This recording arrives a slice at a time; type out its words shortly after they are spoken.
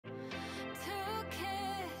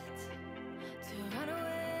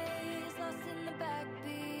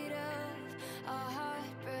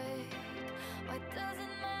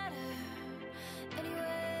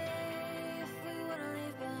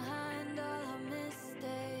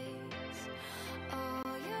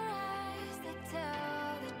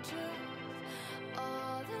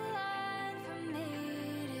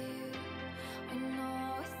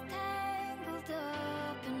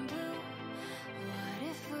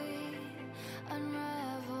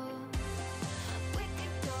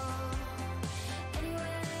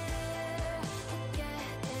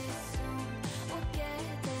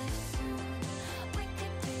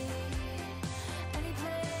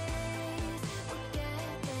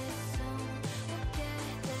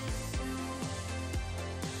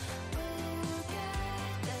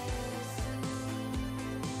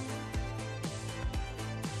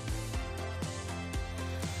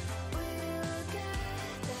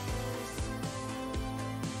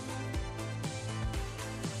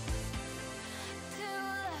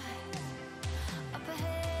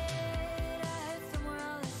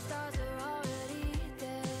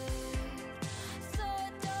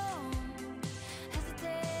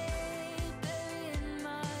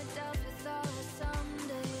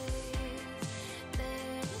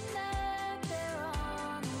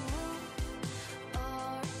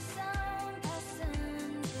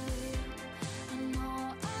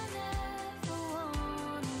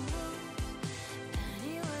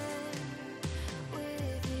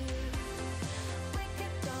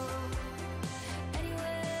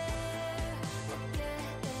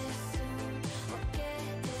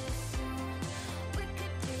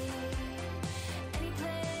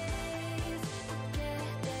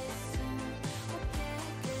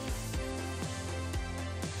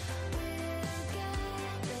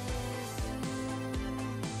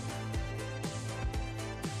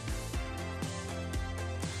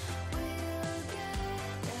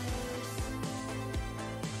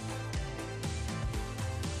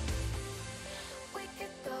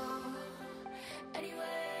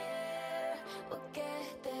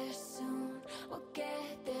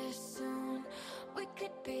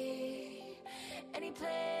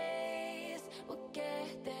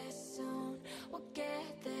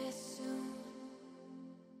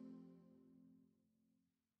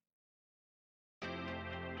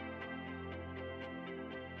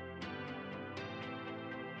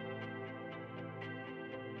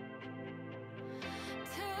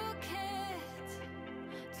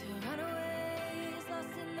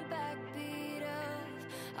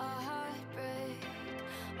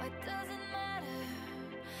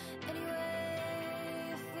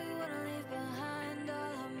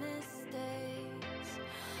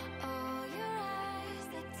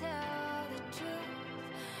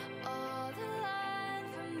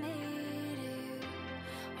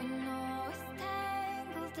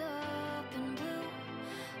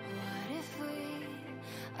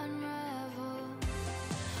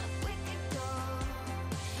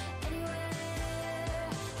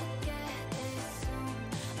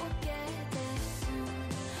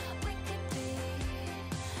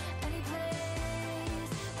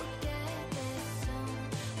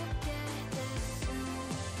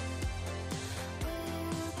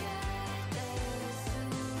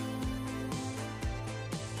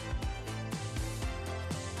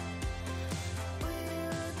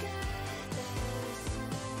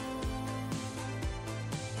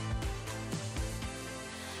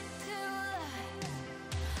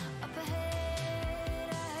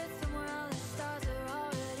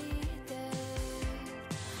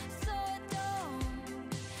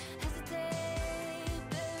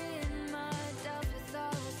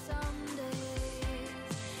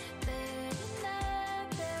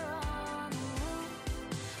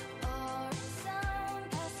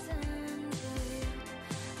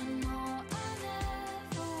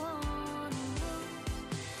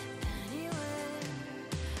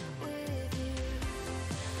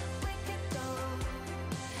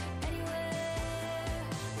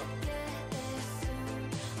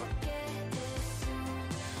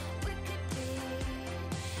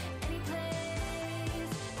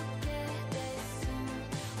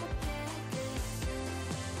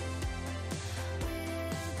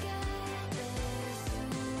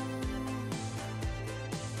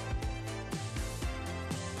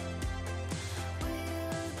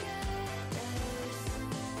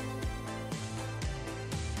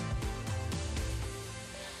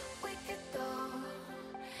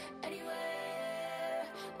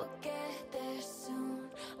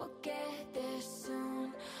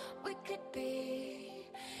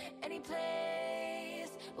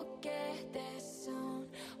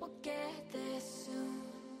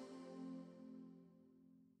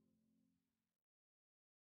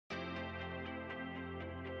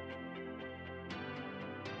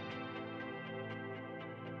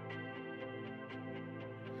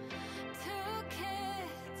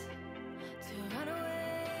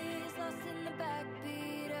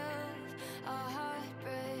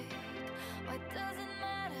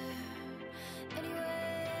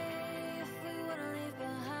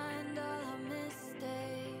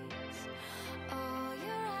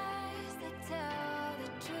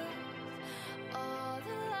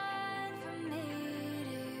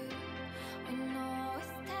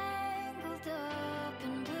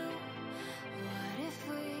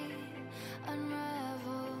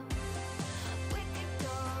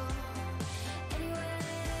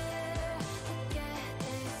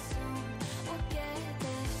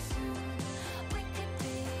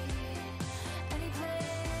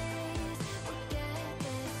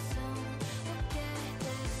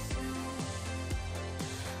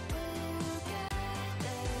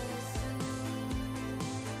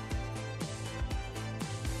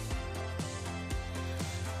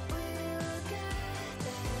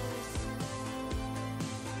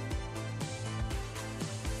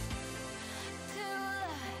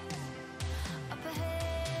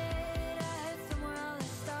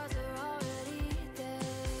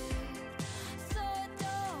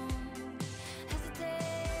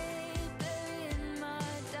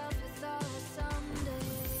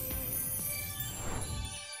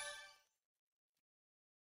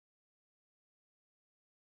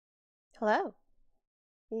Hello.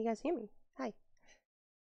 Can you guys hear me? Hi.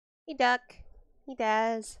 Hey, Duck. Hey,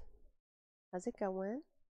 Daz. How's it going?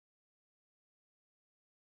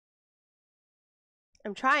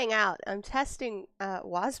 I'm trying out. I'm testing.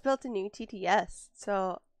 Woz built a new TTS,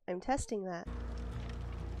 so I'm testing that.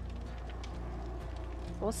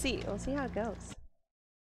 We'll see. We'll see how it goes.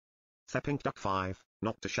 Pink Duck 5,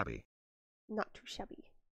 not too shabby. Not too shabby.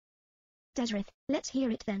 Desrith, let's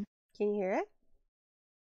hear it then. Can you hear it?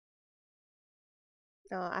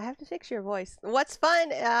 Oh, I have to fix your voice. What's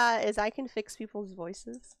fun is I can fix people's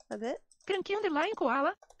voices a bit. Cranky underline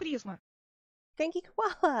koala, Prisma. Thank you,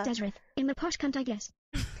 Koala. Desrith, in the posh cunt I guess.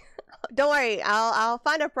 Don't worry, I'll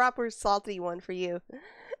find a proper salty one for you.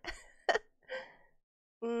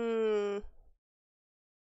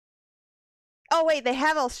 Oh wait, they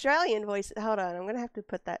have Australian voices. Hold on, I'm gonna have to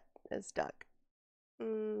put that as Duck.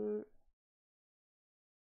 You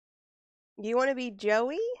want to be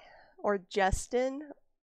Joey or Justin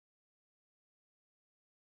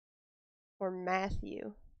or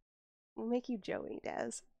Matthew? We'll make you Joey,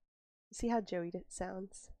 Daz. See how Joey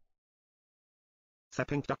sounds.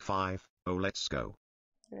 Pink Duck 5, oh let's go.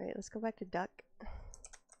 Alright, let's go back to Duck.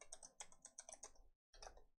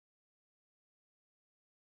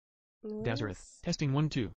 Desrith, testing 1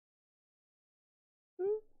 2.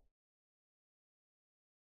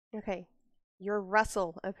 Okay, you're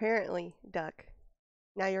Russell, apparently, Duck.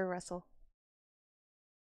 Now you're Russell.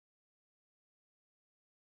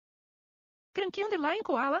 Cranky underline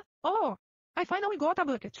koala. Oh, I finally got a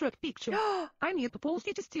bucket truck picture. I need to post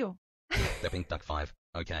it still. Pink Duck 5,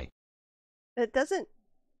 okay. It doesn't...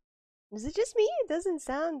 Is it just me? It doesn't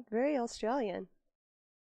sound very Australian.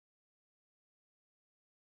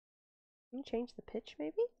 Can you change the pitch,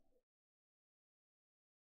 maybe?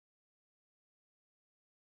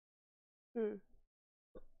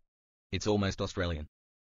 It's almost Australian.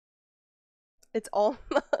 It's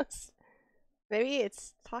almost... Maybe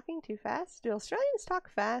it's talking too fast? Do Australians talk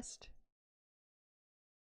fast?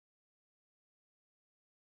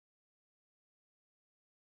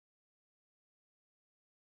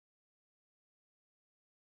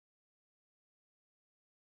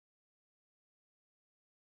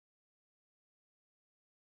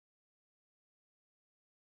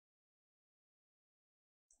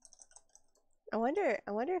 I wonder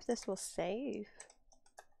if this will save.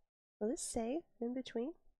 Will this save in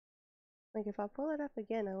between? Like if I pull it up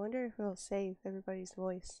again, I wonder if it'll save everybody's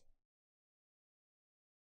voice.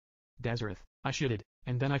 Desrith, I shitted,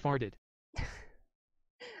 and then I farted.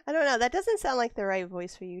 I don't know, that doesn't sound like the right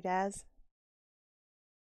voice for you, Daz.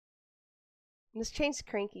 Let's change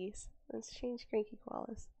Crankies. Let's change Cranky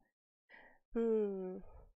Koalas. For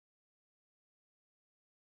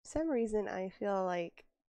some reason I feel like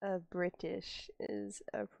British is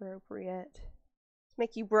appropriate. Let's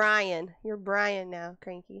make you Brian. You're Brian now,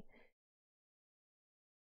 Cranky.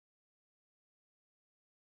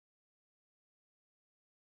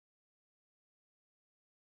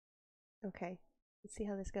 Okay, let's see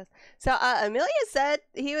how this goes. So, Amelia said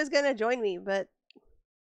he was gonna join me, but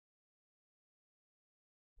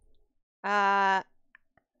I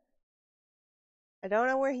don't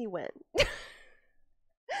know where he went.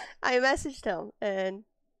 I messaged him and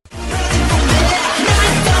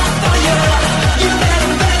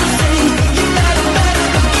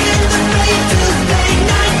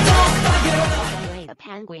A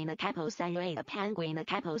penguin, a capo, a penguin, a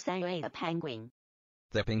capo, a penguin.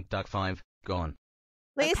 Pink Duck 5, gone.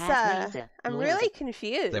 Lisa, I'm really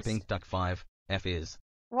confused. Pink Duck 5, F is.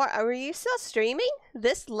 What, were you still streaming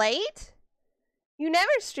this late? You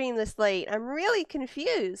never stream this late. I'm really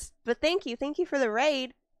confused. But thank you for the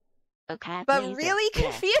raid. Okay. But really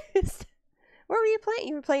confused. What were you playing?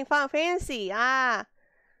 You were playing Final Fantasy.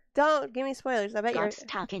 Don't give me spoilers. I bet you're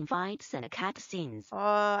stuck in fights and cat scenes. Oh,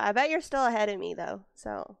 I bet you're still ahead of me though.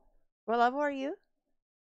 So, what level are you?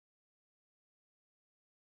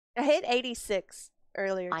 I hit 86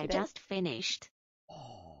 earlier today. I just finished.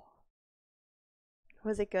 Oh.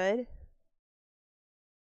 Was it good?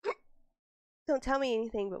 Don't tell me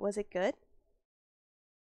anything, but was it good?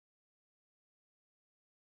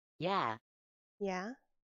 Yeah. Yeah?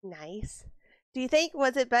 Nice. Do you think,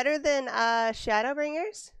 was it better than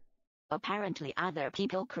Shadowbringers? Apparently other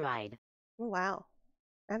people cried. Oh, wow.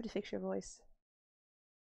 I have to fix your voice.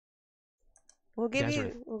 We'll give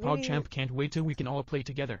Desrith, you... PogChamp can't wait till we can all play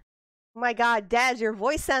together. Oh my god, Daz, your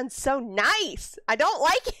voice sounds so nice! I don't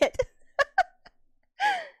like it!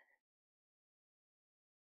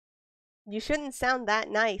 You shouldn't sound that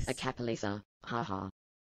nice. A capalisa, haha.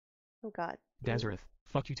 Oh god. Desrith,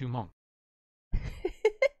 fuck you too, Mom.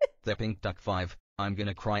 Pink Duck 5, I'm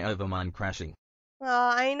gonna cry over mine crashing. Oh,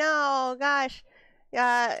 I know. Gosh.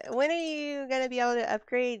 When are you gonna be able to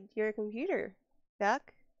upgrade your computer,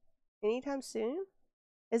 Duck? Anytime soon?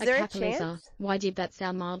 Is A there a Capalisa. chance? Why did that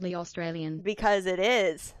sound mildly Australian? Because it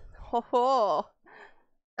is. Ho ho.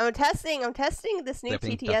 I'm testing this new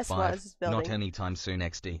Stepping Duck TTS 5. was building. Not anytime soon,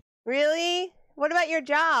 XD. Really? What about your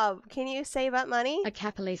job? Can you save up money? A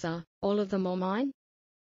Capalisa. All of them are mine?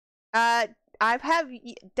 I have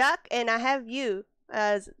Duck and I have you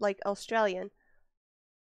as like Australian.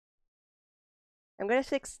 I'm gonna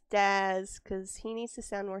fix Daz because he needs to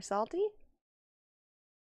sound more salty.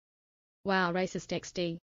 Wow, racist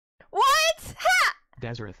XD. What? Ha!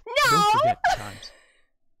 Dazareth. No! Don't forget the times.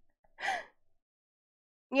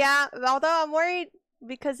 Yeah, although I'm worried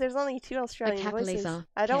because there's only 2 Australian voices. Capalisa.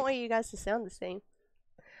 I don't Cap- want you guys to sound the same.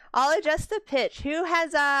 I'll adjust the pitch. Who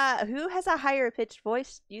has a higher pitched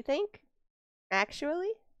voice, do you think?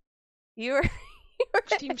 Actually? You were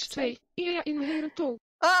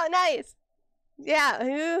Oh, nice. Yeah,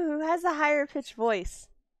 who has a higher pitched voice?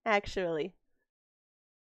 Actually.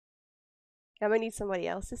 I'm gonna need somebody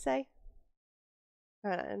else to say.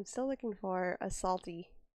 I'm still looking for a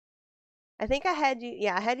salty. I think I had you.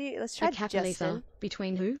 Yeah, I had you. Let's try A Capalisa. Justin.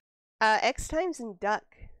 Between who? X times and Duck.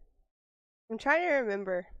 I'm trying to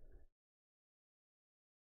remember.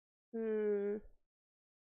 Who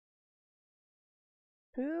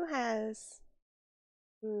has?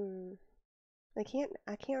 I can't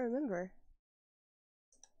remember.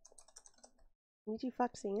 Need you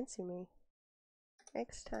fucks to answer me.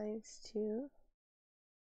 X times 2.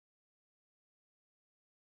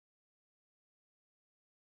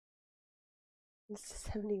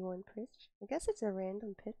 It's 71 pitch. I guess it's a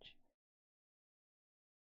random pitch.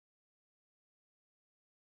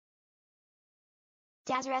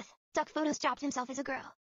 Dazareth, Duck photoshopped himself as a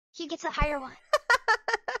girl. He gets a higher one.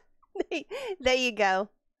 There you go.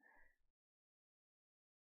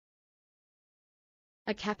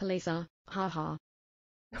 A Capalisa. Haha.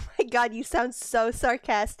 Oh my god, you sound so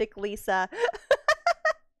sarcastic, Lisa.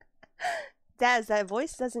 Daz, that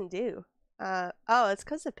voice doesn't do. Oh, it's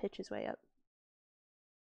because the pitch is way up.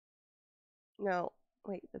 No,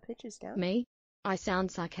 wait, the pitch is down? Me? I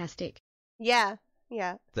sound sarcastic. Yeah,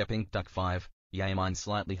 yeah. Stepping Duck 5. Yay, mine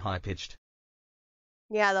slightly high pitched.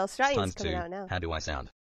 Yeah, the Australian's Times coming 2. out now. How do I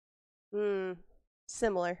sound?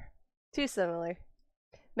 Similar. Too similar.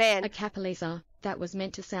 Man, A Capalisa. That was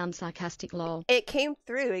meant to sound sarcastic lol. it came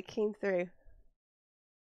through, it came through.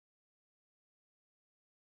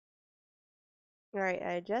 Alright,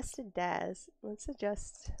 I adjusted Daz. Let's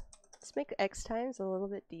make X times a little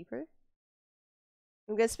bit deeper.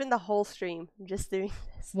 I'm gonna spend the whole stream just doing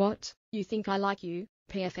this. What? You think I like you?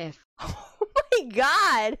 PFF. Oh my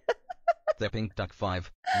god! Stepping Duck 5.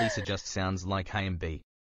 Lisa just sounds like HMB.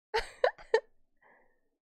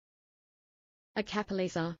 A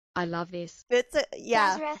Capalisa. I love this. It's a,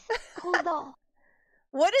 yeah. Dazareth, hold on.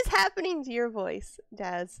 What is happening to your voice,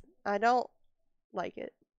 Daz? I don't like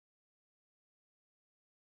it.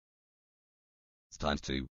 It's times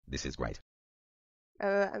 2. This is great.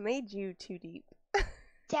 I made you too deep.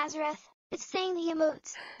 Dazareth, it's saying the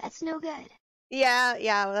emotes. That's no good. Yeah,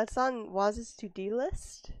 well, that's on Waz's to-do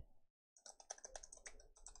list.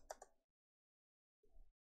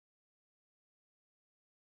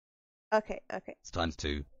 Okay. It's times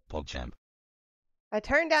 2. PogChamp. I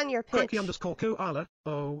turned down your pitch. Cranky underscore koala.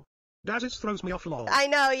 Oh. Dazis throws me off lol. I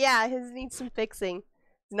know, yeah, his needs some fixing.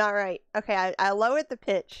 It's not right. Okay, I lowered the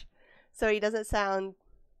pitch so he doesn't sound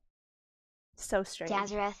so strange.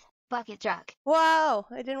 Dazareth, bucket truck. Whoa,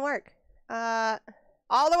 it didn't work.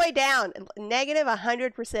 All the way down, negative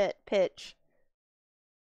 100% pitch.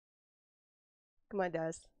 Come on,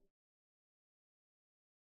 Daz.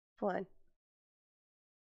 Come on.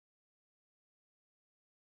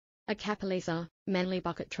 A Capalisa. Manly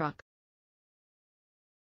bucket truck.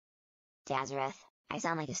 Dazareth, I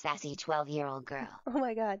sound like a sassy 12-year-old girl. Oh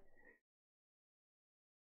my god.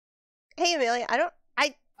 Hey, Amelia, I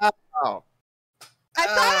Oh. thought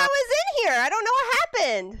I was in here. I don't know what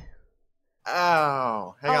happened.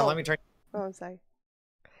 Oh. Hang on, let me turn. Oh, I'm sorry.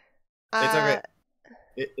 It's okay.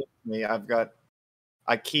 It's me.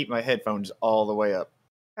 I keep my headphones all the way up.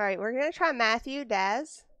 Alright, we're gonna try Matthew,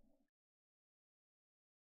 Daz.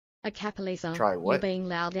 A Capalisa. Try You're what? being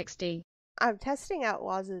loud XD. I'm testing out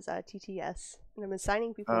Waz's TTS, and I'm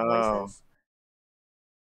assigning people Oh. voices.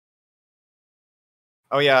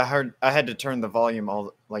 Oh yeah, I heard. I had to turn the volume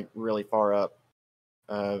all really far up.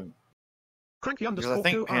 Cranky Because I underscore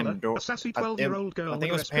think koala. Pandora. A sassy 12-year-old girl. I with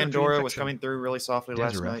think a it was respiratory Pandora was infection. coming through really softly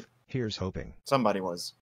last Desireth, night. here's hoping. Somebody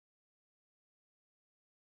was.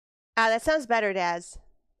 That sounds better, Daz.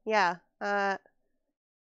 Yeah.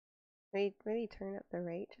 Maybe turn up the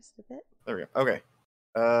rate just a bit. There we go. Okay.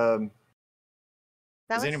 That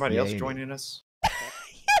Is was- anybody else Maybe. joining us?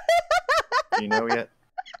 Do you know yet?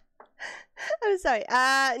 I'm sorry.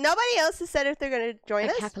 Nobody else has said if they're gonna join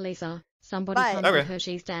A us. Capalisa. Somebody But- commented Okay. her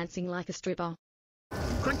she's dancing like a stripper.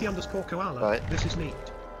 Cranky_koala. Right. This is neat.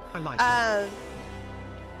 I like it.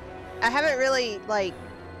 I haven't really like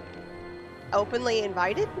openly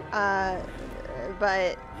invited.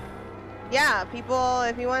 But yeah, people,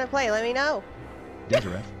 if you want to play, let me know.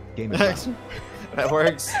 Desireth, game is up. That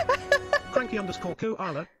works.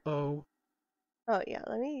 Cranky_koala. Oh, Oh yeah,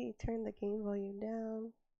 let me turn the game volume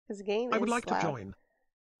down because the game I would is like to loud. join.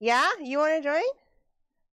 Yeah, you want to join?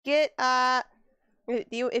 Get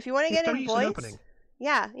if you want to If get there in is an voice. opening.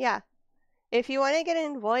 Yeah. If you want to get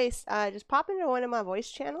in voice, just pop into one of my voice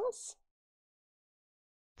channels.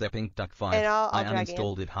 The Pink Duck 5. And I'll I drag in.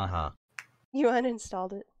 uninstalled it, haha. You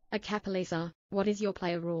uninstalled it. A Capalisa. What is your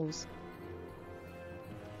player rules?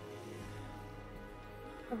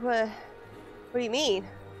 What do you mean?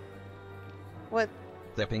 What?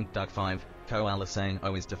 The Pink Duck 5. Koala saying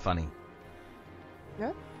oh is too funny.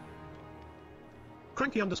 No?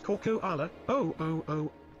 Cranky_koala.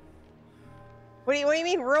 Oh. What do you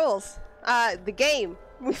mean rules? The game.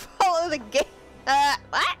 We follow the game.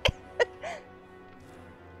 What?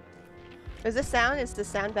 Is this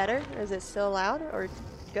sound better? Is it still loud or A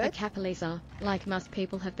good? Capalisa. Like most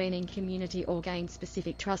people have been in community or game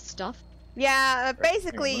specific trust stuff. Yeah, Right,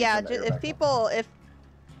 basically, hang yeah. on, let me turn that If back on. people,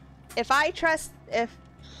 if I trust, if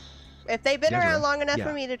they've been around Desireth, long enough yeah,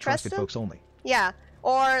 for me to trust trusted them, folks only. yeah.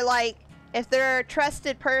 Or like, if they're a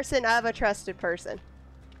trusted person of a trusted person,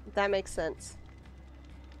 if that makes sense.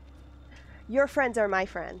 Your friends are my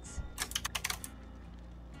friends.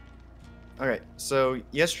 Okay, so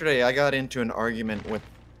yesterday I got into an argument with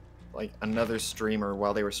like another streamer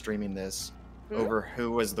while they were streaming this over who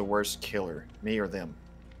was the worst killer, me or them.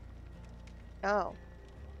 Oh.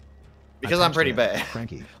 Because I'm pretty Attached to bad. it,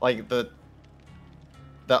 Cranky. Like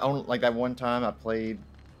like that one time I played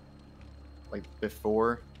like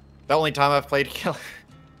before. The only time I've played killer.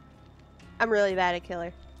 I'm really bad at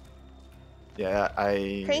killer. Yeah,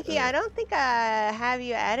 Cranky, I don't think I have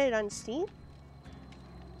you added on Steam.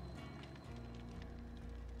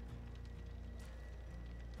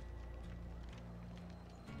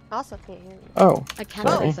 Also can't hear you. Oh, A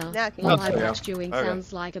Capalisa. now I can While hear I you. yeah. watched you in Okay.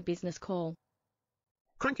 sounds like a business call.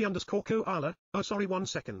 Cranky_koala. Oh, sorry, 1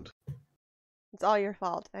 second. It's all your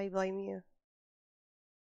fault. I blame you.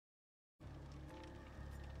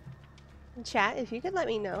 Chat, if you could let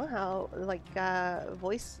me know how like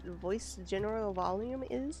voice general volume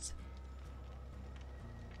is,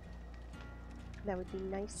 that would be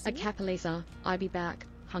nice. A Capalisa. I be back.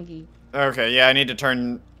 Hungry. Okay, yeah, I need to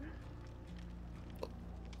turn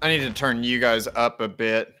you guys up a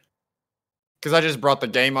bit. Cause I just brought the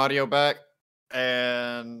game audio back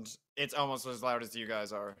and it's almost as loud as you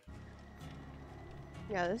guys are.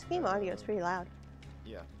 Yeah, this game audio is pretty loud.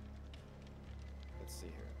 Yeah. Let's see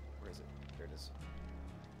here. Where is it? There it is.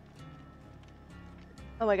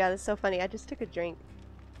 Oh my god, that's so funny. I just took a drink.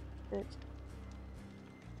 And it's-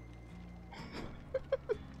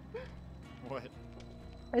 What?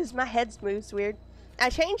 my head moves weird. I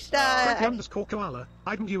changed. Cranky_koala.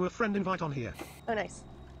 I'm you a friend invite on here. Oh, nice.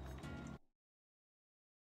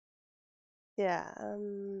 Yeah.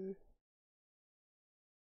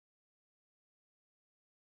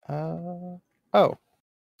 oh, y'all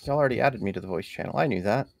already added me to the voice channel. I knew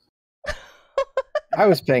that. I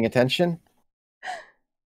was paying attention.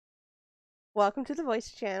 Welcome to the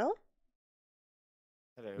voice channel.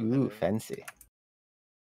 Hello. Ooh, hello. fancy.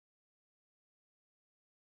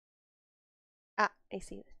 Ah, I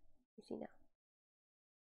see it. I see now.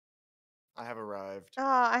 I have arrived. Oh,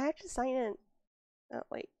 I have to sign in. Oh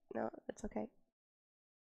wait, no, it's okay.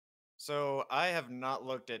 So I have not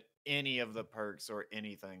looked at any of the perks or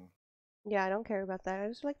anything. Yeah, I don't care about that. I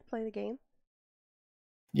just like to play the game.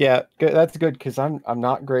 Yeah, good. That's good because I'm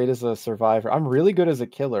not great as a survivor. I'm really good as a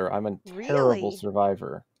killer. I'm a terrible Really?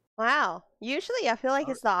 survivor. Wow. Usually, I feel like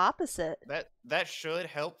it's the opposite. That should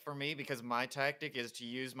help for me because my tactic is to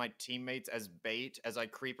use my teammates as bait as I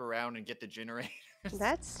creep around and get the generators.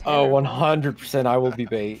 That's Oh, terrible. 100%. I will be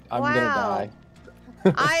bait. I'm gonna Wow.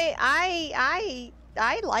 die.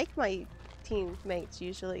 I like my teammates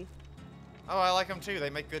usually. Oh, I like them too. They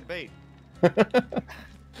make good bait.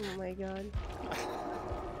 Oh my god.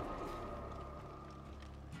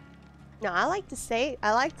 No, I like to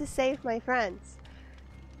save my friends.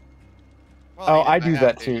 Well, Oh, mean, I if do have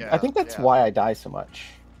that to, too. yeah, I think that's yeah. why I die so much.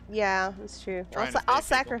 Yeah, that's true. Trying to save I'll people.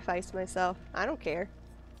 sacrifice myself. I don't care.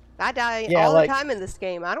 I die Yeah, all like- the time in this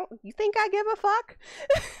game. You think I give a fuck?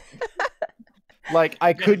 Like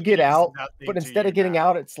I could get Means out, nothing but to instead you of getting now.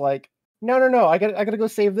 out, it's like, no, I gotta go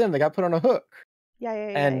save them. They got put on a hook, Yeah.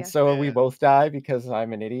 and so we Yeah. both die because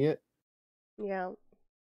I'm an idiot. Yeah.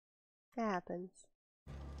 That happens.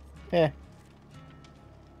 Eh.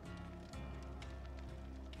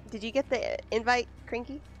 Did you get the invite,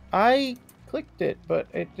 Crinky? I clicked it, but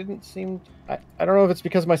it didn't seem. I don't know if it's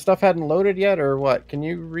because my stuff hadn't loaded yet or what. Can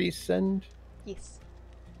you resend? Yes.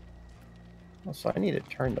 Also, I need to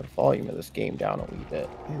turn the volume of this game down a wee bit.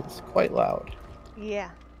 It's quite loud.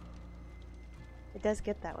 Yeah. It does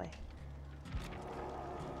get that way.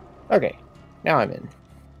 Okay, now I'm in.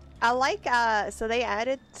 I like, so they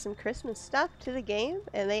added some Christmas stuff to the game,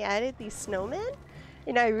 and they added these snowmen,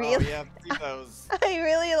 and I really, Oh yeah, see those. I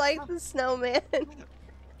really like the snowman.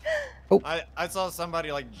 I saw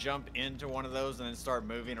somebody like jump into one of those and then start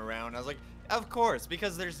moving around. I was like, of course,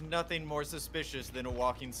 because there's nothing more suspicious than a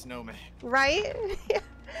walking snowman. Right?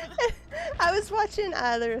 I was watching,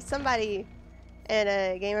 there was somebody in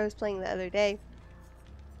a game I was playing the other day.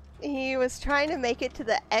 He was trying to make it to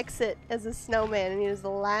the exit as a snowman, and he was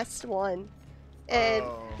the last one. And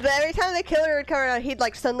but every time the killer would come around, he'd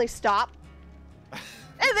like suddenly stop. And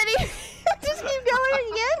then he just keep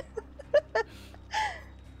going again.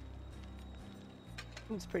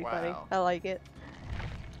 It's pretty funny. I like it.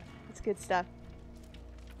 It's good stuff.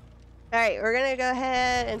 Alright, we're gonna go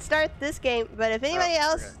ahead and start this game, but if anybody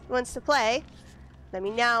else wants to play, let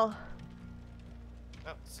me know.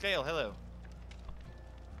 Oh, Scale, hello.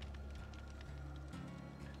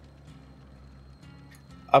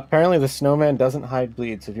 Apparently, the snowman doesn't hide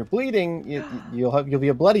bleed. So if you're bleeding, you'll be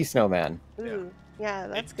a bloody snowman. Ooh, yeah,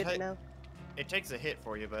 that's good to know. It takes a hit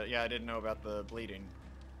for you, but yeah, I didn't know about the bleeding.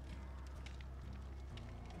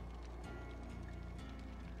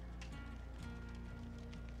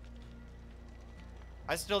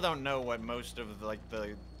 I still don't know what most of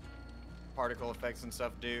the particle effects and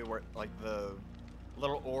stuff do, where like the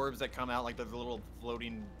little orbs that come out, like the little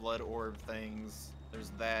floating blood orb things.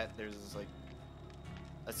 There's that. There's like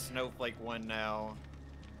a snowflake one now.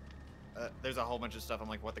 There's a whole bunch of stuff. I'm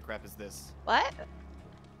like, what the crap is this? What?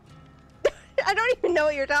 I don't even know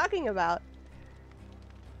what you're talking about.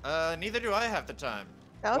 Neither do I half the time.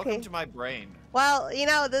 Okay. Welcome to my brain. Well, you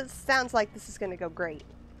know, this sounds like this is gonna go great.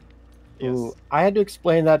 Ooh, I had to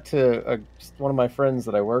explain that to one of my friends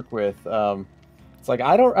that I work with. It's like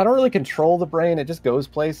I don't really control the brain; it just goes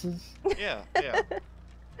places. Yeah.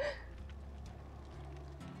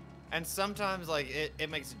 And sometimes, like, it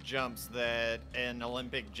makes jumps that an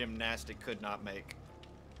Olympic gymnastic could not make.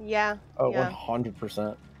 Yeah. Oh, yeah.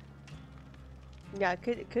 100%. Yeah,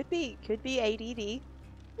 could be ADD.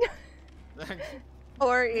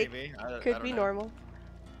 Or it Maybe. could I be don't know. normal.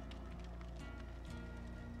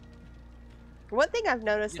 One thing I've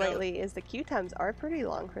noticed You know- lately is the queue times are pretty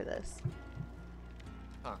long for this.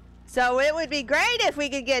 Huh. So it would be great if we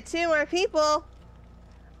could get 2 more people.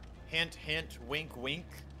 Hint, hint, wink, wink.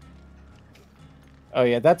 Oh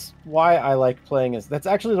yeah, that's why I like playing as. That's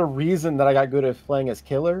actually the reason that I got good at playing as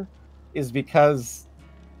killer, is because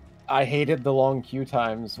I hated the long queue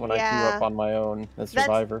times when I queue Yeah. up on my own as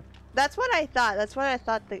survivor. That's what I thought. That's what I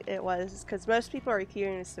thought that it was, because most people are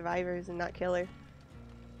queuing as survivors and not killer.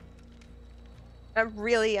 I'm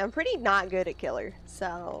pretty not good at killer,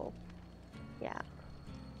 so yeah.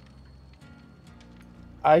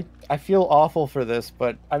 I feel awful for this,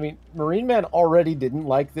 but I mean, Marine Man already didn't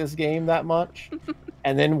like this game that much,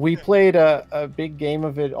 and then we played a big game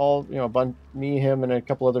of it all. You know, me, him, and a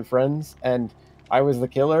couple other friends, and I was the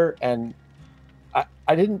killer, and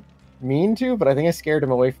I didn't mean to, but I think I scared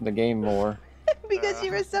him away from the game more. Because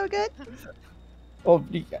you were so good. Well,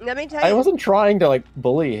 Let me tell you. I wasn't trying to like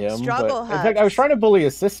bully him. Struggle but, in fact, I was hugs. trying to bully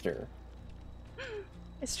his sister.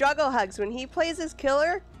 Struggle hugs when he plays his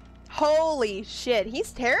killer. Holy shit,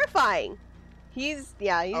 he's terrifying. He's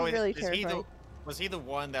really terrifying. Was he the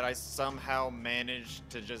one that I somehow managed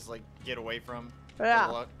to just like get away from Yeah,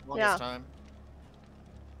 for the longest time?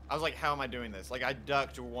 I was like, how am I doing this? Like, I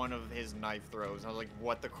ducked one of his knife throws. I was like,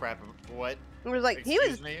 what the crap? What? It was like he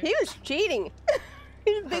Excuse was me? cheating.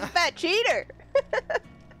 He's a big fat cheater.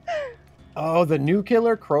 Oh, the new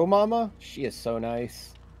killer, Crow Mama. She is so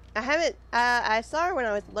nice. I haven't. I saw her when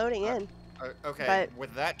I was loading in. Okay, But-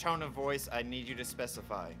 with that tone of voice, I need you to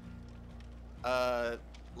specify.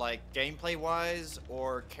 Like gameplay wise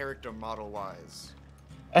or character model wise?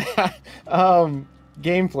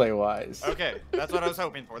 Gameplay wise. Okay, that's what I was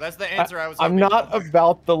hoping for. That's the answer I was hoping I'm not for.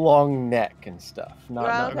 about the long neck and stuff. Not,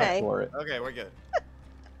 Well, not okay. for it. Okay, we're good.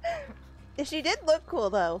 She did look cool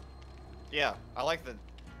though. Yeah, I like the,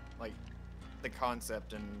 like, the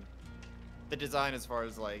concept and the design as far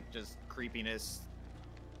as like just creepiness.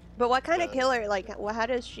 But what kind of killer? Like, how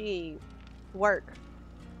does she work?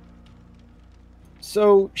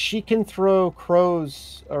 So she can throw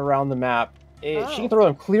crows around the map. She Oh. can throw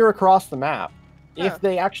them clear across the map. Huh. If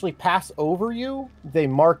they actually pass over you, they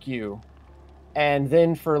mark you. And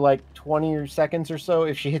then for like 20 seconds or so,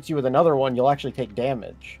 if she hits you with another one, you'll actually take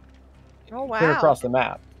damage. Oh wow! Clear across the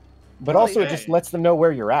map. But Holy also, it just lets them know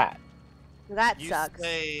where you're at. That You sucks.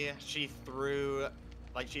 say she threw,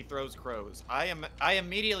 like she throws crows. I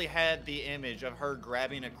immediately had the image of her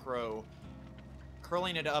grabbing a crow,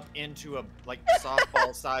 curling it up into a like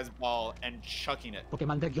softball-sized ball, and chucking it.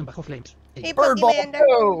 Pokémon-Flames. Hey, Bird ball! Pokemander.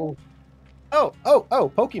 Go! Oh,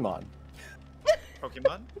 Pokemon.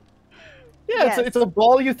 Pokemon? Yeah, Yes. it's a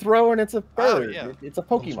ball you throw and it's a Oh, bird. yeah. It's a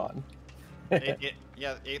Pokemon.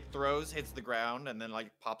 it throws, hits the ground, and then like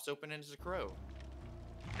pops open and it's a crow.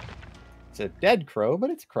 It's a dead crow, but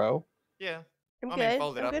it's a crow. Yeah. I'm I mean, good.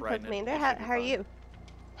 fold it I'm good, upright and Pokemander. it How should be are fine. you?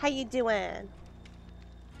 How you doing?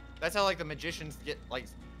 That's how like the magicians get like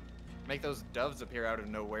make those doves appear out of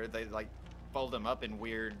nowhere. They like fold them up in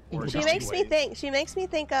weird. She origami makes me ways. think. She makes me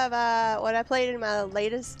think of what I played in my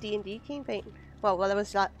latest D&D campaign. Well, that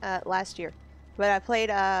was not last year, but I played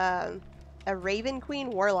a Raven Queen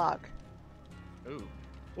Warlock. Ooh.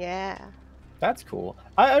 Yeah. That's cool.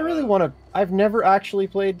 I really want to. I've never actually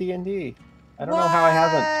played D&D. I don't know how I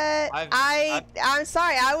haven't. I'm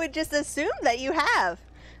sorry. I would just assume that you have.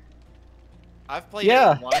 I've played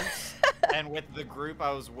Yeah. it once, and with the group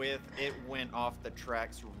I was with, it went off the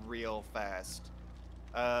tracks real fast.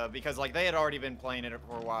 Because like they had already been playing it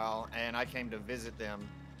for a while, and I came to visit them,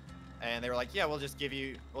 and they were like, "Yeah, we'll just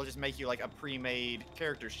make you like a pre-made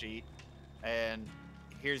character sheet, and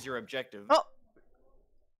here's your objective." Oh.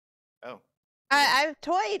 Oh. I've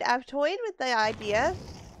toyed with the idea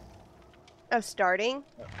of starting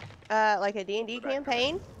like a D&D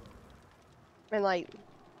campaign and like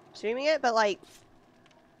streaming it, but like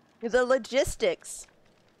the logistics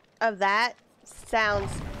of that sounds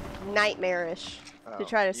nightmarish to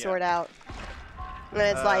try to sort out. And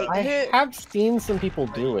it's like I have seen some people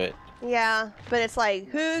do it. yeah, but it's like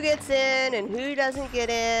who gets in and who doesn't get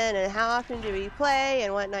in, and how often do we play,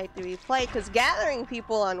 and what night do we play? Because gathering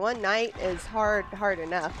people on one night is hard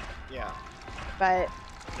enough. Yeah. But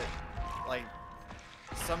Like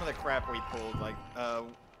some of the crap we pulled, like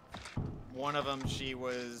one of them, she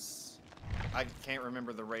was, I can't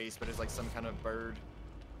remember the race, but it's like some kind of bird.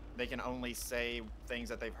 They can only say things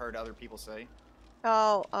that they've heard other people say.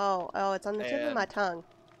 oh, it's on the tip of And- my tongue.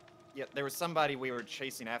 Yeah, there was somebody we were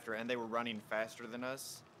chasing after, and they were running faster than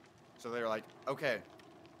us. So they were like, okay,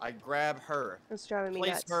 I grab her, It's driving me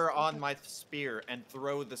place nuts. her on my spear, and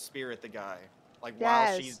throw the spear at the guy. Like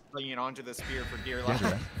Yes. while she's clinging onto the spear for dear life.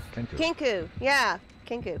 Deseret, Kenku. Kinku, yeah,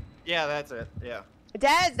 Kinku. Yeah, that's it. Yeah.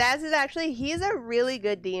 Daz is actually, he's a really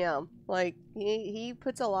good DM. Like, he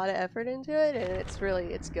puts a lot of effort into it, and it's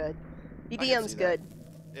good. He I can DM's see that. good.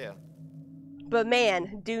 Yeah. But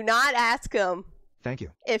man, do not ask him Thank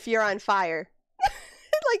you. if you're on fire.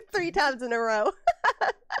 Like 3 times in a row.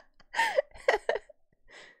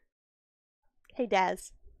 Hey,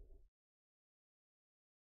 Daz.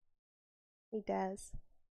 Hey, Daz.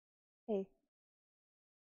 Hey.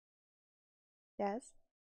 Daz?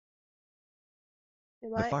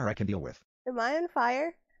 The fire I can deal with. Am I on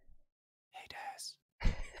fire? Hey, Daz.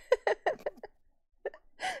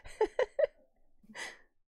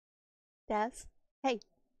 Daz? Hey.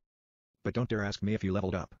 But don't dare ask me if you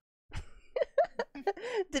leveled up.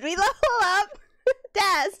 Did we level up?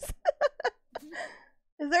 Daz!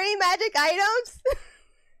 Is there any magic items?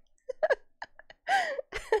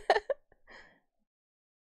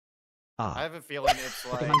 I have a feeling it's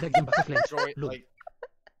like Pokémon-Flames. joy, like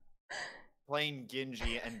playing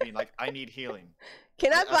Genji and being like, I need healing.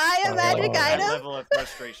 Can I buy a magic that item? level of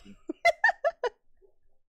frustration.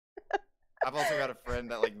 I've also got a friend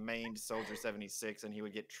that like mained Soldier 76, and he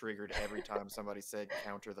would get triggered every time somebody said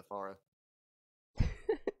counter the Pharah.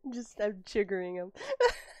 Just I'm triggering him.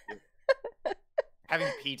 Having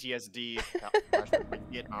PTSD, flashbacks, like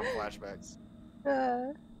Vietnam flashbacks.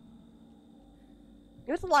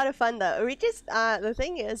 It was a lot of fun though. We just the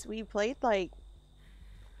thing is we played like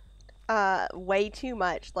way too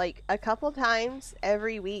much, like a couple times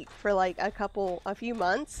every week for like a few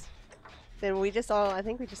months. Then I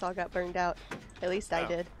think we just all got burned out. At least I Oh.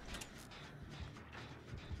 did.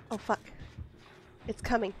 Oh fuck. It's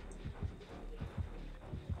coming.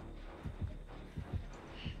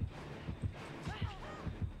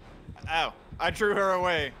 Ow! I drew her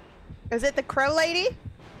away. Is it the crow lady?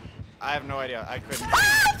 I have no idea. I couldn't.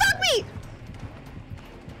 Ah, fuck me!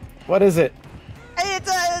 What is it? Hey, it's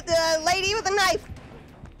a lady with a knife.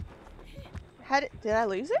 Did I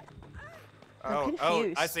lose it? I'm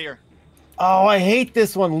confused. I see her. Oh, I hate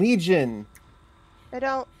this one, Legion. I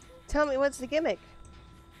don't. Tell me, what's the gimmick?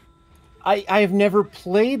 I've never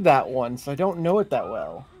played that one, so I don't know it that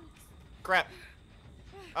well. Crap.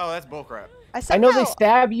 Oh, that's bullcrap. I know they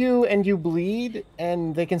stab you and you bleed,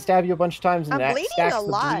 and they can stab you a bunch of times and I'm that bleeding stacks a the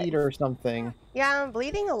lot. bleed or something. Yeah, I'm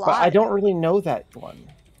bleeding a lot. But I don't really know that one.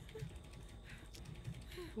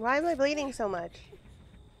 Why am I bleeding so much?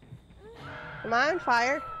 Am I on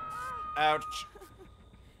fire? Ouch.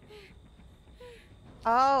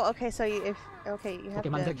 Oh, okay. So you you have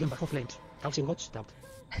Pokémon to. Game of Late. Housing got stabbed.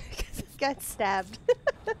 Got stabbed.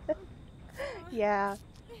 Yeah.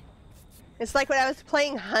 It's like when I was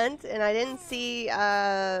playing Hunt and I didn't see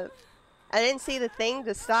the thing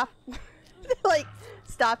to stop like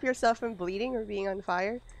stop yourself from bleeding or being on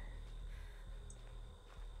fire.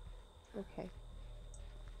 Okay.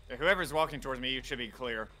 Yeah, whoever's walking towards me, you should be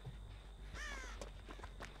clear.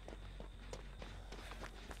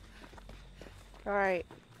 Alright.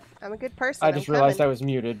 I'm a good person. I just realized I was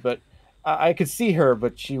muted, but I could see her,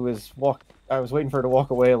 but she was I was waiting for her to walk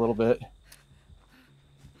away a little bit.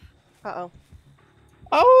 Uh-oh.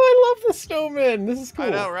 Oh, I love the snowman. This is cool. I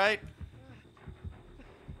know, right?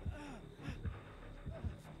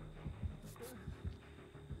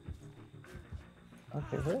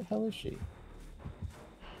 Okay, where the hell is she?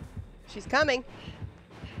 She's coming.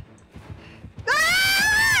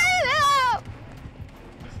 Ah,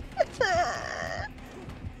 no!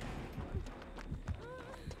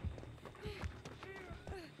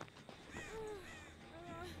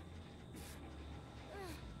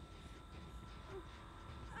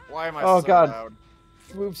 Why am I Oh so God. loud?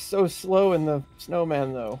 Moves so slow in the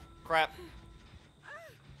snowman, though. Crap.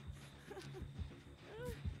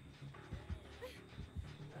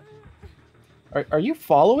 Are you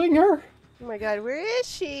following her? Oh my God, where is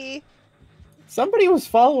she? Somebody was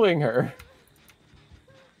following her.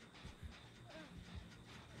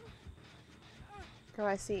 Oh,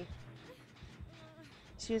 I see.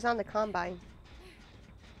 She was on the combine.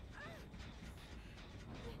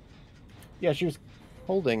 Yeah, she was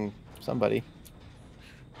holding somebody.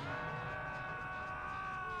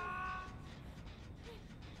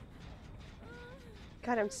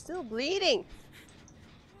 God, I'm still bleeding.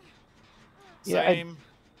 Yeah, Same.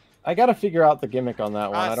 I gotta figure out the gimmick on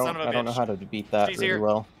that one. I son of a don't know bitch. how to beat that She's really here.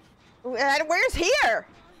 well. Where's here?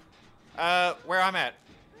 Where I'm at.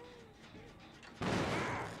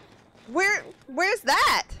 Where's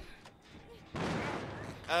that?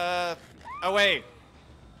 Away.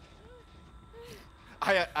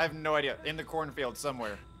 I have no idea. In the cornfield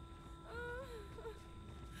somewhere.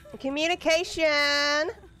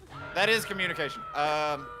 Communication. That is communication.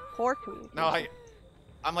 Poor communication. No,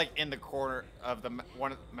 I'm like in the corner of the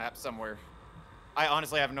one map somewhere. I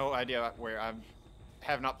honestly have no idea where. I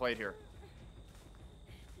have not played here.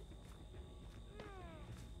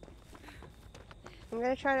 I'm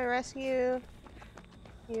gonna try to rescue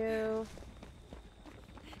you.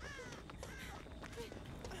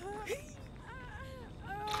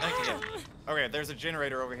 Thank you. Okay, there's a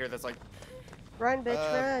generator over here that's like Run, bitch,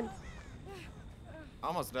 run.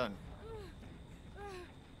 almost done.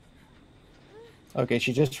 Okay,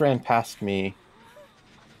 she just ran past me.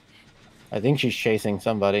 I think she's chasing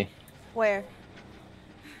somebody. Where?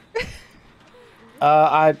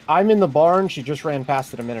 I'm in the barn. She just ran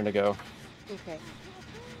past it a minute ago. Okay.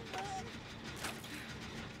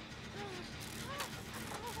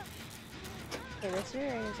 Okay, this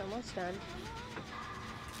area is almost done.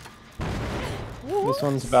 This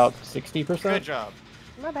one's about 60%. Good job.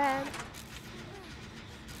 My bad.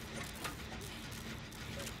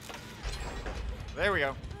 There we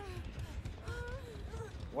go.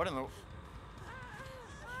 What in the...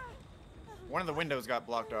 One of the windows got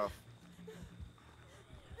blocked off.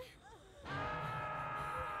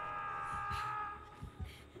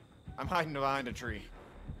 I'm hiding behind a tree.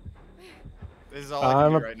 This is all I can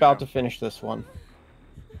I'm do right about now. to finish this one.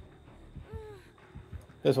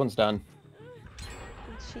 This one's done.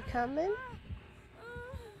 Is she coming?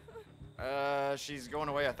 She's going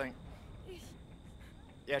away, I think.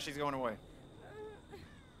 Yeah, she's going away.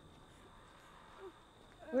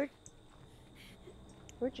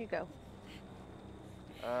 Where'd you go?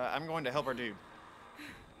 I'm going to help our dude.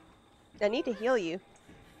 I need to heal you.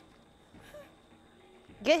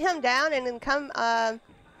 Get him down and then come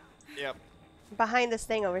Yep. behind this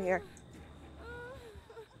thing over here.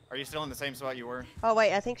 Are you still in the same spot you were? Oh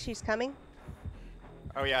wait, I think she's coming.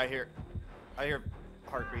 Oh yeah, I hear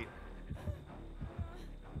heartbeat.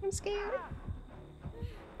 I'm scared.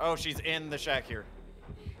 Oh, she's in the shack here.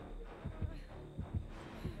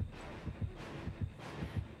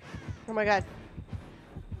 Oh my god.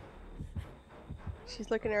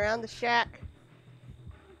 She's looking around the shack.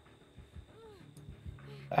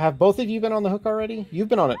 Have both of you been on the hook already? You've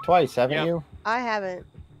been on it twice, haven't Yep. you? I haven't.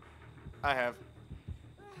 I have.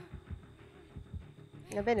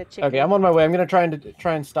 I've been a chicken. Okay, I'm on my way. I'm gonna try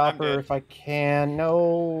and stop I'm her dead. if I can.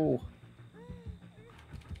 No.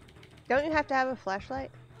 Don't you have to have a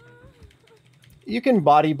flashlight? You can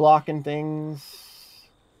body block and things.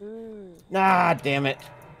 Nah, damn it.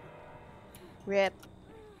 Rip.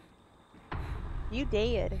 You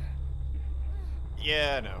dead.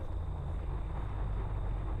 Yeah, I know.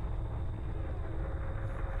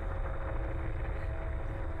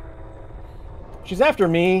 She's after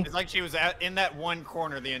me. It's like she was in that one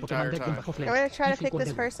corner the entire time. I'm gonna try to pick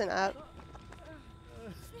this person up.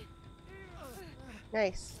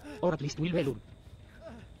 Nice. Or at least we'll well.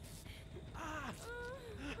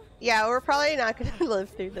 Yeah, we're probably not gonna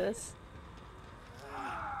live through this.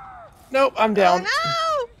 Nope, I'm down.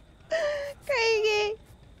 Oh no! Craigie!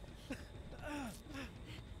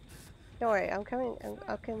 Don't worry, I'm coming.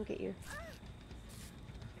 I'll come get you.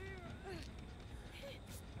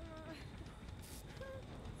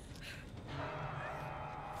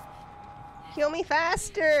 Kill me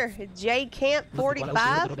faster! J Camp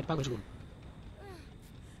 45?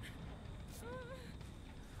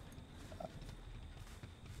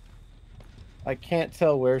 I can't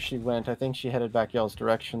tell where she went. I think she headed back y'all's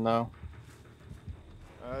direction, though.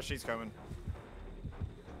 She's coming.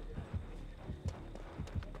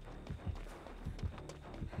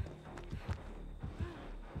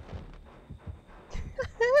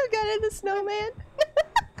 Got in the snowman.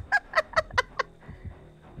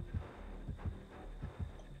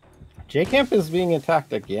 J-Camp is being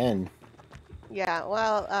attacked again. Yeah,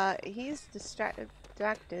 well, he's distracted.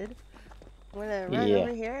 I'm gonna run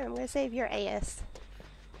over here and I'm gonna save your ass.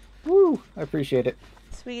 Woo! I appreciate it.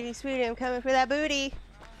 Sweetie, sweetie, I'm coming for that booty.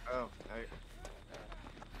 Oh,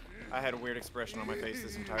 I had a weird expression on my face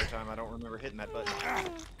this entire time. I don't remember hitting that button.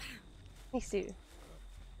 Hey, Sue.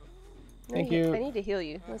 Thank you. I need to heal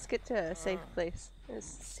you. Let's get to a safe place.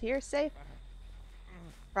 Is here safe?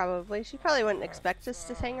 Probably. She probably wouldn't expect us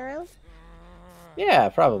to hang around. Yeah,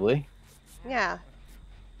 probably. Yeah.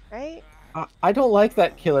 Right? I don't like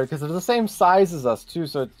that killer because they're the same size as us too,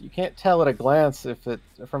 so you can't tell at a glance if it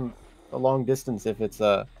from a long distance if it's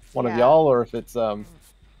one of y'all or if it's the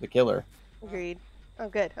killer. Agreed. Oh,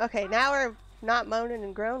 good. Okay, now we're not moaning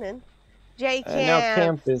and groaning. J Camp. And now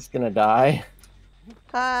Camp is gonna die.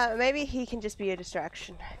 Maybe he can just be a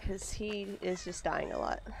distraction because he is just dying a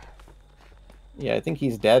lot. Yeah, I think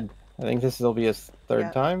he's dead. I think this will be his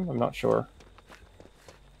third time. I'm not sure.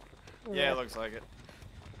 Yeah, it looks like it.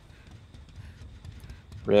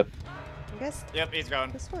 Rip. I guess. Yep, he's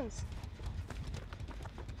gone. This one's.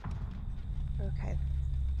 Okay.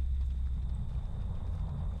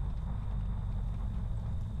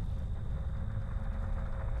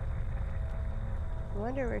 I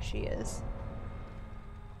wonder where she is.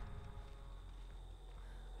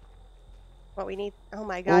 What we need? Oh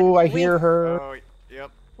my god. Oh, I hear her. Oh,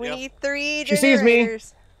 yep. We need 3 She sees me.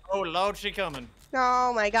 generators. Oh, Lord, she coming.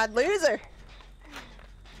 Oh my god, loser.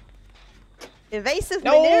 Evasive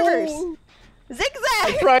maneuvers. Zigzag.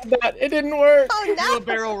 I tried that. It didn't work. Oh no. Do a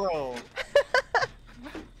barrel roll.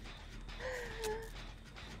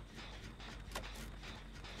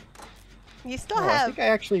 You still Oh, I have. think I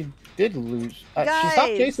actually did lose. She Guys,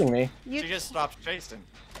 stopped chasing me. She just stopped chasing.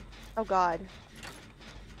 Oh god.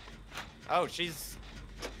 Oh, she's.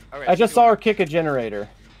 Okay, I just saw her kick a generator.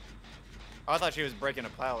 Oh, I thought she was breaking a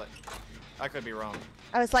pallet. I could be wrong.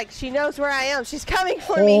 I was like, she knows where I am. She's coming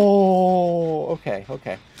for me. Oh, okay,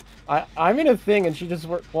 okay. I'm in a thing and she just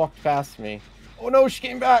walked past me. Oh no, she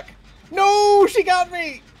came back. No, she got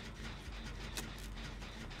me.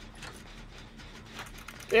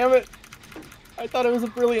 Damn it. I thought it was a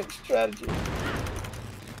brilliant strategy.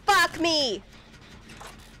 Fuck me.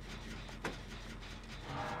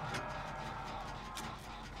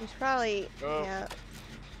 She's probably, yeah.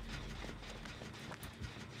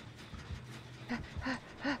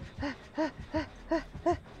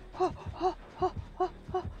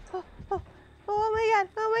 Oh my god,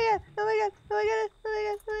 oh my god, oh my god, oh my god, oh my god,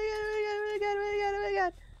 oh my god, oh my god, oh my god, oh my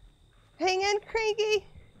god. Hang in, Cranky.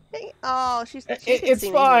 Oh, she's It's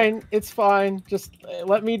fine. It's fine. Just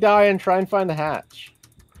let me die and try and find the hatch.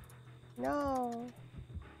 No.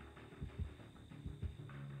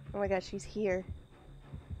 Oh my god, she's here.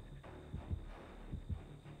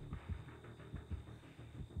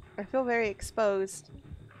 I feel very exposed.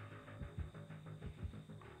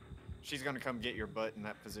 She's gonna come get your butt in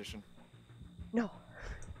that position. No.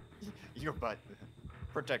 Your butt.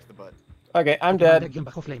 Protect the butt. Okay, I'm dead.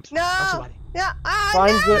 No! Yeah. Ah,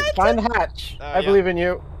 Find no, the find the hatch. I yeah. believe in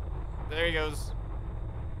you. There he goes.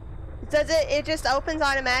 Does it just opens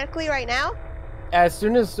automatically right now? As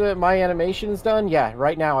soon as my animation is done, yeah,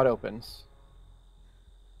 right now it opens.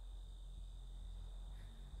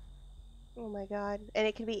 Oh my god. And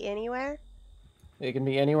it can be anywhere? It can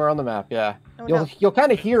be anywhere on the map, yeah. Oh, you'll no. you'll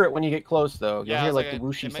kind of hear it when you get close though. You'll Yeah, hear it's like the it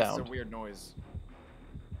whooshy makes sound. a weird noise.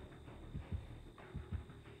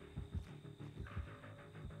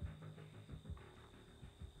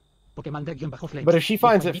 But if she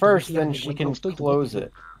finds it first, then she can close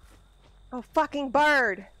it. Oh, fucking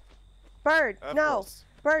bird! Bird, Of no! course.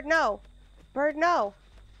 Bird, no! Bird, no!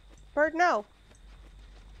 Bird, no!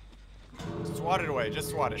 Swat it away. Just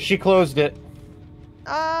swat it. She closed it.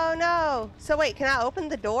 Oh no! So wait, can I open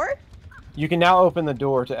the door? You can now open the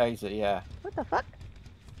door to exit, yeah. What the fuck?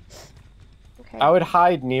 Okay. I would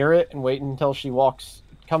hide near it and wait until she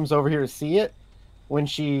comes over here to see it. When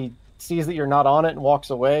she sees that you're not on it and walks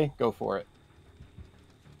away, go for it.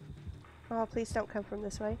 Oh, please don't come from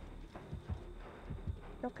this way.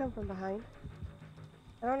 Don't come from behind.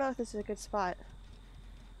 I don't know if this is a good spot.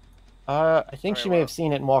 I think she may have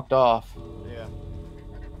seen it and walked off. Yeah.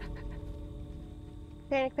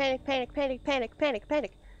 Panic, panic, panic, panic, panic, panic,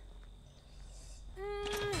 panic.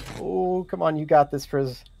 Oh, come on, you got this,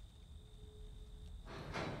 Friz.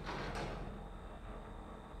 I'm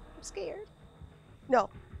scared. No,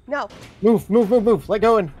 no. Move, move, move, move. Let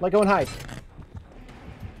go and hide.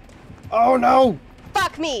 Oh no!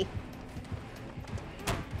 Fuck me!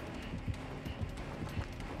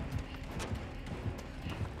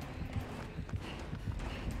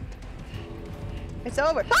 It's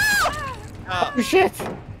over. Ah! Oh shit!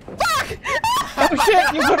 Fuck! Oh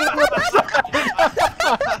shit! You put it on the side.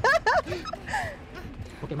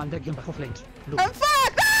 I'm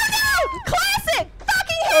fucked! Oh no! Classic!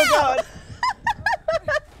 Fucking hell! Oh god!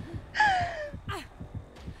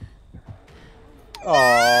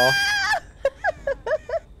 Aww.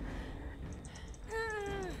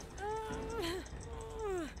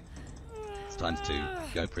 It's time to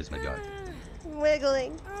go, Prisma, go.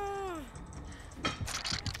 Wiggling.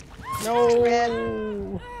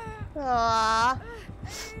 No. Aww.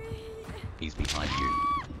 He's behind you.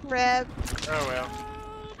 Rip. Oh well.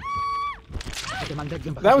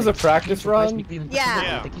 That was a practice run?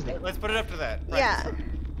 Yeah. Let's put it up to that. Yeah.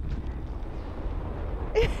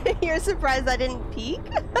 You're surprised I didn't peek?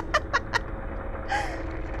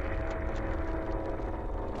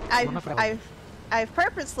 I've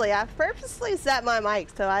purposely set my mic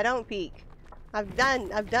so I don't peek. I've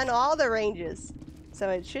done all the ranges, so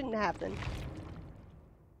it shouldn't happen.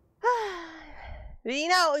 But you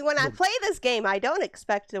know, when I play this game, I don't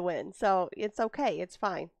expect to win, so it's okay, it's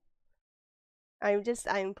fine.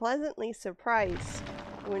 I'm pleasantly surprised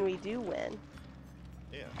when we do win.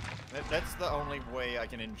 Yeah, that's the only way I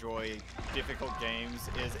can enjoy difficult games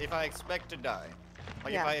is if I expect to die.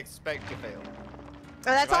 Like if I expect to fail. Oh,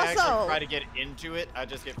 that's if I also actually try to get into it, I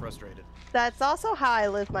just get frustrated. That's also how I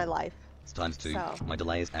live my life. It's times two. So. My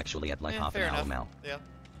delay is actually at like half an fair hour enough. now. Yeah.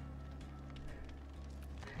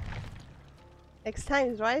 X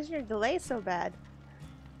times, why is your delay so bad?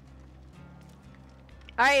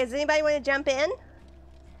 Alright, does anybody want to jump in?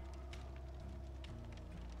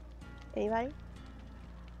 Anybody?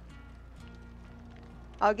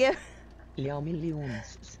 I'll give... Ja,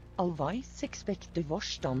 millions. Alvais expecte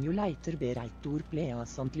vorstan jo leiter bereitor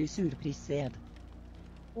pleasant surprised.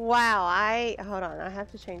 Wow, hold on, I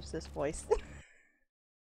have to change this voice.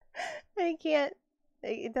 I can't...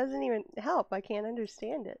 It doesn't even help, I can't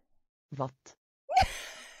understand it. What?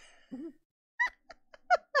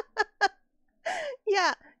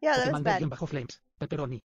 Yeah, that was bad.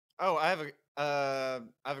 Oh, I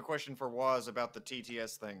have a question for Waz about the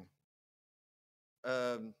TTS thing.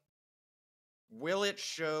 Will it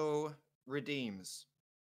show redeems?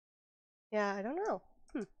 Yeah, I don't know.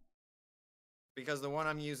 Because the one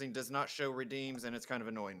I'm using does not show redeems, and it's kind of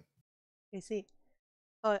annoying. You see.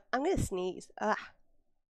 Oh, I'm gonna sneeze. Ugh.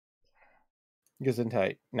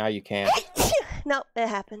 Gesundheit. Now you can't. No, it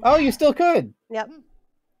happened. Oh, you still could. Yep.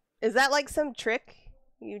 Is that like some trick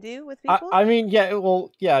you do with people? I mean, yeah,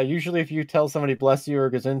 well, yeah, usually if you tell somebody bless you or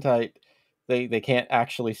Gesundheit, they can't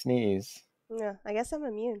actually sneeze. Yeah, I guess I'm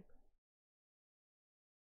immune.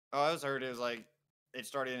 Oh, I always heard it was like, it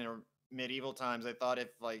started in medieval times. They thought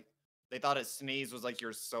a sneeze was like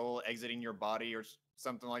your soul exiting your body or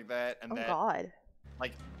something like that. And Oh god.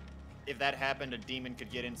 Like, if that happened, a demon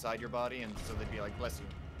could get inside your body, and so they'd be like, bless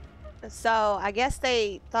you. So, I guess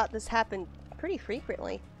they thought this happened pretty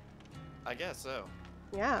frequently. I guess so.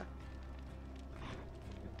 Yeah.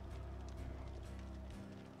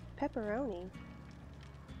 pepperoni.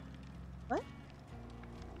 What?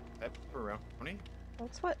 Pepperoni?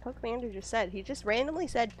 That's what Pokemander just said. He just randomly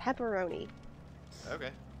said pepperoni.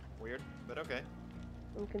 Okay. Weird, but okay.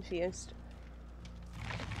 I'm confused.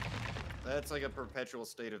 That's like a perpetual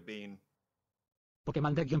state of being.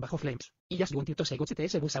 Pokemander-Flames. I just wanted to say good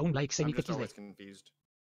se usa un like I'm just XD. always confused.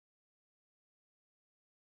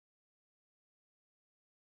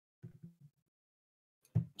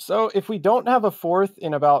 So if we don't have a fourth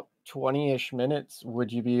in about 20-ish minutes,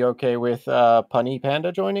 would you be okay with Punny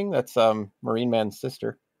Panda joining? That's Marine Man's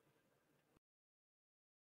sister.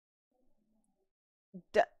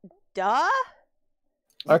 Duh?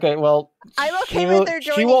 Okay, well, I'm okay with her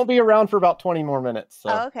she joining. won't be around for about 20 more minutes. So.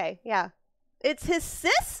 Oh, okay, yeah. It's his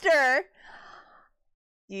sister.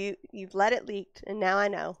 You've let it leaked, and now I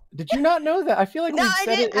know. Did you not know that? I feel like No, we'd I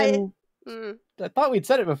said it didn't. in. I thought we'd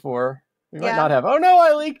said it before. We might Yeah. not have. Oh no,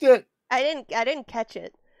 I leaked it. I didn't catch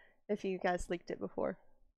it. If you guys leaked it before.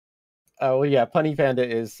 Oh well, yeah. Punny Panda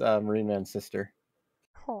is Marine Man's sister.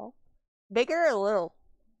 Oh, bigger or little?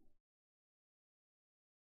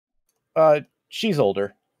 She's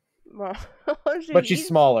older, Well, but she's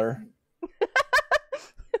smaller. Well,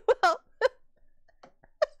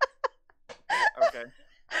 okay.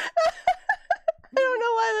 I don't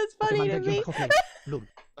know why that's funny to me. It's just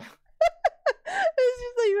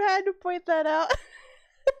that you had to point that out.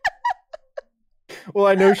 Well,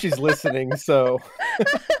 I know she's listening, so.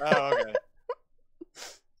 Oh, okay.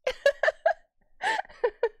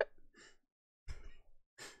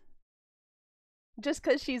 Just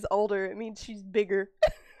because she's older, it means she's bigger.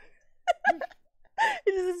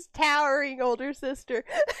 It is this towering older sister.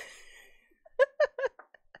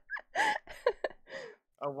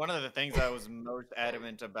 One of the things I was most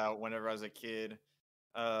adamant about whenever I was a kid,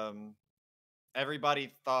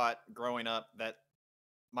 everybody thought growing up that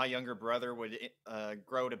my younger brother would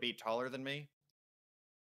grow to be taller than me.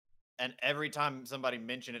 And every time somebody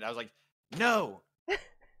mentioned it, I was like, no!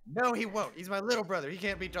 No, he won't. He's my little brother. He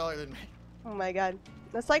can't be taller than me. Oh my god.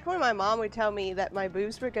 That's like when my mom would tell me that my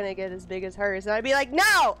boobs were gonna get as big as hers, and I'd be like,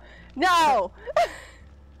 no! No!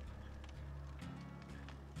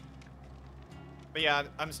 But yeah,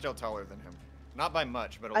 I'm still taller than him. Not by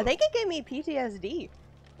much, but a I little. think it gave me PTSD.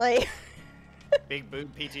 Like... Big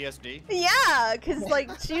boob PTSD? Yeah, because, like,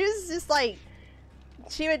 she was just, like...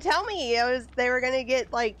 She would tell me they were gonna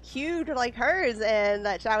get, like, huge like hers, and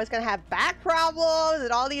that I was gonna have back problems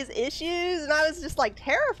and all these issues, and I was just, like,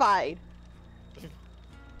 terrified.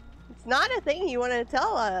 It's not a thing you want to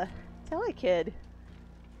tell a kid.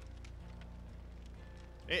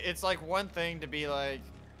 It's like one thing to be like,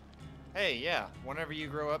 hey, yeah, whenever you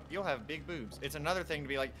grow up, you'll have big boobs. It's another thing to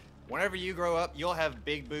be like, whenever you grow up, you'll have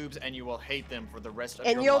big boobs and you will hate them for the rest of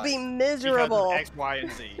your life. And you'll be miserable. Because of X, Y,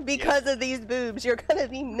 and Z. Because of these boobs, you're gonna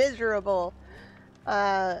be miserable.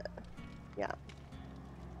 Yeah.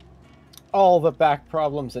 All the back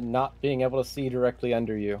problems and not being able to see directly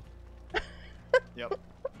under you. Yep.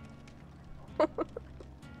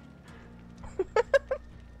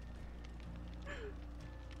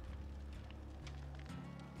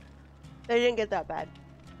 They didn't get that bad.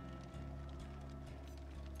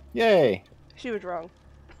 Yay! She was wrong.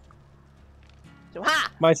 So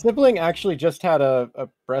ha! My sibling actually just had a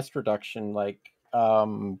breast reduction like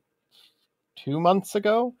 2 months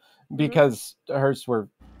ago because hers were,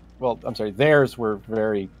 well, I'm sorry, theirs were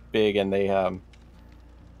very big and they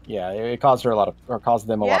yeah, it caused her caused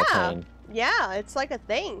them a lot of pain. Yeah, it's like a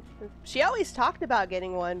thing. She always talked about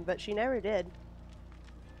getting one, but she never did.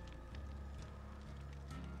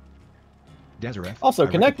 Desiree, Also, I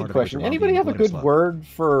read connected part of question. your Anybody lobbying have a Glennis good Love. word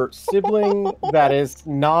for sibling that is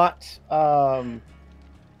not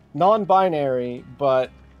non-binary, but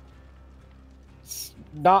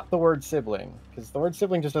not the word sibling? Because the word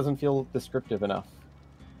sibling just doesn't feel descriptive enough.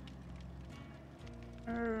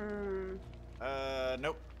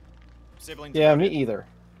 Nope. Siblings. Yeah, about me it. either.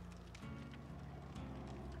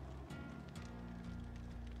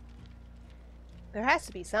 There has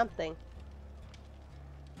to be something.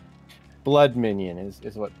 Blood minion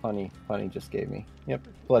is what Punny just gave me. Yep,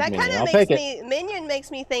 blood That minion. kind I'll of take makes it. me Minion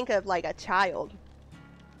makes me think of like a child.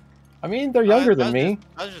 I mean, they're younger than me.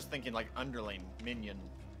 I was just thinking like underling minion.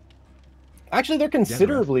 Actually, they're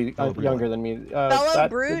considerably Fellow younger than me. Fellow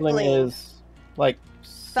That sibling broodling. is like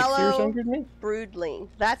 6 years younger than me. Broodling.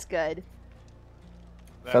 That's good.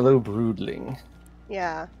 Fellow broodling.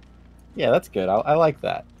 Yeah. Yeah, that's good. I like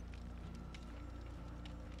that.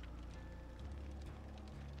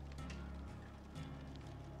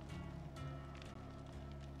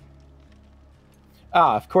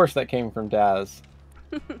 Ah, of course that came from Daz.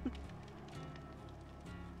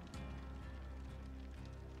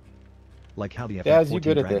 Like how the Daz, you FF14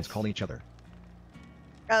 good at dragons this. call each other.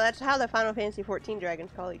 Oh, that's how the Final Fantasy 14 dragons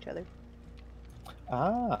call each other.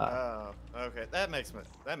 Ah. Oh, okay. That makes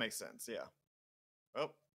sense. Yeah. Oh,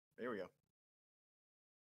 here we go.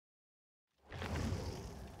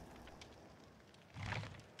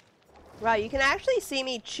 Wow, you can actually see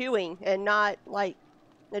me chewing and not, like,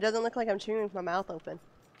 it doesn't look like I'm chewing with my mouth open.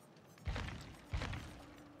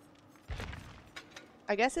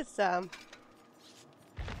 I guess it's,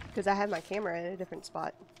 because I have my camera in a different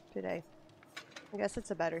spot today. I guess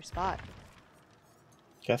it's a better spot.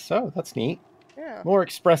 Guess so. That's neat. Yeah. More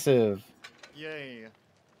expressive. Yay.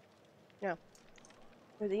 Yeah.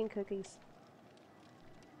 I was eating cookies.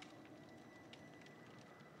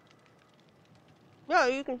 No,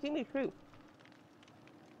 you can see me too.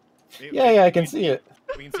 Yeah, I can see it.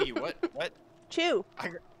 We can see you what? What? Chew.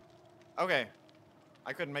 Okay.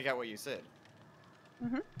 I couldn't make out what you said.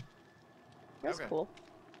 Mm-hmm. That's Okay. cool.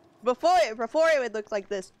 Before it would look like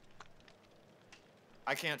this.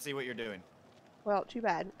 I can't see what you're doing. Well, too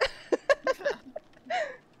bad.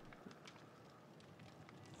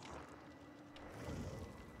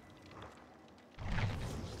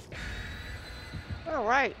 All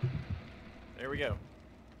right, There we go.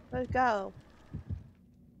 let's go.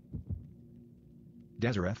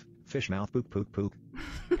 Desireth, fish mouth pook pook pook.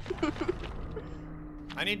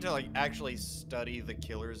 I need to like actually study the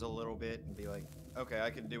killers a little bit and be like, okay,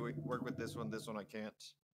 I can do it, work with this one I can't.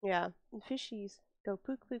 Yeah, the fishies go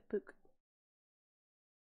pook pook pook.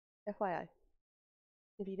 FYI,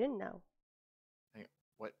 if you didn't know, Hang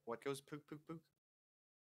on. What goes pook pook pook?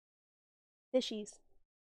 fishies.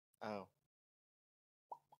 Oh.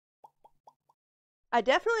 I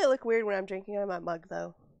definitely look weird when I'm drinking out of my mug,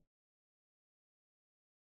 though.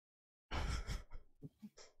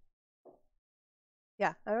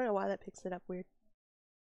 Yeah, I don't know why that picks it up weird.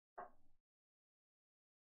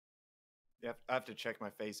 Yeah, I have to check my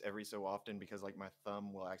face every so often because like my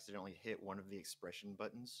thumb will accidentally hit one of the expression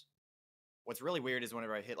buttons. What's really weird is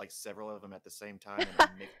whenever I hit like several of them at the same time and I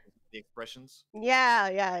mix the expressions.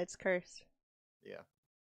 Yeah, it's cursed. Yeah.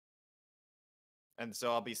 And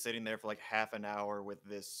so I'll be sitting there for like half an hour with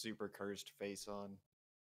this super cursed face on.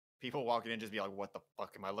 People walking in just be like, what the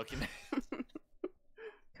fuck am I looking at?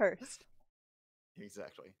 Cursed.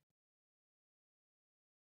 Exactly.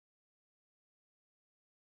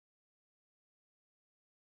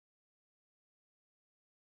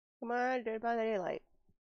 Come on, Dead by Daylight.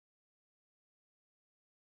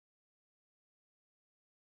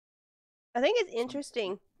 I think it's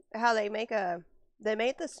interesting how they made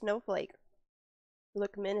the snowflake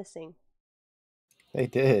look menacing. They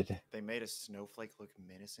did. They made a snowflake look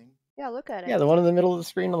menacing? Yeah, look at it. Yeah, the one in the middle of the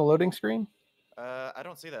screen on the loading screen. I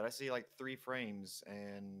don't see that. I see like 3 frames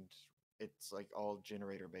and it's like all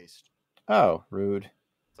generator based. Oh, rude.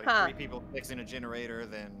 It's like 3 people fixing a generator,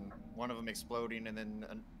 then one of them exploding, and then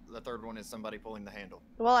the third one is somebody pulling the handle.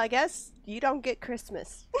 Well, I guess you don't get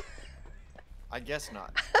Christmas. I guess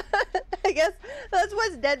not. I guess that's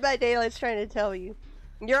what Dead by Daylight's trying to tell you.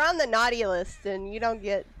 You're on the naughty list and you don't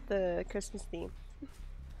get the Christmas theme.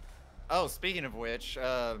 Oh, speaking of which,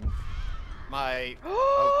 my...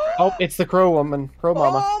 Oh, it's the crow woman. Crow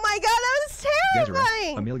mama. Oh my god, that was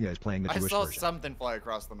terrifying! Desireth, Amelia is playing the I Jewish saw version. something fly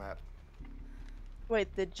across the map.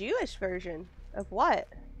 Wait, the Jewish version of what?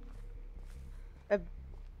 Of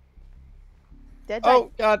Dead by...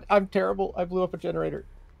 Oh god, I'm terrible. I blew up a generator.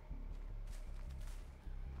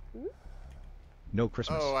 No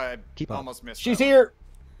Christmas. Oh, I Keep up. almost missed She's that one. here.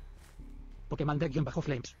 Pokémon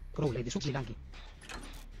Dead-Flames. Crow Lady Sri Lanki.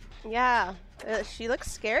 Yeah, she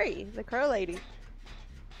looks scary, the crow lady.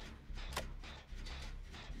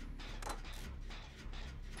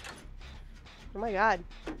 Oh my god.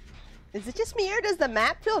 Is it just me or does the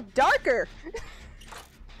map feel darker?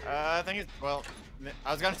 I think it's... Well,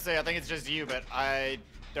 I was gonna say I think it's just you, but I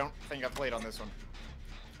don't think I've played on this one.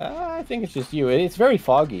 I think it's just you. It's very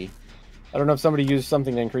foggy. I don't know if somebody used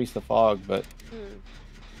something to increase the fog, but...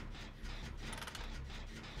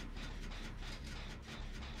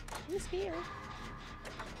 Who's here?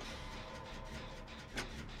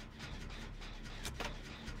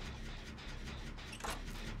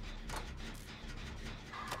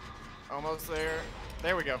 Almost there.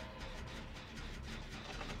 There we go.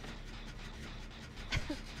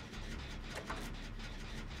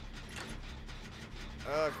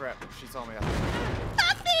 Oh crap, she saw me.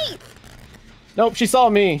 Puppy! Nope, she saw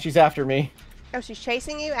me. She's after me. Oh, she's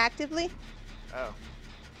chasing you actively? Oh.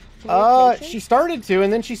 Communication? She started to,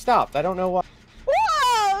 and then she stopped. I don't know why.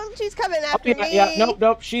 Whoa! She's coming after yeah, me! yeah,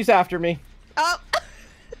 nope, she's after me. Oh!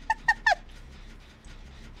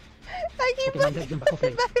 I keep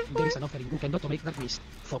Pokémon There is an offering. You cannot make that list.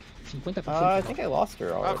 For 50%. I think I lost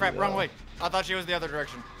her already. Oh crap, wrong though. way. I thought she was the other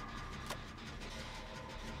direction.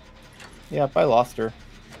 Yep, I lost her.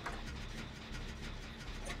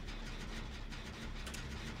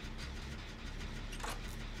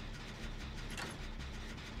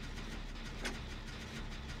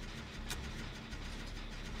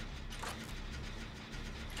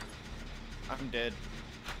 I'm dead.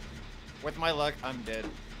 With my luck, I'm dead.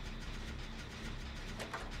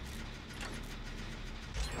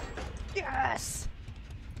 Yes!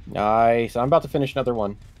 Nice. I'm about to finish another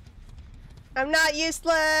one. I'm not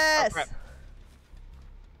useless! Oh, crap.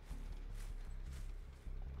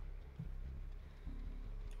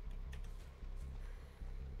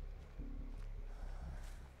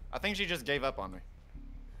 I think she just gave up on me.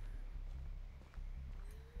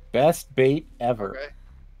 Best bait ever. Okay.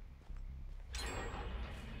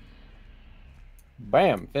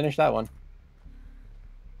 Bam. Finish that one.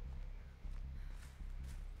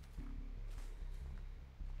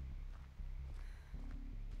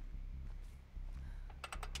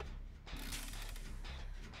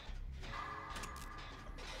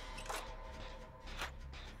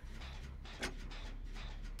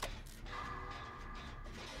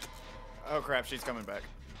 Oh crap, she's coming back.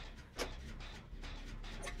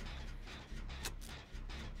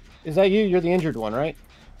 Is that you? You're the injured one, right?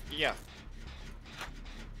 Yeah.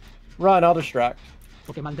 Run, I'll distract.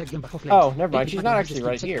 Pokémon Flames. Oh, never mind. She's not actually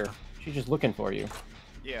right here. She's just looking for you.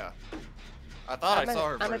 Yeah. I thought I saw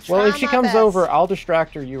her I'm first. Well, if Try she my comes best. over, I'll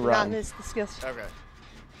distract her. You Not run. miss the skills. Okay.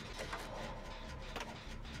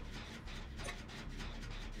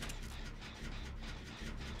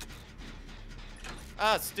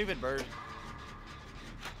 Ah, stupid bird.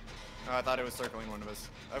 Oh, I thought it was circling one of us.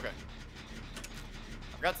 Okay.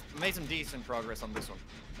 Made some decent progress on this one.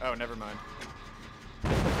 Oh, never mind.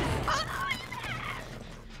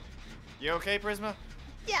 You okay, Prisma?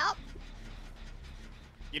 Yep.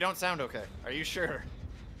 You don't sound okay. Are you sure?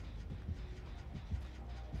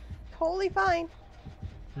 Totally fine.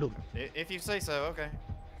 If you say so, okay.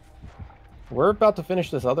 We're about to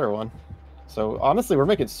finish this other one. So, honestly, we're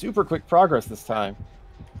making super quick progress this time.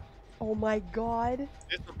 Oh my god.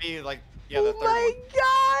 This would be like, yeah, the Oh third my one.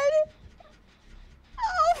 god!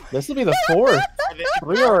 Oh This will be the fourth.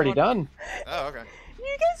 3 already done. Oh, okay.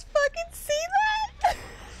 You guys fucking see that?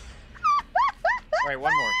 Alright,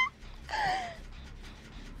 one more.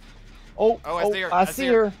 Oh, I see her. I see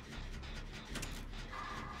her.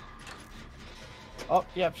 Oh,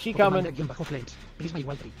 yep, she coming. Flames. Please,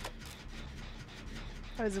 my tree.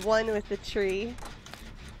 I was one with the tree.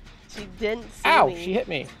 She didn't see Ow, me. she hit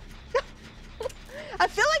me. I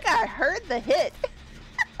feel like I heard the hit.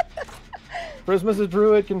 Prisma's a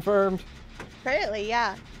druid, confirmed. Apparently,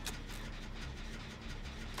 yeah.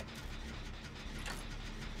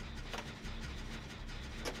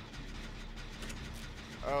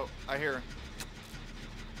 Oh, I hear her.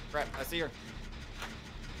 Crap, I see her.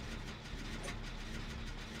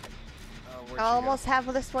 Oh, where'd I she go? almost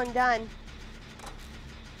have this one done.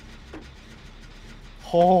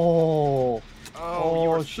 Oh, Oh, you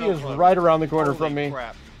were she so is close. right around the corner Holy from me.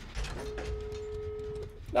 Crap.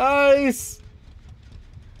 Nice.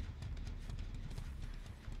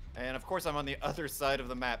 And of course I'm on the other side of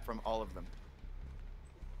the map from all of them.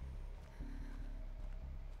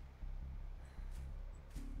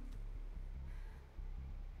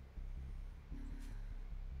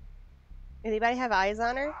 Anybody have eyes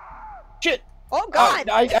on her? Shit. Oh god!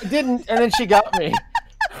 I didn't, and then she got me.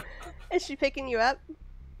 Is she picking you up?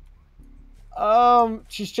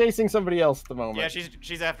 She's chasing somebody else at the moment. Yeah,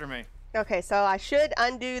 she's after me. Okay, so I should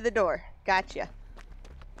undo the door. Gotcha.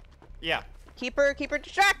 Yeah. Keep her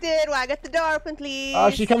distracted while I get the door open, please.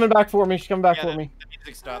 She's coming back for me. She's coming back for me. The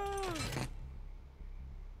music stopped.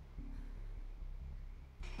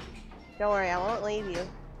 Don't worry, I won't leave you.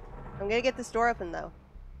 I'm gonna get this door open though.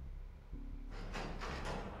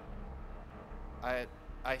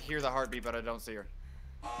 I hear the heartbeat, but I don't see her.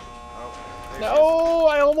 Oh, there she is. No,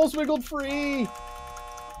 I almost wiggled free.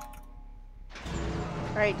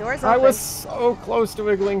 Alright, door's open. I was so close to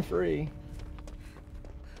wiggling free.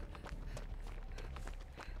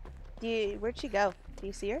 Where'd she go? Do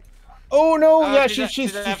you see her? Oh no, Oh, yeah,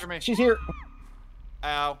 she's after me. she's here.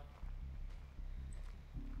 Ow.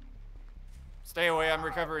 Stay away, I'm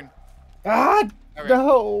recovering. Ah, Okay.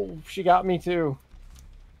 no, she got me too.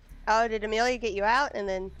 Oh, did Amelia get you out and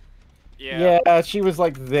then... Yeah, she was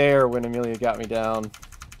like there when Amelia got me down.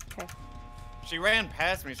 Okay. She ran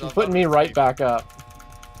past me, so I She's putting thought me it was right safe. back up.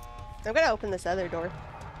 I'm gonna open this other door.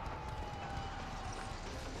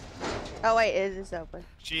 Oh wait, it is open.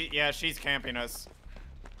 Yeah, she's camping us.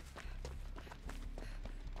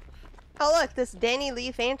 Oh look, this Danny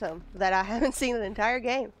Lee Phantom that I haven't seen the entire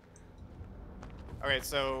game. Okay,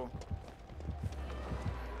 so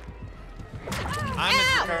I'm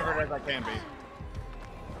as recovered as I can be.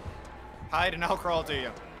 Hide and I'll crawl to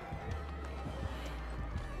you.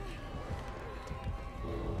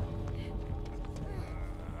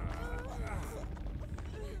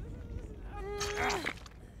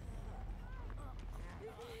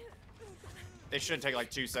 It should take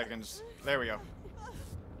like 2 seconds. There we go.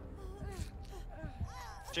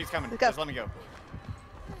 She's coming. Just let me go.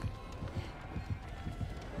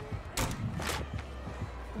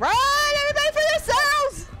 Run, everybody for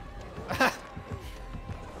yourselves!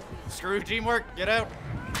 Screw teamwork. Get out.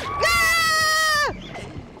 Ah!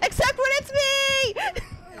 Except when it's me!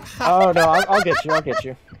 Oh no, I'll get you. I'll get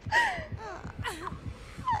you.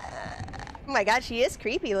 Oh my god, she is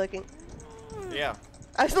creepy looking. Yeah.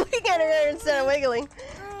 I was looking at her instead of wiggling.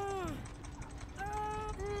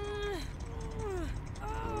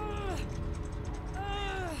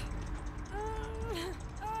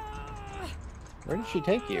 Where did she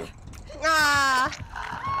take you? Ah!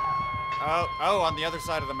 Oh, on the other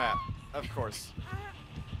side of the map. Of course.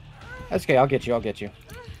 That's okay, I'll get you. I'll get you.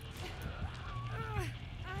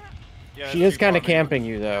 Yeah, She is kind of camping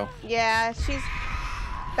you though. Yeah, she's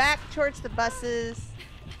back towards the buses.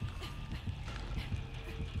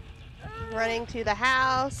 Running to the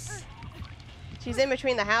house. She's in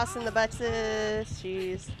between the house and the buses.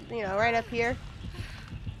 She's, you know, right up here.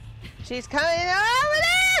 She's coming over there!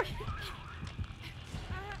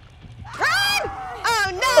 Run!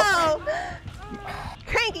 Oh no!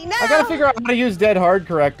 Cranky, no! I gotta figure out how to use dead hard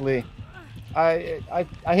correctly. I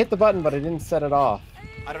hit the button, but I didn't set it off.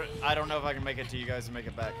 I don't know if I can make it to you guys and make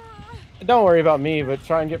it back. Don't worry about me, but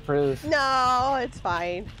try and get Priz. No, it's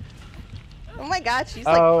fine. Oh my god, she's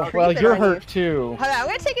like Oh, well, creeping you're on hurt you. too. Hold on, I'm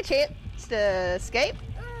gonna take a chance to escape.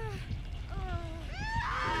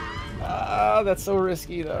 That's so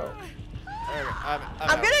risky though.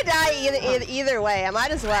 I'm gonna die either way. I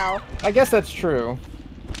might as well. I guess that's true.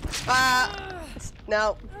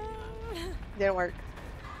 No. Didn't work.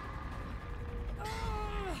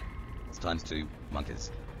 It's times 2,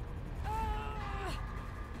 monkeys.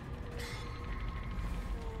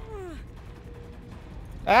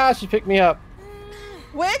 Ah, she picked me up.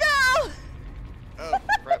 Wiggle! Oh,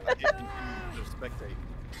 crap. I didn't just spectate.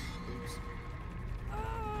 Oops.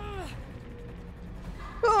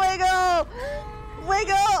 Wiggle!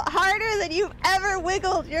 Wiggle harder than you've ever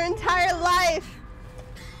wiggled your entire life.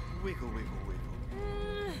 Wiggle, wiggle,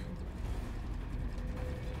 wiggle.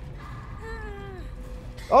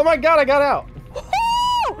 Oh my god, I got out.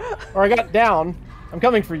 Or I got down. I'm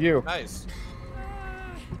coming for you. Nice.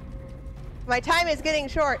 My time is getting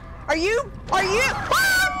short. Are you? Oh, no!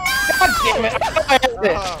 God damn it! I had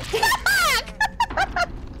it.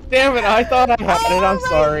 Damn it! I thought I had it. I'm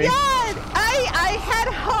sorry. God! I had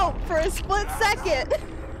hope for a split second.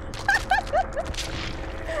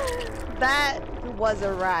 That was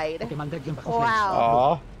a ride. Wow.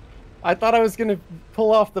 Aw. I thought I was gonna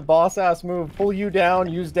pull off the boss ass move, pull you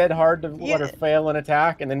down, use dead hard to let her fail an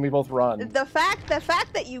attack, and then we both run. The fact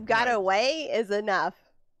that you got away is enough.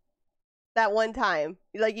 That one time,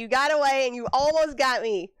 like you got away and you almost got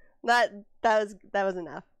me. That was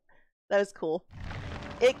enough. That was cool.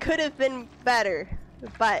 It could have been better,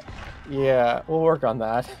 but yeah, we'll work on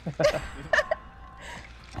that.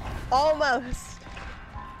 almost.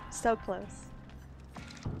 So close.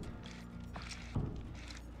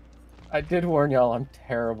 I did warn y'all I'm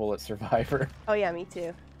terrible at Survivor. Oh yeah, me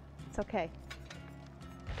too. It's okay.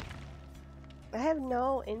 I have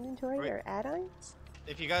no inventory or add-ons.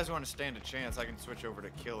 If you guys want to stand a chance, I can switch over to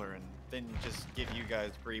Killer and then just give you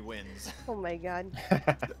guys free wins. Oh my god.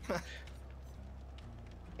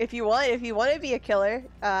 If you want to be a killer,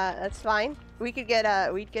 that's fine. We'd get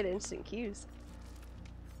instant queues.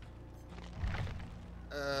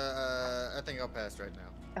 I think I'll pass right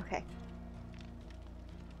now. Okay.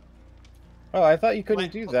 Oh, I thought you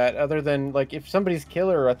couldn't do that other than, like, if somebody's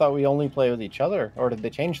killer, I thought we only play with each other. Or did they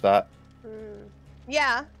change that?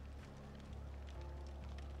 Yeah.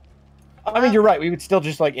 I mean, you're right. We would still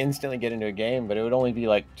just, like, instantly get into a game, but it would only be,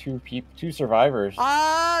 like, two survivors.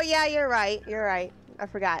 Oh, yeah, you're right. You're right. I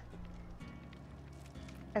forgot.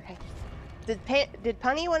 Okay. Did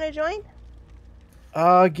Punny want to join?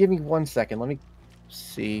 Give me 1 second. Let me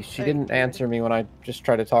see. She didn't answer me when I just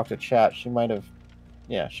tried to talk to chat. She might have...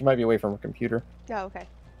 Yeah, she might be away from her computer. Oh, okay.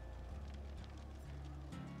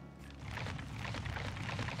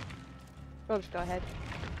 We'll just go ahead.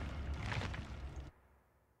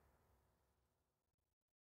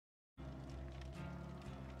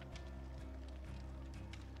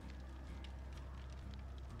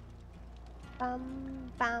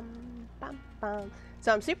 Bum, bum, bum, bum.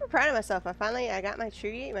 So I'm super proud of myself. I got my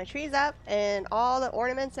tree. My tree's up, and all the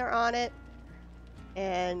ornaments are on it.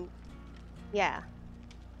 And yeah,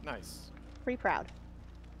 Nice. pretty proud.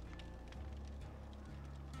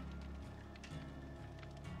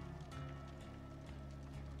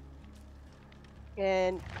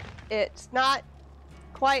 And it's not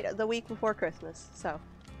quite the week before Christmas, so.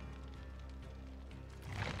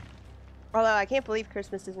 Although I can't believe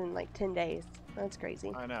Christmas is in like 10 days. That's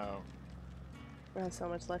crazy. I know. I have so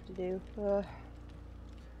much left to do. Ugh.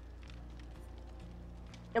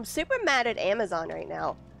 I'm super mad at Amazon right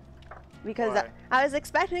now. Because Why? I was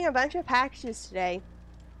expecting a bunch of packages today.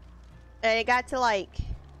 And it got to like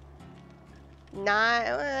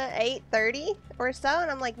 8:30 or so. And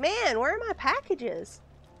I'm like, man, where are my packages?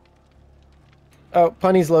 Oh,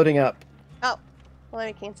 Punny's loading up. Oh, well, let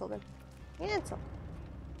me cancel them. Cancel.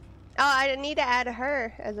 Oh, I need to add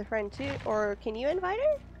her as a friend too. Or can you invite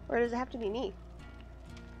her? Or does it have to be me?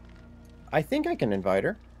 I think I can invite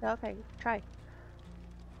her. Okay, try.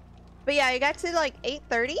 But yeah, I got to like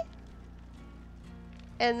 8:30.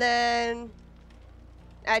 And then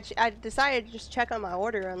I decided to just check on my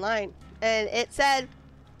order online. And it said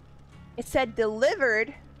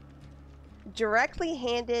delivered, directly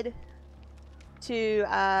handed to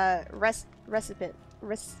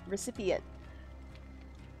recipient.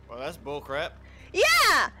 Well, that's bullcrap.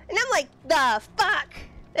 Yeah! And I'm like, the fuck?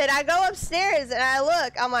 And I go upstairs and I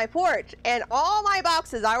look on my porch, and all my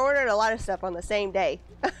boxes, I ordered a lot of stuff on the same day.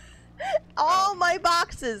 All my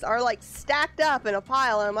boxes are like stacked up in a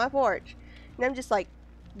pile on my porch. And I'm just like,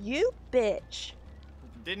 you bitch.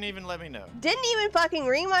 Didn't even let me know. Didn't even fucking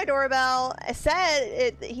ring my doorbell. I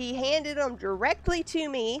said he handed them directly to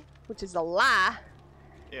me, which is a lie.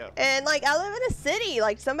 Yeah. And like, I live in a city.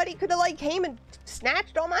 Like, somebody could have like came and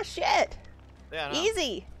snatched all my shit. Yeah, I know.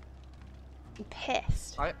 Easy. I'm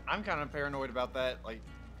pissed. I'm kind of paranoid about that, like,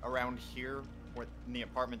 around here, in the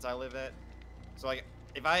apartments I live at. So, like,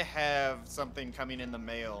 if I have something coming in the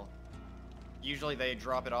mail, usually they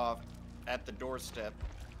drop it off at the doorstep.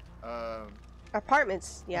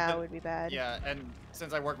 Apartments, yeah, would be bad. Yeah, and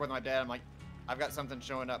since I work with my dad, I'm like, I've got something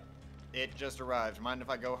showing up. It just arrived. Mind if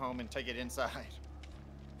I go home and take it inside?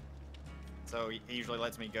 So he usually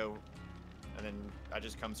lets me go, and then I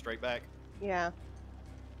just come straight back. Yeah.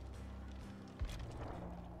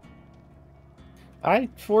 I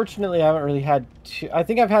fortunately haven't really had I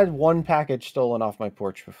think I've had one package stolen off my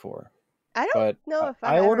porch before. I don't But know if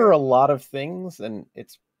I order a lot of things, and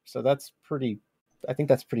that's pretty. I think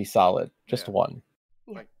that's pretty solid. Just Yeah. one.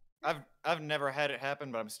 Like, I've never had it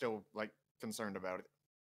happen, but I'm still like concerned about it.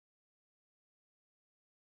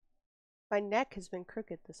 My neck has been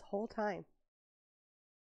crooked this whole time.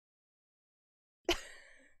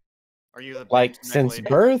 Are you the Like bent neck since lady?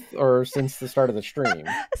 birth or since the start of the stream? Since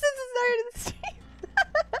the start of the stream.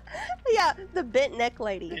 Yeah, the bent neck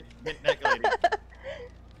lady. Bent neck lady.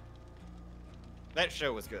 That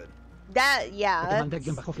show was good. That, yeah.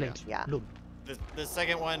 Mandeggen bajo flames. Yeah. Lum. The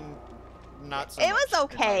second one, not so It much, was in my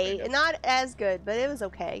okay. opinion. Not as good, but it was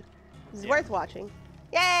okay. It was Yeah. worth watching.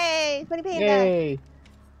 Yay! Funny Panda! Yay!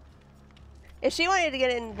 If she wanted to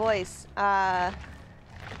get in voice, I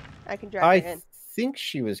can drag I her in. think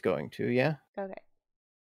she was going to. Yeah. Okay.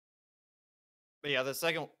 But yeah, the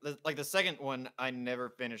second one, I never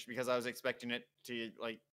finished because I was expecting it to,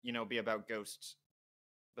 like, be about ghosts,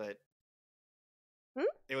 but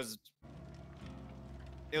it was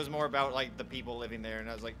more about like the people living there, and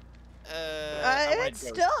I was like, I wanted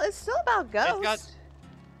It's ghosts. still about ghosts.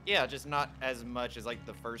 Yeah, just not as much as like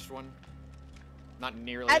the first one. Not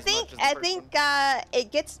nearly I as think much as the first one.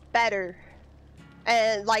 it gets better,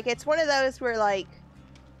 and like it's one of those where like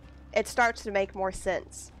it starts to make more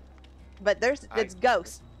sense. But it's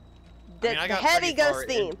ghost. I mean, I The got heavy pretty far ghost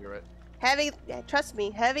theme. into it. Heavy, trust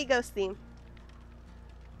me, heavy ghost theme.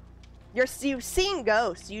 You've seen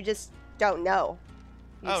ghosts, you just don't know.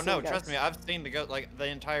 Oh no, trust me, I've seen the ghost, like the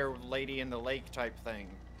entire lady in the lake type thing.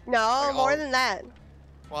 No, Like, more all- than that.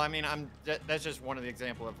 Well, I mean, that's just one of the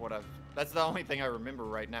example of what that's the only thing I remember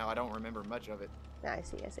right now. I don't remember much of it. I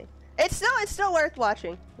see. It's still worth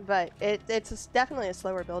watching, but it's definitely a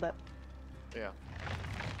slower build up. Yeah.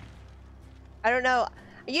 I don't know.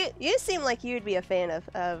 You seem like you'd be a fan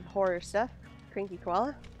of horror stuff, Cranky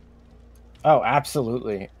Koala. Oh,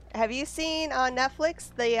 absolutely. Have you seen on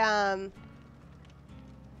Netflix the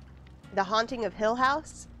Haunting of Hill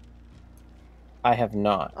House? I have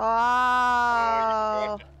not.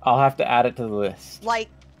 Oh, I'll have to add it to the list. like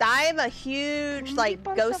I'm a huge like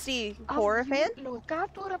ghosty horror fan.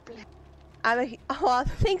 Oh,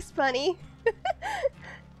 thanks, Bunny.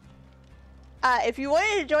 if you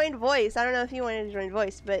wanted to join voice, I don't know if you wanted to join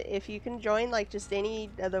voice, but if you can join like just any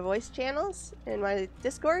of the voice channels in my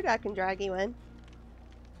Discord, I can drag you in.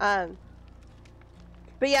 But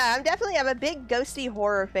yeah, I'm a big ghosty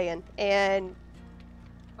horror fan, and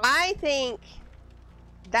I think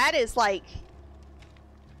that is like,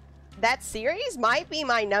 that series might be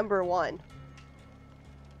my #1.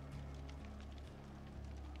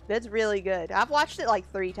 That's really good. I've watched it like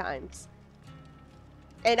 3 times.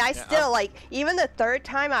 And I still, like, even the 3rd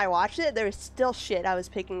time I watched it, there was still shit I was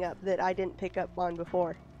picking up that I didn't pick up on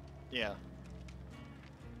before. Yeah.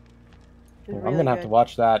 I'm gonna have to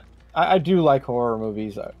watch that. I do like horror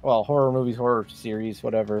movies. Well, horror movies, horror series,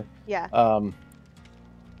 whatever. Yeah.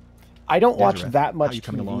 I don't watch Desiree, that how much you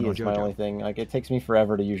coming TV along on is my JoJo? only thing. Like, it takes me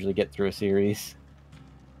forever to usually get through a series.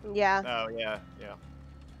 Yeah. Oh, yeah, yeah.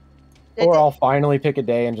 Or I'll finally pick a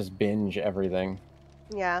day and just binge everything.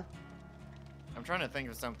 Yeah. I'm trying to think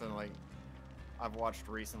of something like I've watched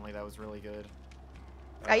recently that was really good.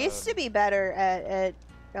 I used to be better at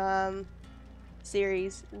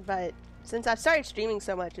series, but since I've started streaming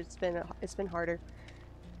so much, it's been harder.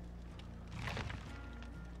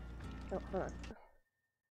 Oh, hold on.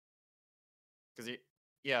 Because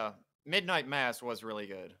yeah, Midnight Mass was really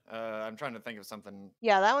good. I'm trying to think of something.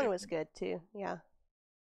 Yeah, that one was good too. Yeah.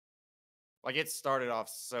 Like, it started off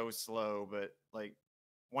so slow, but like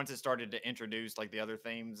once it started to introduce like the other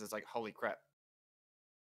themes, it's like, holy crap.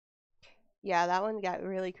 Yeah, that one got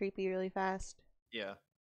really creepy really fast. Yeah.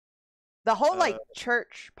 The whole like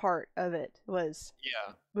church part of it was.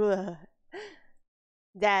 Yeah. Ugh.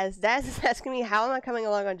 Daz is asking me how am I coming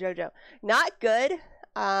along on JoJo? Not good.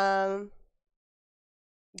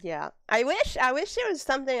 Yeah. I wish there was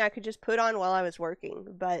something I could just put on while I was working,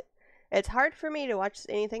 but it's hard for me to watch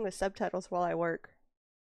anything with subtitles while I work.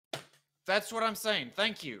 That's what I'm saying.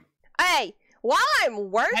 Thank you. Hey, while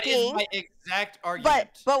I'm working, that is my exact argument.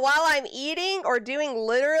 But while I'm eating or doing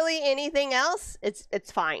literally anything else,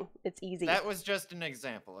 it's fine. It's easy. That was just an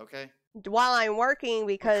example, okay? While I'm working,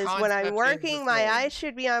 because when I'm concept is working, the my same. eyes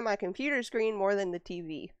should be on my computer screen more than the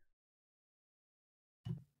TV.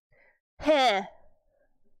 Heh.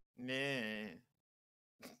 Nah.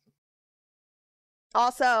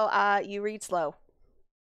 Also, you read slow.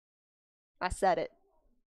 I said it.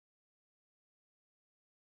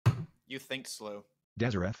 You think slow.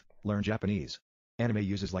 Desiree, learn Japanese. Anime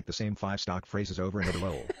uses like the same 5 stock phrases over and over.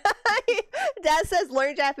 Lol. Dad says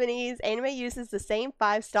learn Japanese. Anime uses the same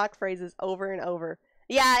 5 stock phrases over and over.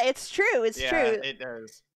 Yeah, it's true. It's true. Yeah, it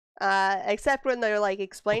does. Except when they're like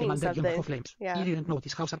explaining Pokemon Legion something. Flames. Yeah. You didn't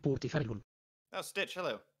notice how supportive everyone. Oh, Stitch,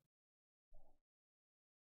 hello.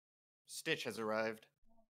 Stitch has arrived.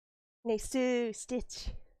 Nice to Stitch.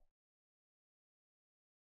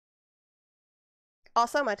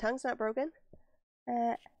 Also, my tongue's not broken.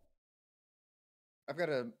 I've got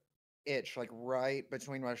a itch like right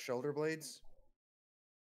between my shoulder blades.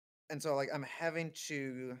 And so like I'm having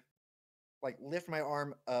to like lift my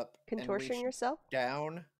arm up Contortion and reach yourself?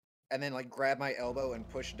 down and then like grab my elbow and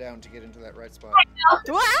push down to get into that right spot.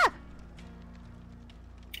 Ah!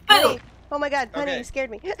 Honey! Oh my god, honey, Okay. you scared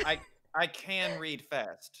me. I can read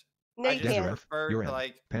fast. No, I you just can't. prefer You're to in.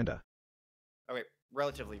 like Panda. okay,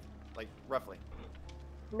 relatively, like roughly.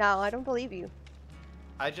 No, I don't believe you.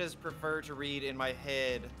 I just prefer to read in my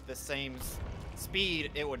head the same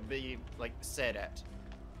speed it would be like said at.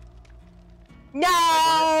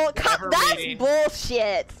 No! Like, whenever That's reading-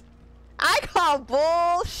 bullshit! I call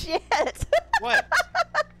bullshit! What? What?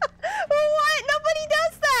 Nobody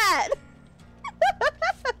does that!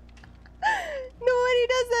 Nobody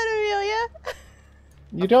does that, Amelia!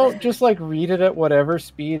 You don't just like read it at whatever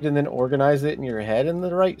speed and then organize it in your head in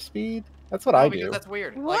the right speed? That's what No, I because do. that's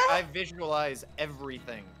weird. What? Like I visualize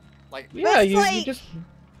everything. Like Yeah, It's you like- just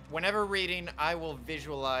whenever reading, I will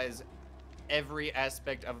visualize every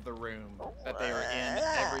aspect of the room that they are in,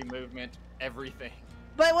 every movement, everything.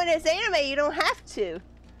 But when it's anime, you don't have to.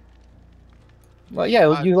 well,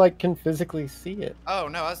 yeah, you like can physically see it. Oh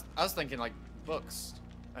no, I was thinking like books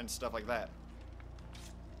and stuff like that.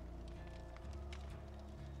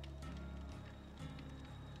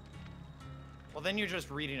 Well, then you're just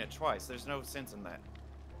reading it twice. There's no sense in that.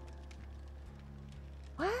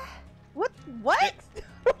 What? What? What?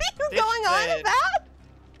 What are you Stitch going on said- about?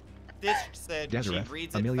 Stitch said Desiree, she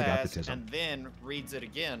reads it Amelia got fast baptism. and then reads it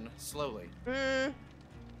again slowly.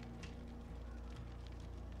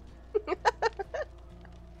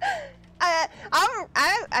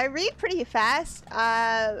 I read pretty fast,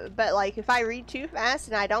 but like if I read too fast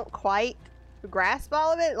and I don't quite grasp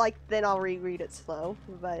all of it, like then I'll reread it slow.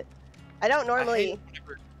 But I don't I normally. hate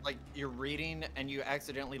whenever, like you're reading and you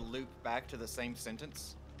accidentally loop back to the same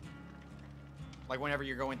sentence. Like whenever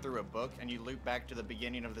you're going through a book and you loop back to the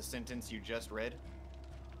beginning of the sentence you just read.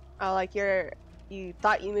 Oh, like you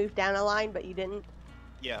thought you moved down a line, but you didn't?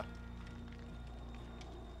 Yeah.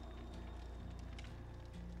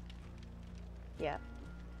 Yeah.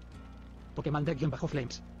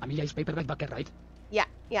 Pokémon-Flames. Amelia is paperback backer, right? Yeah,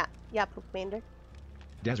 Pokemander.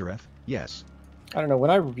 Desireth, yes. I don't know,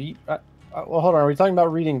 when I read... well, hold on, are we talking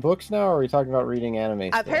about reading books now, or are we talking about reading anime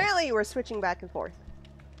still? Apparently, we're switching back and forth.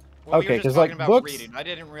 Well, Okay, we were just 'cause, talking like, about books- reading. I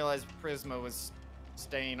didn't realize Prisma was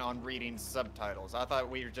staying on reading subtitles. I thought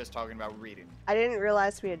we were just talking about reading. I didn't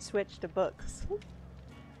realize we had switched to books.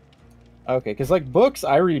 Okay, because, like, books,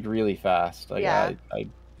 I read really fast. Like, Yeah.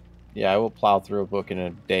 I will plow through a book in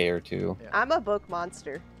a day or two. Yeah. I'm a book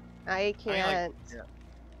monster. I can't.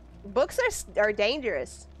 Books are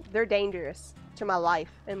dangerous. They're dangerous to my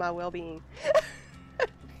life and my well-being.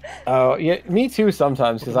 Oh, yeah, me too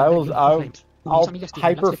sometimes, because I'll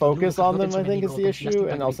hyper focus on them, I think is the issue,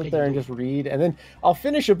 and I'll sit there and just read, and then I'll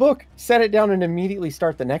finish a book, set it down, and immediately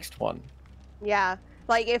start the next one. Yeah,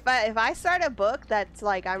 like if I start a book that's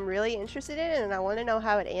like I'm really interested in and I want to know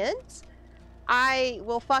how it ends, I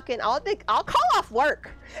will I'll call off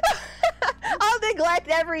work. I'll neglect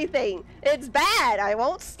everything. It's bad. I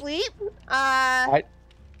won't sleep.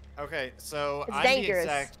 Okay, so It's I'm dangerous.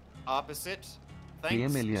 the exact opposite. Dear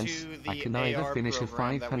Thanks Millions, to the I can either AR finish a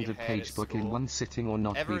program that we had 500-page at book in school. one sitting or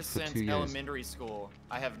not Ever read for since 2 years. elementary school,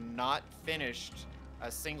 I have not finished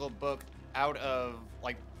a single book out of,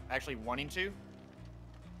 like, actually wanting to,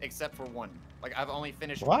 except for one. Like, I've only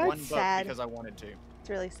finished What? one book Sad. because I wanted to. It's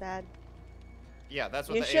really sad. Yeah, that's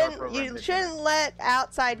what You the AR shouldn't. program You did. shouldn't let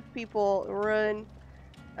outside people ruin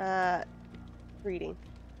reading.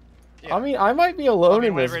 Yeah. I mean, I might be alone I mean,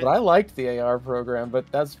 in this, whenever but I liked the AR program,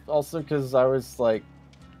 but that's also because I was like...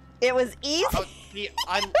 It was easy. See,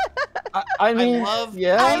 I I mean, love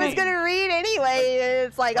yeah. I was gonna read anyway. And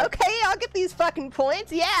it's like, okay, I'll get these fucking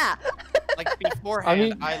points. Yeah. like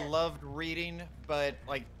beforehand, I I loved reading, but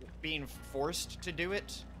like being forced to do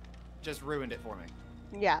it just ruined it for me.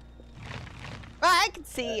 Yeah. Well, I can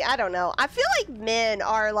see. I don't know. I feel like men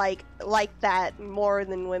are like that more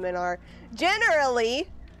than women are. Generally,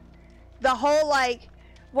 the whole like,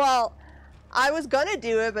 well, I was gonna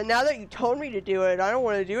do it, but now that you told me to do it, I don't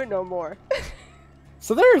want to do it no more.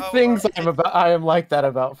 So there are things I am like that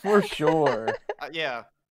about, for sure. Yeah,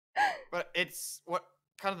 but it's what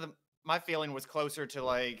kind of my feeling was closer to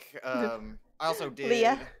like I also did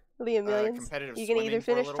Leah Millions. competitive You can either swimming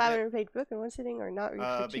for a finish little 500-page book in one sitting or not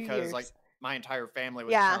read for 2 because years. like my entire family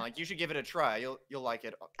was Yeah. kinda like, you should give it a try. You'll like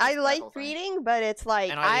it. I Just that like whole thing. reading, but it's like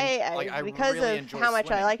And I because really of enjoy how much I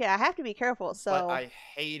swimming, like it, I have to be careful. So but I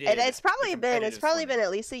hated. and it's the probably competitive swimming. been at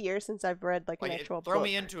least a year since I've read like an Like, actual throw book.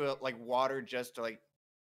 me into a like water just to like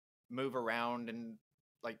move around and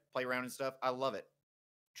like play around and stuff. I love it.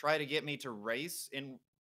 Try to get me to race in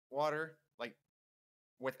water, like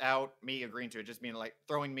without me agreeing to it, just being like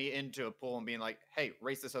throwing me into a pool and being like, "Hey,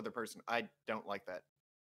 race this other person." I don't like that.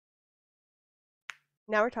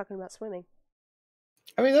 Now we're talking about swimming.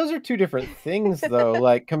 I mean, those are two different things, though.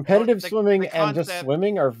 Like, competitive the swimming and just concept-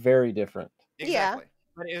 swimming are very different. Exactly.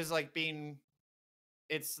 But it was like being,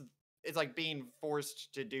 it's like being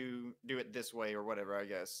forced to do it this way or whatever. I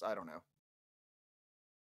guess I don't know.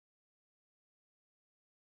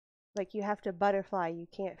 Like you have to butterfly, you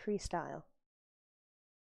can't freestyle.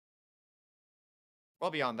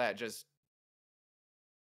 Well, beyond that, just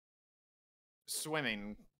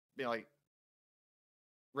swimming, be like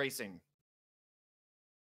racing.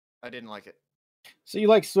 I didn't like it. So you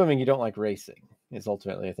like swimming, you don't like racing, is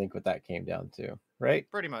ultimately, I think, what that came down to, right?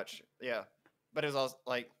 Pretty much, yeah. But it was also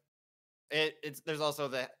like it's there's also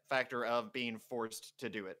the factor of being forced to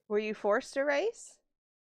do it. Were you forced to race?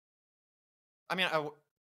 I mean,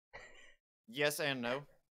 yes and no.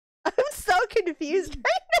 I'm so confused right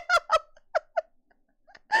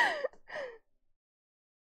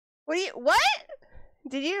now. What?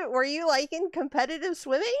 Were you like in competitive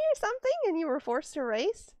swimming or something and you were forced to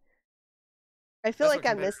race? I feel That's like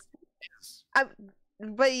I what missed. competitive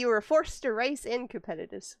But you were forced to race in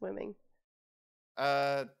competitive swimming.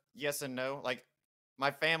 Yes and no. Like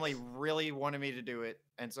my family really wanted me to do it,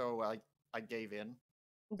 and so I gave in.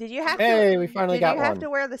 Did you have Hey, to? we finally did got you have one. to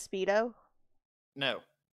wear the Speedo? No,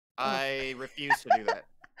 I refused to do that.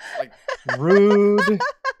 Like Rude.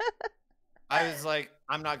 I was like,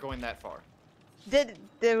 I'm not going that far.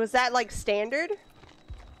 Was that like standard?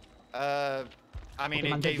 I mean,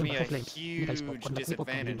 Pokemon it gave Legend me a Battle Flames. You guys huge spoke on the people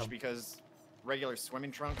disadvantage coming because regular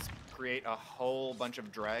swimming trunks create a whole bunch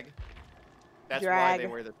of drag. That's Drag. why they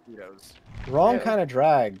wear the Speedos. Wrong Ew. kind of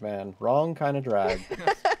drag, man. Wrong kind of drag.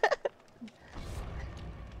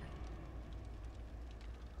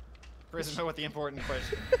 Prisma with the important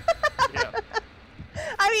question. Yeah.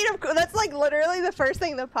 I mean, of course, that's like literally the first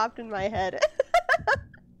thing that popped in my head.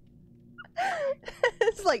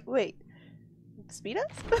 It's like, wait, speed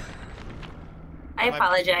ups? I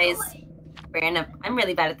apologize, Brandon. I'm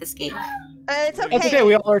really bad at this game. It's okay. That's okay.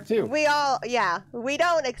 We all are too. We all, yeah. We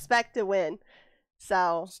don't expect to win,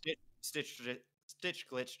 so. Stitch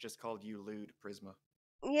Glitch just called you lewd, Prisma.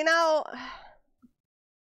 You know,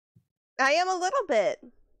 I am a little bit.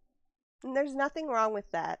 And there's nothing wrong with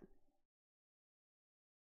that.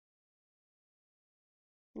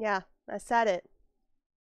 Yeah, I said it.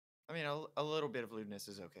 I mean, a little bit of lewdness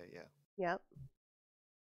is okay, yeah. Yep.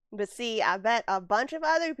 But see, I bet a bunch of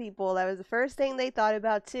other people that was the first thing they thought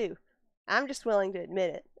about too. I'm just willing to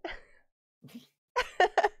admit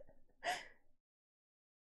it.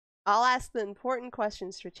 I'll ask the important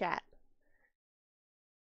questions for chat.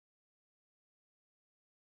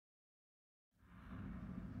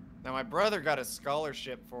 Now, my brother got a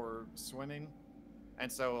scholarship for swimming,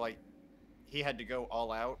 and so, like, he had to go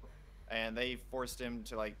all out, and they forced him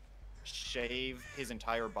to, like, shave his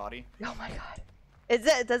entire body. Oh my god.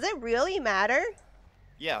 Does it really matter?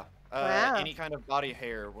 Yeah. Wow. Any kind of body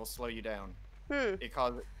hair will slow you down. It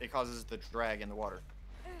causes the drag in the water.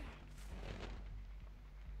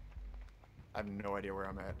 I have no idea where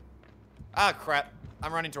I'm at. Ah, crap.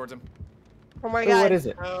 I'm running towards him. Oh my god. What is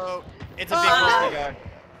it? Oh, it's a big musky guy.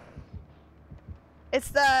 It's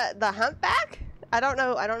the humpback? I don't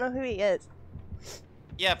know who he is.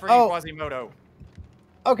 Yeah, freaking Quasimodo.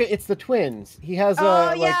 Okay, it's the twins. He has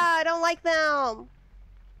yeah, I don't like them.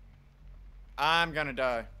 I'm gonna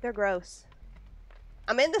die. They're gross.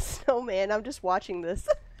 I'm in the snowman. I'm just watching this.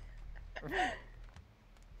 I'm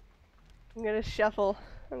gonna shuffle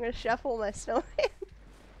my snowman.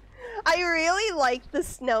 I really like the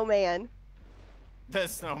snowman. The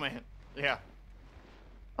snowman. Yeah.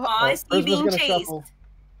 Oh, I see being chased. Shuffle.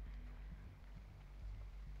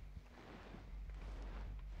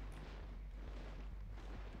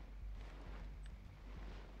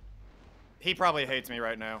 He probably hates me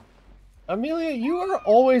right now. Amelia, you are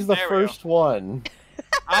always the first one.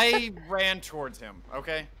 I ran towards him,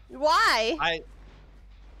 okay? Why?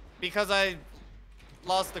 Because I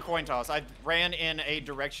lost the coin toss. I ran in a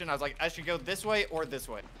direction. I was like, I should go this way or this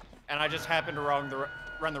way. And I just happened to run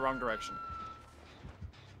the wrong direction.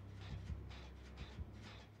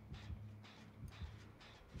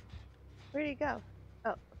 Where'd he go?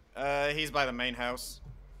 Oh. He's by the main house.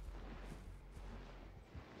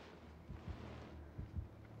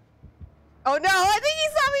 Oh no, I think he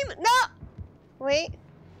saw me. No! Wait.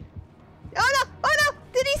 Oh no! Oh no!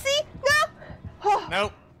 Did he see? No! Oh.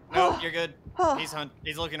 Nope. Nope, you're good.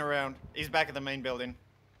 He's looking around. He's back at the main building.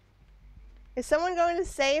 Is someone going to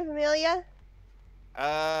save Amelia?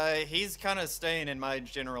 He's kind of staying in my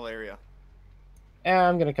general area. Yeah,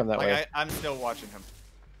 I'm gonna come that way. I'm still watching him.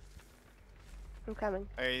 I'm coming.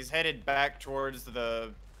 He's headed back towards the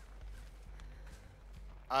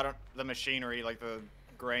machinery, like the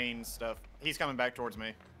grain stuff. He's coming back towards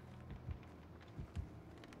me.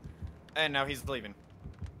 And now he's leaving.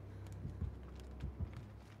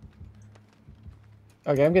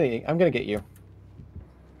 Okay, I'm gonna get you.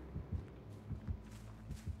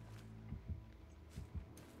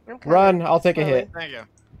 Run! I'll take a hit. Thank you.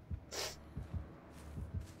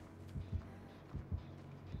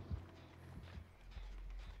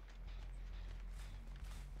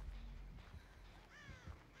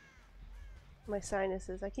 My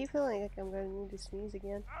sinuses. I keep feeling like I'm going to need to sneeze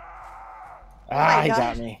again. Ah, he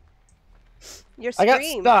got me. Your I got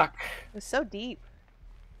scream stuck. was so deep.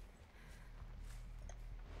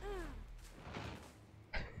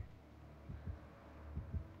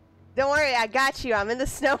 Don't worry, I got you. I'm in the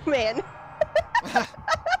snowman.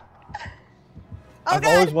 I've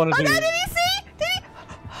always wanted to. Oh god, did he see? Did he?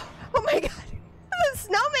 Oh my god. The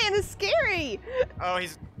snowman is scary. Oh,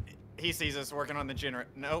 he sees us working on the generator.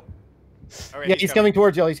 Nope. Okay, yeah, he's coming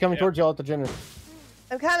towards y'all. He's coming towards y'all at the generator.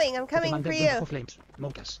 I'm coming for you.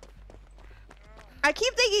 I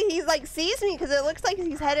keep thinking he's like sees me because it looks like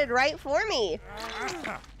he's headed right for me.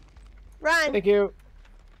 Run. Thank you.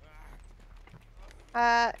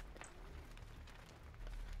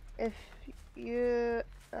 If you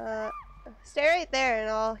stay right there and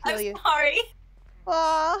I'll heal you. I'm sorry.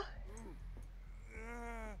 Aww.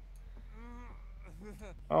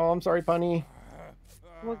 Oh, I'm sorry, Punny.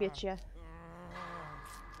 We'll get you.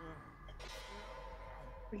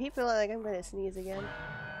 I keep feeling like I'm gonna sneeze again.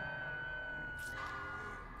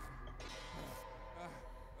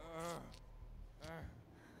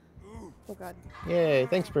 Oh god. Yay,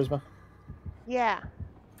 thanks, Prisma. Yeah.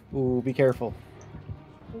 Ooh, be careful.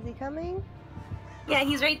 Is he coming? Yeah,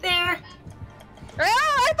 he's right there.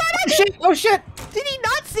 I thought I Shit! Oh shit! Did he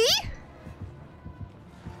not see?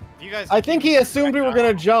 You guys. I think he assumed we were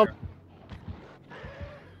gonna jump.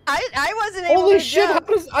 I wasn't able Holy to shit! jump.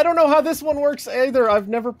 I don't know how this one works either. I've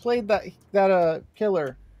never played that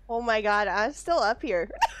killer. Oh my god, I'm still up here.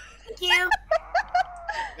 Thank you.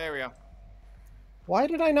 There we go. Why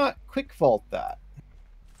did I not quick vault that?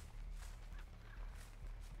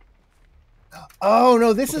 Oh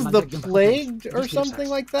no, this is the plagued or something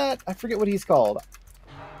like that. I forget what he's called.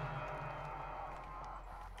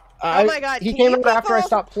 Oh my god, he can came you out after I people-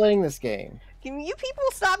 stopped playing this game. Can you people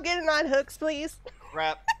stop getting on hooks, please?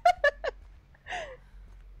 Crap.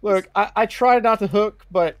 Look, I tried not to hook,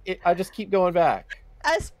 but I just keep going back.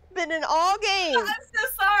 It's been an all game. I'm so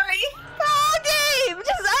sorry. All game!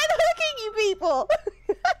 Just unhooking you people!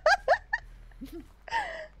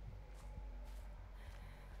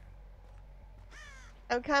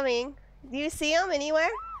 I'm coming. Do you see him anywhere?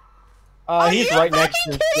 He's Are you right next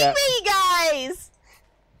to fucking kidding me, guys?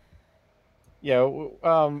 Yeah,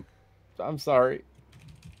 I'm sorry.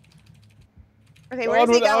 Okay, Go where is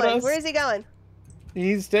on he without going? us. Where is he going?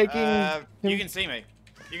 He's taking... You can see me.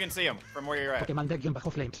 You can see him from where you're at. Pokémon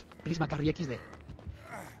Dead-Flames. Prisma Carry XD.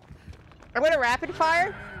 I'm gonna rapid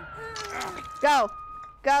fire. Go.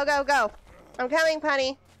 Go, go, go. I'm coming,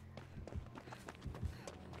 Punny.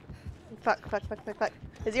 Fuck, fuck, fuck, fuck, fuck.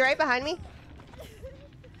 Is he right behind me?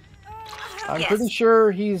 I'm pretty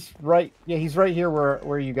sure he's right. Yeah, he's right here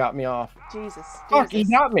where you got me off. Jesus. Fuck, he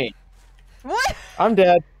got me. What? I'm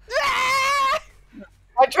dead.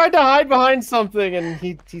 I tried to hide behind something and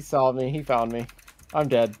he saw me. He found me. I'm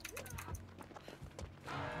dead.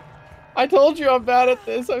 I told you I'm bad at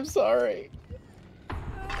this. I'm sorry.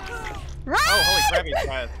 Run! Oh, holy crap, he's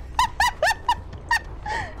fast.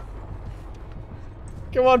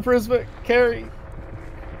 Come on, Prisma. Carry.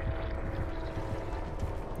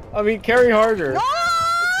 I mean, carry harder. No!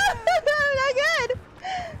 Not good.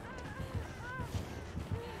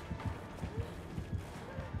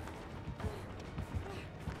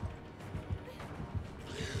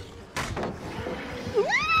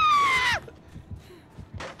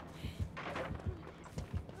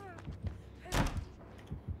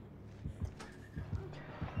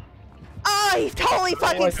 Oh, he totally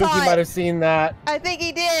fucking I saw think you it. might have seen that. I think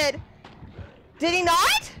he did. Did he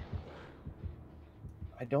not?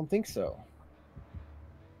 I don't think so.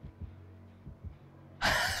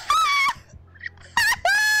 He's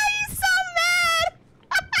so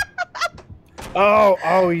mad.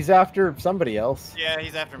 Oh, he's after somebody else. Yeah,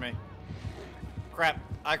 he's after me. Crap,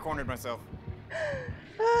 I cornered myself.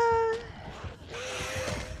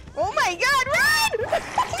 Oh my god, run! Oh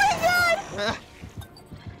my god!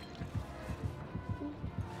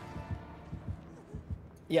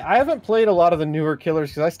 Yeah, I haven't played a lot of the newer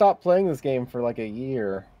killers because I stopped playing this game for like a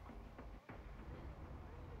year.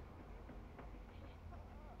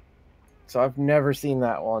 So I've never seen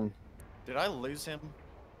that one. Did I lose him?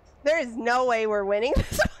 There is no way we're winning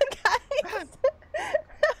this one, guys.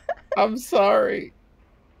 I'm sorry.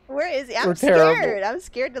 Where is he? I'm We're scared. terrible. I'm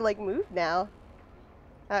scared to like move now.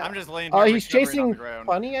 I'm just laying Oh, here he's recovering on chasing the ground.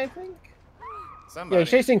 Punny, I think? Somebody. Yeah,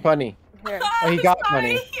 he's chasing Punny. Here. Oh, he got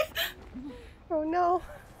Punny. Oh no.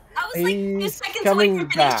 I was like 2 He's seconds away coming from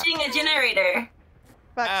back. finishing a generator.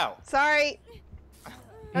 Fuck. Ow. Sorry.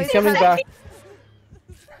 He's coming back.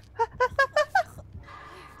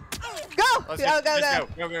 Go! Let's Go, just, go, just go.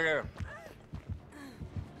 Go, go, go.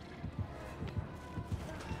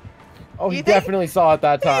 Oh, he You think- definitely saw it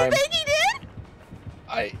that time. You think he did?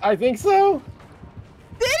 I think so.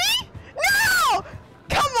 Did he? No!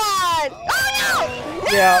 Come on! Oh no!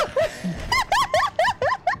 Yeah.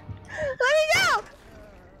 Let me go!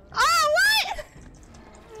 Oh, what?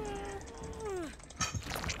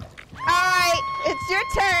 Alright, it's your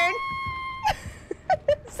turn.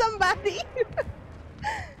 Somebody.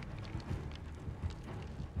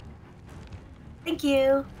 Thank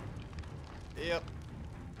you. Yep.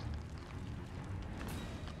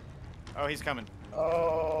 Oh, he's coming.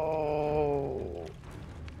 Oh.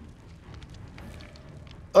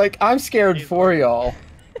 Like, I'm scared for y'all.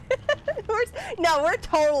 We're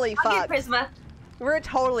totally I'll get fucked. Prisma. We're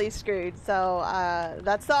totally screwed. So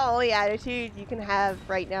that's the only attitude you can have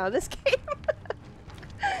right now in this game.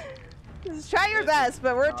 Just try your best,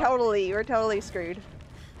 but we're totally screwed.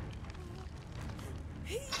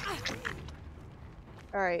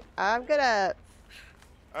 All right, I'm gonna.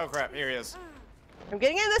 Oh crap, here he is. I'm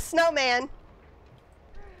getting in the snowman.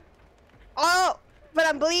 Oh, but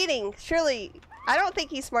I'm bleeding. Surely, I don't think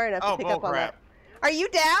he's smart enough Oh, to pick up on that. bullcrap. Are you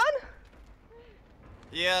down?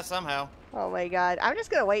 Yeah, somehow. Oh my god. I'm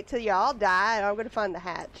just gonna wait till y'all die and I'm gonna find the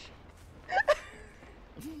hatch.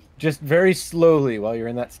 Just very slowly while you're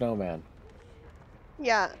in that snowman.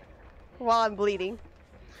 Yeah. While I'm bleeding.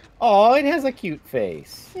 Oh, it has a cute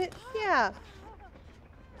face. Yeah.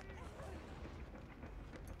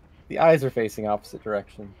 The eyes are facing opposite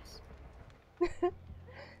directions.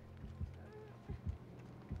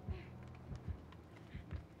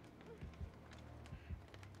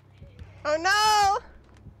 Oh no!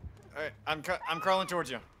 Alright, I'm crawling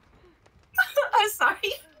towards you. I'm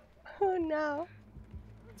sorry. Oh no.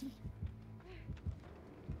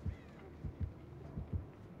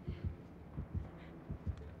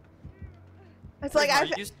 It's like Are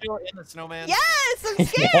you still in the snowman? Yes, I'm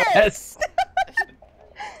scared. Yes.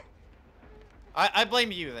 I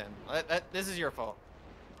blame you then. This is your fault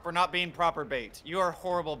for not being proper bait. You are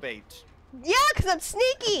horrible bait. Yeah, because I'm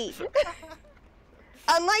sneaky.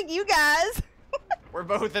 Unlike you guys. We're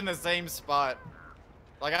both in the same spot.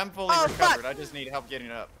 Like, I'm fully Oh, recovered. fuck. I just need help getting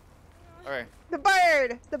up. Alright. The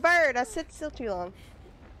bird. The bird. I sit still too long.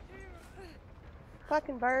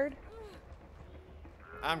 Fucking bird.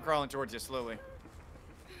 I'm crawling towards you slowly.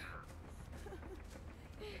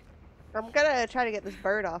 I'm gonna try to get this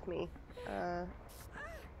bird off me. And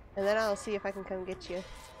then I'll see if I can come get you.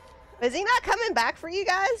 Is he not coming back for you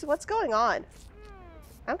guys? What's going on?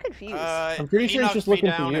 I'm confused. I'm pretty he sure he's knocked just me looking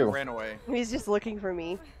down for you. and ran away. He's just looking for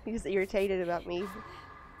me. He's irritated about me.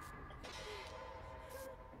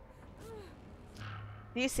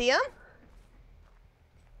 Do you see him?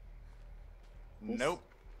 Nope.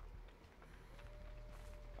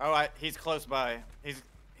 Oh, he's close by.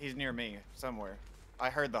 He's near me somewhere. I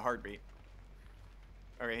heard the heartbeat.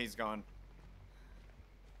 Okay, he's gone.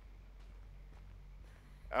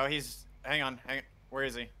 Oh, hang on. Where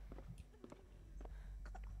is he?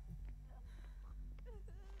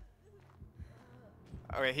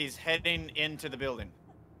 Okay, he's heading into the building.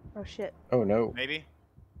 Oh shit. Oh no. Maybe?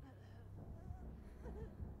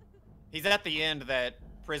 He's at the end that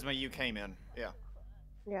Prisma you came in. Yeah.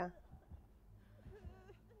 Yeah.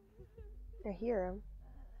 I hear him.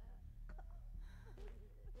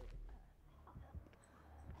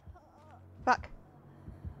 Fuck.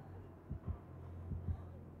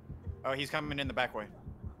 Oh, he's coming in the back way.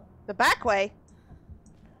 The back way?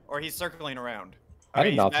 Or he's circling around. I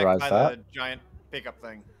didn't he's back authorize by that. the giant pickup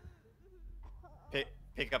thing.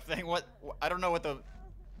 Pickup thing? What? I don't know what the...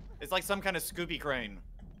 It's like some kind of Scoopy crane.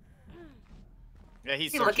 Yeah,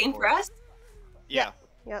 he's You looking for us? Yeah.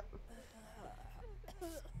 Yep.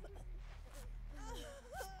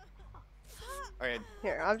 Okay.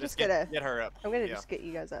 Here, I'm just gonna... Get her up. I'm gonna Yeah. just get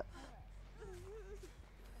you guys up.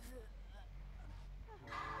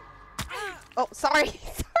 Oh, sorry.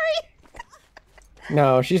 Sorry.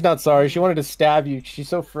 No, she's not sorry. She wanted to stab you. She's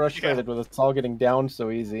so frustrated with us all getting down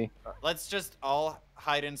so easy. Let's just all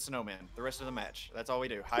hide in snowman the rest of the match. That's all we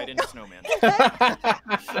do. Hide in snowman.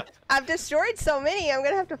 I've destroyed so many, I'm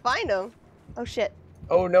gonna have to find them. Oh shit.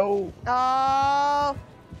 Oh no. Oh.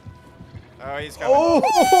 Oh, he's coming. Oh!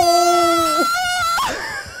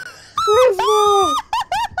 Prisma!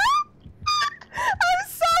 I'm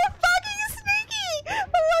so fucking sneaky!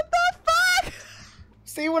 What the fuck?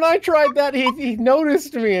 See, when I tried that, he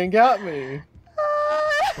noticed me and got me.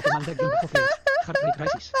 Commander Game of Flames. Heart rate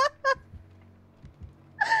crisis.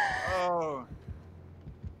 Oh.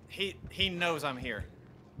 He knows I'm here.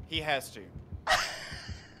 He has to.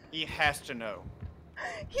 He has to know.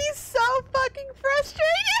 He's so fucking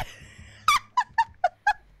frustrated!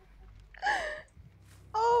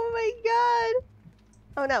 Oh my god!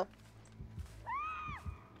 Oh no.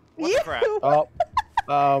 What the crap?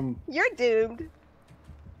 Oh, You're doomed.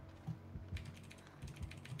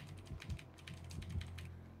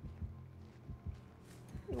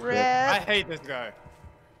 Rip. I hate this guy.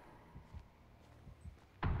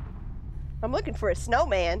 I'm looking for a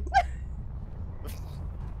snowman.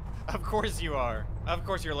 Of course you are. Of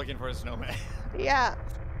course you're looking for a snowman. Yeah.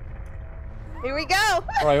 Here we go.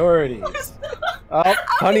 priorities. Oh,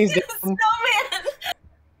 honey's down. Snowman.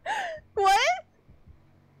 What?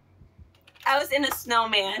 I was in a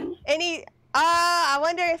snowman. I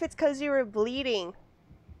wonder if it's because you were bleeding.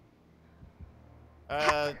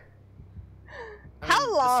 I How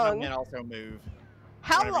mean, long? The snowmen also move.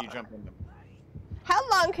 How whenever long? you jump in them. How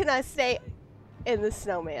long can I stay in the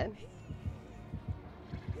snowman?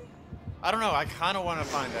 I don't know. I kind of want to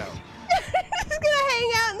find out. Just gonna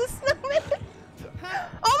hang out in the snowman.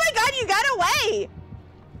 Oh my god, you got away!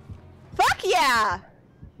 Fuck yeah!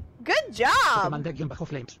 Good job! Commander Game of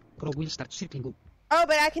Flames. Crow will start circling you. Oh,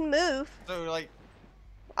 but I can move. So, like,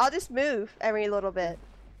 I'll just move every little bit.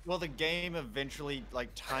 will the game eventually, like,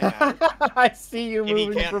 time out? I see you If he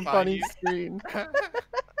moving can't from find funny you? screen.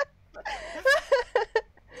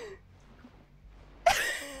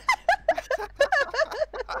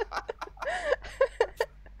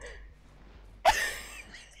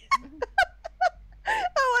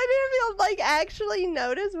 actually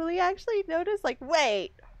notice? Will he actually notice? Like,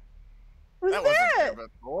 wait. Was That wasn't there there a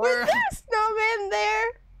before. snowman there?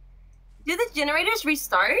 Do the generators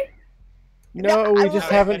restart? No, we just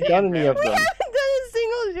haven't done any of We them. haven't done a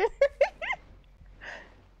single generator.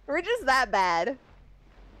 We're just that bad.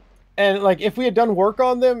 And like, if we had done work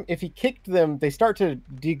on them, if he kicked them, they start to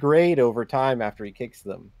degrade over time after he kicks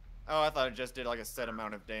them. Oh, I thought it just did like a set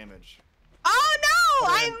amount of damage. Oh no!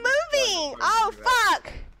 But I'm then- moving! Oh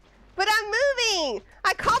fuck! But I'm moving!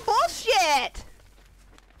 I call bullshit!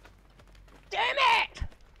 Damn it!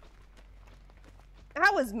 I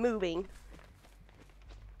was moving.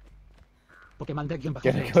 Pokemon Deck bajo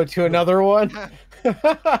Gonna flames. go to another one?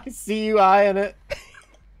 I see you eyeing it.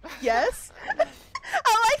 Yes? I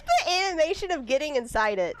like the animation of getting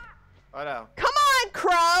inside it. I know. Come on,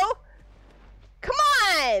 Crow! Come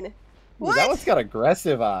on! Ooh, What? that one's got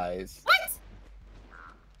aggressive eyes. What?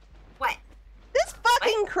 What? This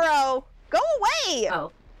fucking crow! Go away!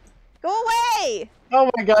 Oh. Go away! Oh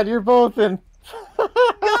my god, you're both in.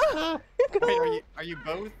 Go! Wait, are you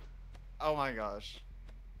both? Oh my gosh.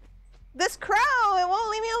 This crow! It won't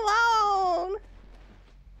leave me alone!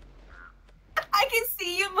 I can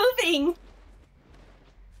see you moving.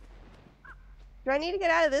 Do I need to get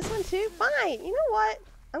out of this one too? Fine. You know what?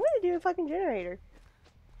 I'm gonna do a fucking generator.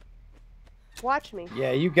 Watch me.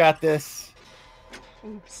 Yeah, you got this.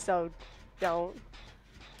 So, don't.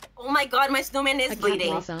 Oh my god, my snowman is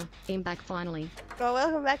bleeding. Lisa, I'm back finally. Well,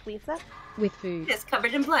 welcome back, Lisa. With food. It's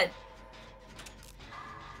covered in blood.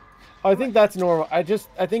 I think that's normal. I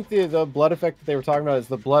think the blood effect that they were talking about is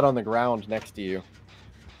the blood on the ground next to you.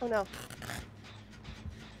 Oh no.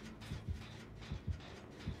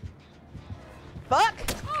 Fuck!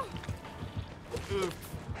 Oof.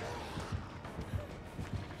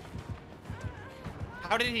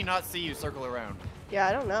 How did he not see you circle around? Yeah,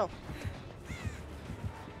 I don't know.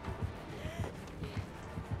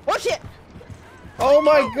 Oh shit! Oh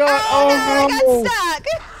my god! Oh, no! I got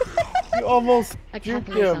stuck! You almost A juked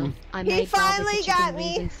Lisa, him. I He made finally barbecue got chicken me.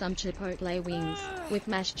 wings and some chipotle wings with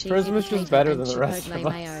mashed cheese. Prisma's just better than the rest chipotle of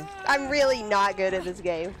us. mayo. I'm really not good at this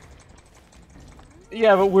game.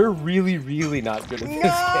 Yeah, but we're really, really not good at this game.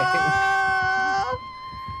 No!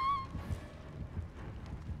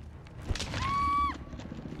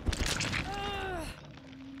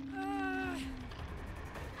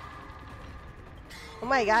 Oh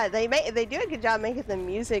my god, they do a good job making the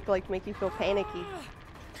music like make you feel panicky.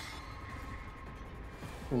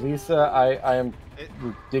 Lisa, I am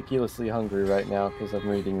ridiculously hungry right now because I'm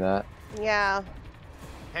reading that. Yeah.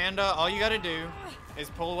 Panda, all you gotta do is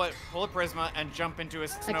pull a Prisma and jump into a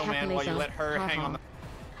snowman while you Lisa. let her hang on the...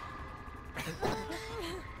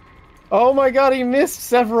 Oh my god, he missed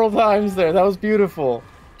several times there. That was beautiful.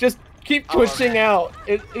 Just keep Oh, twitching okay. out.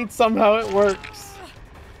 It somehow it works.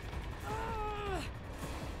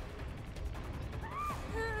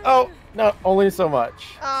 Oh, no, only so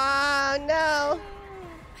much. Oh no.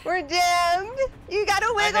 We're doomed. You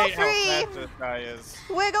gotta wiggle I hate how free. fast this guy is.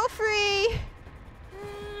 Wiggle free.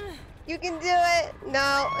 You can do it. No,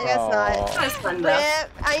 I guess not. That was fun though.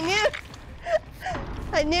 Rip.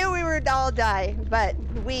 I knew we would all die, but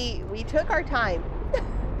we took our time.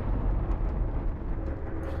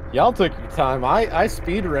 Y'all took your time. I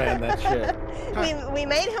speed ran that shit. we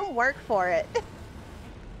made him work for it.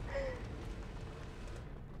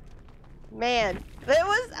 Man, it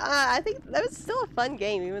was I think that was still a fun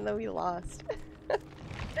game even though we lost.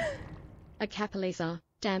 A Capalisa.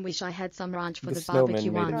 Damn, wish I had some ranch for The the snowman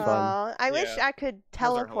barbecue made it one. fun. Aw, I wish Yeah, I could those are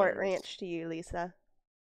teleport hilarious. ranch to you, Lisa.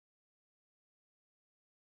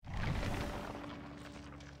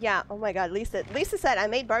 Yeah, oh my god, Lisa said I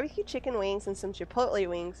made barbecue chicken wings and some chipotle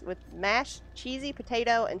wings with mashed cheesy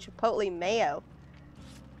potato and chipotle mayo.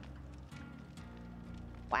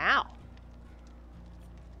 Wow.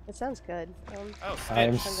 It sounds good. Oh, I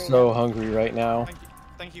am Stitch. so hungry right now.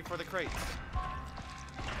 Thank you for the crates.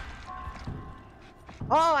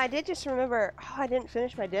 Oh, I did just remember. Oh, I didn't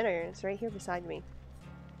finish my dinner. It's right here beside me.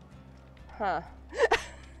 Huh.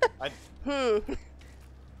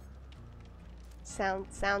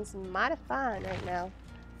 Sounds mighty fine right now.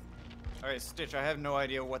 Alright, Stitch, I have no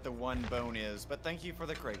idea what the one bone is, but thank you for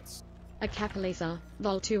the crates. A Capalisa.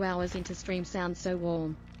 Lol, 2 hours into stream sounds so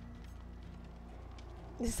warm.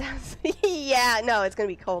 It sounds. Yeah, no, it's gonna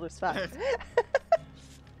be cold as fuck.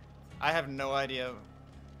 I have no idea.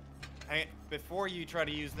 Before you try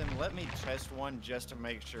to use them, let me test one just to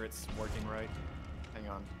make sure it's working right. Hang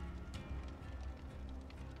on.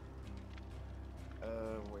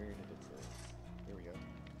 Where did it say? Here we go.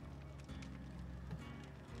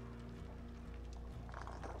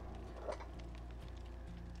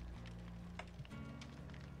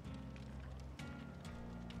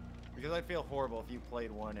 Because I feel horrible if you played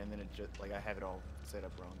one and then it just like I have it all set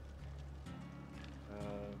up wrong.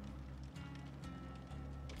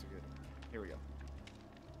 What's a good? Here we go.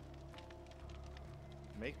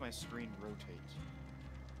 Make my screen rotate.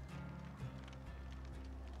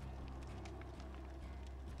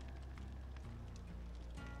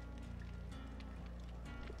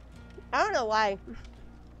 I don't know why.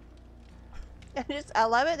 I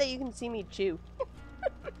love it that you can see me chew.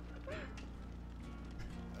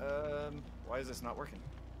 Why is this not working?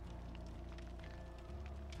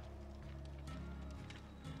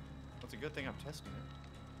 It's a good thing I'm testing it.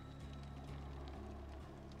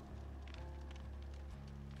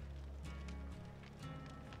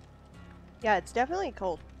 Yeah, it's definitely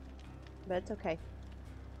cold, but it's okay.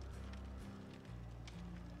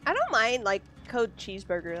 I don't mind like cold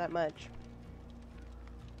cheeseburger that much.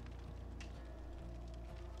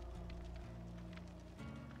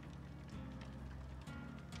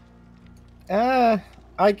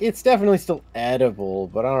 It's definitely still edible,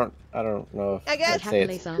 but I don't know if I guess I'd say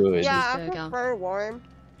it's good. Yeah, I prefer warm.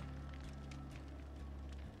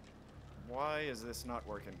 Why is this not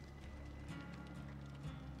working?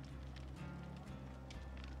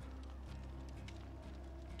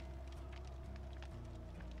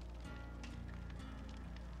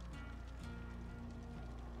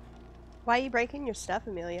 Why are you breaking your stuff,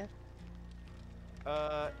 Amelia?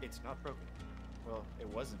 It's not broken. Well, it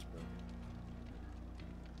wasn't broken.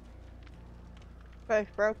 But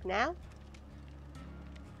it's broke now?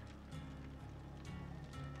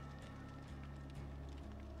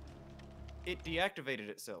 It deactivated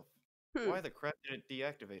itself. Why the crap did it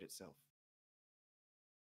deactivate itself?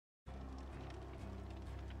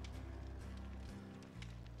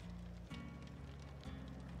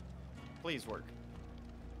 Please work.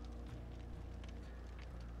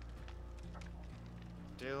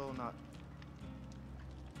 Still not.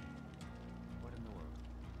 What in the world?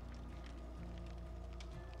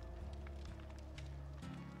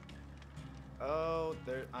 Oh,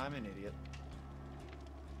 there. I'm an idiot.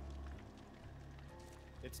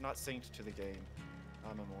 It's not synced to the game.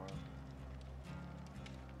 I'm a moron.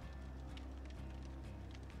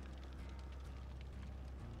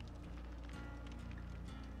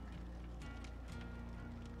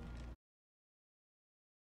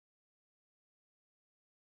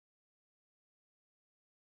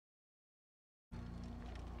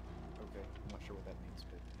 Okay, I'm not sure what that means,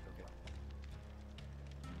 but okay.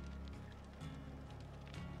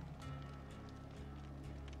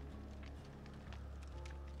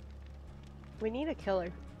 We need a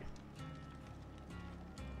killer.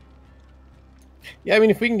 Yeah, I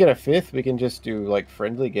mean, if we can get a fifth, we can just do like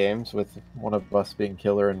friendly games with one of us being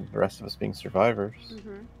killer and the rest of us being survivors.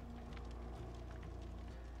 Mm-hmm.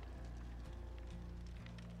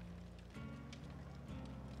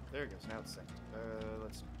 There it goes. Now it's synced.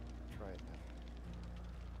 Let's try it now.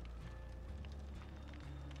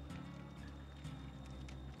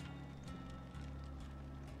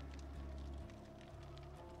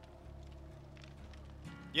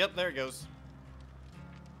 Yep, there it goes.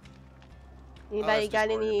 Anybody it's got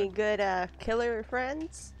Discord, any good killer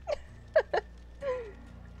friends?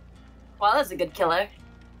 Well, that's a good killer.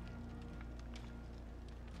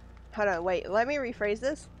 Hold on, wait. Let me rephrase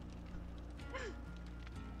this.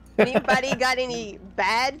 Anybody got any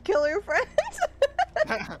bad killer friends?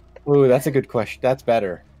 Ooh, that's a good question. That's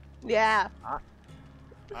better. Yeah.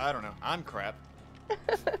 I don't know. I'm crap.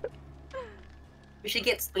 We should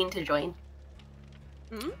get Spleen to join.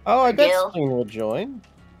 Oh, I bet Gil. Spleen will join.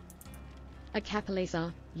 A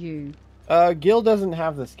Capalisa, you. Gil doesn't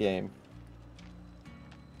have this game.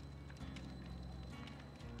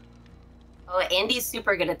 Oh, Andy's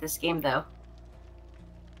super good at this game, though.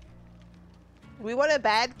 We want a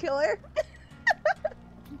bad killer?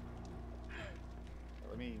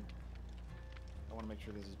 Let me. I want to make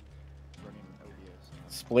sure this is running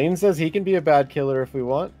OBS. Spleen says he can be a bad killer if we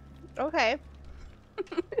want. Okay.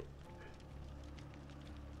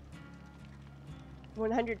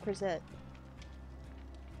 100%.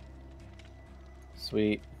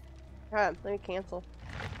 Sweet. Hold on, let me cancel.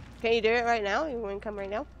 Can you do it right now? You want to come right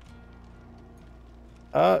now?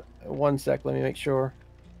 1 sec. Let me make sure.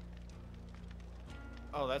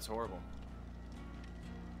 Oh, that's horrible.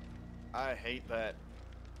 I hate that.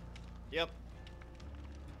 Yep.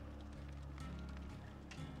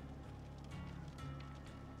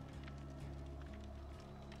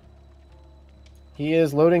 He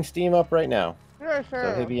is loading Steam up right now. Sure, So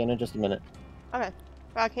he'll sure. be in just a minute. Okay.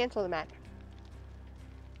 I'll cancel the match.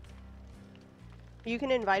 You can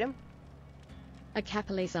invite him. A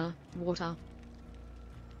Capalisa, water.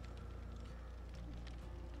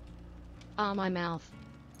 Ah, my mouth.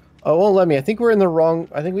 Oh, it won't let me. I think we're in the wrong.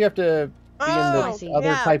 I think we have to be Oh, in the other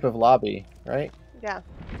yeah. type of lobby, right? Yeah.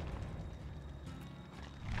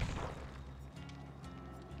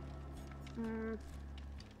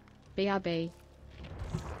 BRB.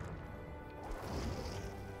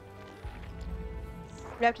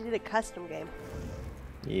 We have to do the custom game.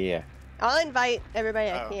 Yeah. I'll invite everybody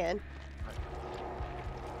I Oh. can.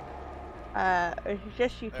 It's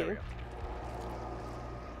just you There we two. go.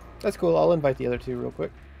 That's cool. I'll invite the other two real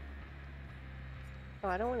quick. Oh,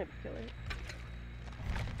 I don't want to be killer.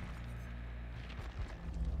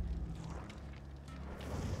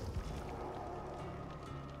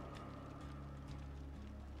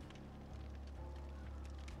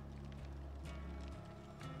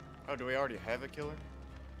 Oh, do we already have a killer?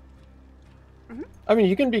 I mean,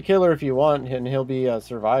 you can be killer if you want, and he'll be a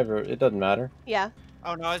survivor. It doesn't matter. Yeah.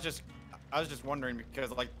 Oh no, I was just wondering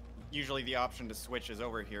because like usually the option to switch is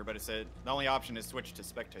over here, but it said the only option is switch to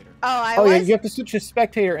spectator. Oh, Oh yeah, you have to switch to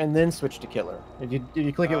spectator and then switch to killer. If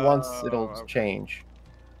you click it once, it'll okay. change.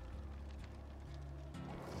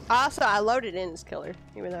 Also, I loaded in as killer,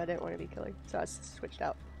 even though I didn't want to be killer, so I switched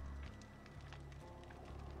out.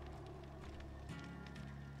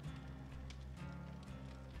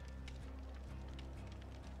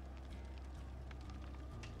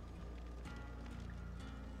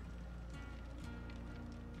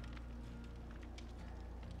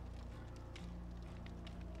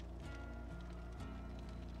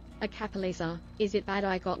 A Capalisa, is it bad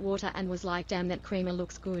I got water and was like damn that creamer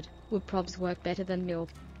looks good, would probs work better than milk?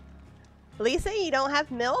 Lisa, you don't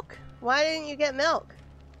have milk? Why didn't you get milk?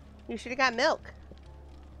 You should have got milk.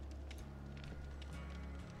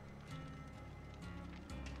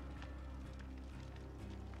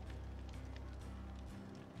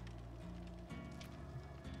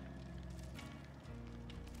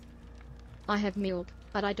 I have milk,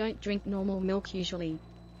 but I don't drink normal milk usually.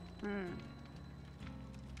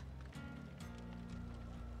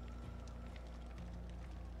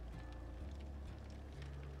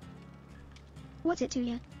 What's it to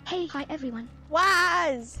you? Hey, hi everyone.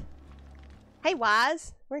 Waz! Hey,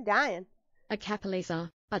 Waz. We're dying. A Capalisa,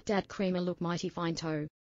 but that creamer look mighty fine too.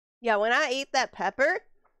 Yeah, when I ate that pepper,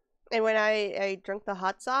 and when I drank the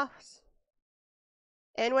hot sauce,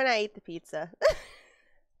 and when I ate the pizza,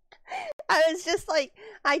 I was just like,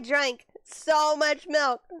 I drank so much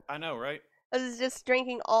milk. I know, right? I was just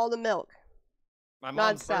drinking all the milk. My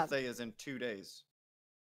mom's Non-stop. birthday is in 2 days,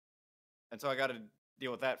 and so I got to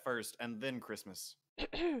deal with that first, and then Christmas.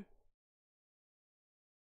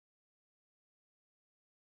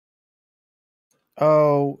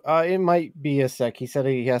 Oh, it might be a sec. He said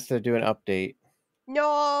he has to do an update.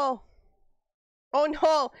 No! Oh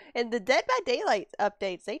no! And the Dead by Daylight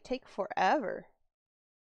updates, they take forever.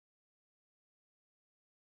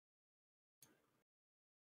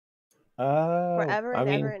 Forever I and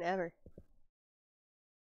mean, ever and ever.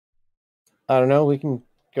 I don't know. We can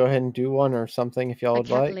go ahead and do one or something if y'all A would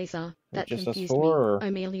like. Capalisa, Or that just us confused me. four, or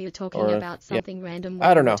Amelia talking or- about yeah. something random I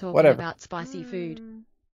while don't we were know. talking Whatever. about spicy food.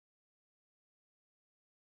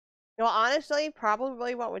 Well, honestly,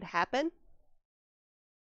 probably what would happen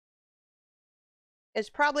is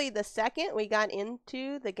probably the second we got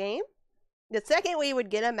into the game. The second we would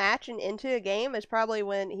get a match and into a game is probably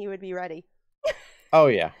when he would be ready. Oh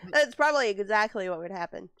yeah. That's probably exactly what would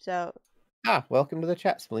happen. So, Ah, welcome to the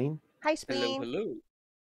chat, Spleen. hi, Spleen. Hello.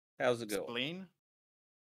 How's it going? Spleen?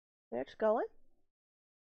 It's going.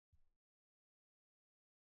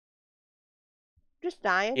 Just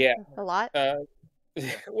dying. Yeah. A lot.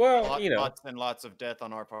 Well, you know, Lots and lots of death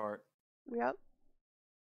on our part. Yep.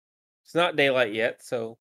 it's not daylight yet,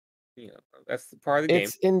 so you know that's the part of the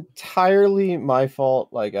It's entirely my fault.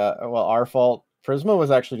 Like, well, our fault. Prisma was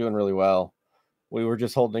actually doing really well. We were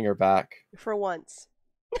just holding her back. For once.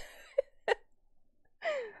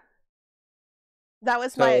 That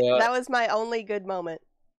was So, that was my only good moment.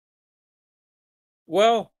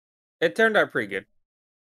 Well, it turned out pretty good.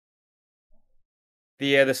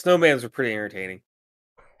 The snowmans were pretty entertaining.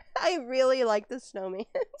 I really like the snowman.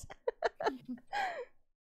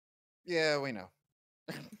 Yeah, we know.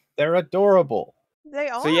 They're adorable. They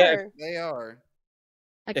are. So, yeah, They are.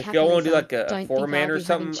 A If y'all want to do Capalisa, like a don't think 4-man I'll or be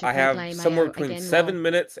having something, I have Chipotle somewhere mayo between again, 7 lol.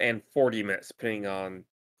 minutes and 40 minutes, depending on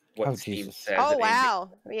what Oh, Steam Jesus. says. Oh at any given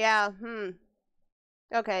wow. Yeah.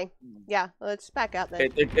 Okay. Yeah. Let's back out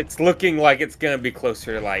then. It's looking like it's gonna be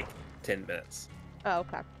closer to like 10 minutes. Oh,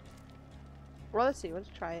 okay. Well, let's see. Let's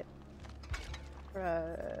try it.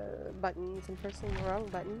 Buttons. I'm pressing the wrong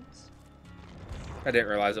buttons. I didn't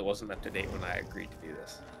realize it wasn't up to date when I agreed to do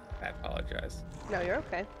this. I apologize. No, you're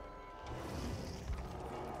okay.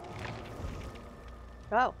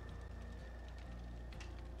 Oh.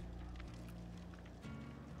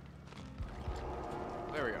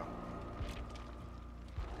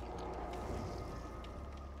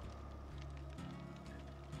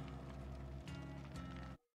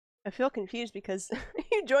 I feel confused because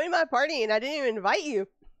you joined my party and I didn't even invite you.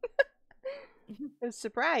 I was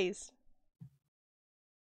surprised.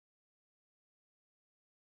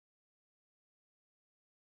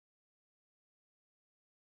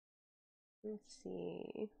 Let's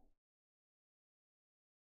see.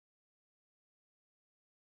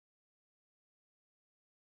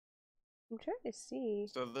 I'm trying to see.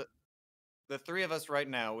 So the three of us right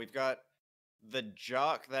now, we've got the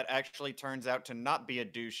jock that actually turns out to not be a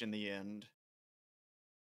douche in the end.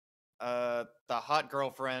 The hot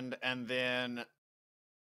girlfriend, and then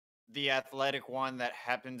the athletic one that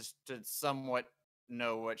happens to somewhat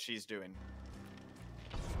know what she's doing.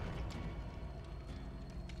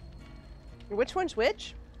 Which one's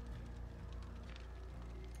which?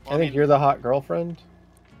 I think you're the hot girlfriend.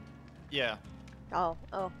 Yeah. Oh,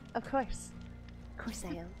 of course. Of course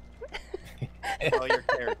I am. Well, your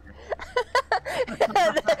character.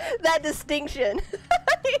 that distinction.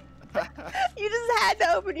 You just had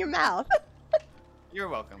to open your mouth. You're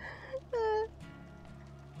welcome.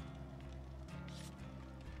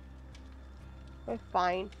 We're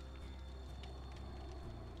fine.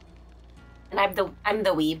 And I'm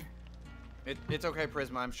the weeb. It's okay,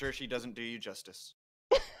 Prisma. I'm sure she doesn't do you justice.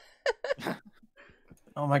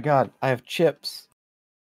 Oh my god, I have chips.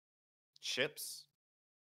 Chips?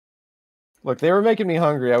 Look, they were making me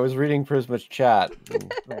hungry. I was reading Prisma's chat.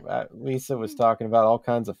 And Lisa was talking about all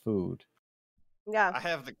kinds of food. Yeah. I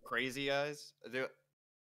have the crazy eyes.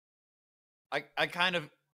 I kind of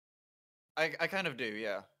do,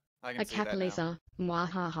 yeah. I can A see that now. Capalisa.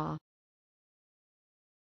 Mwahaha.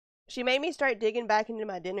 She made me start digging back into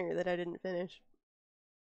my dinner that I didn't finish.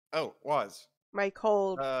 Oh, was. My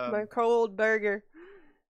cold burger.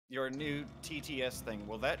 Your new TTS thing,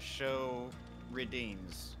 will that show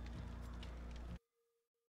redeems?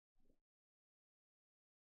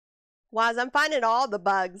 Waz, I'm finding all the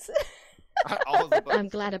bugs. All the bugs. I'm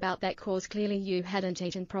glad about that cause clearly you hadn't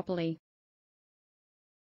eaten properly.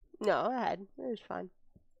 No, I had. It was fine.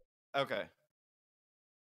 Okay.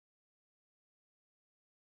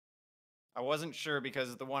 I wasn't sure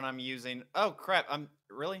because the one I'm using... Oh, crap.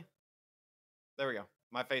 Really? There we go.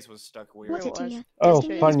 My face was stuck weird. What's it to you? Oh,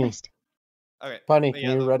 funny. Okay. Funny, but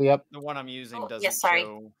can you ready up? The one I'm using Oh, doesn't yes, sorry.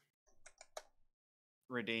 show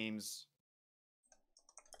redeems.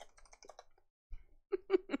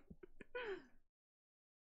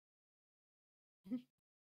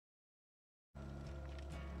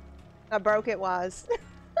 I broke it, Waz.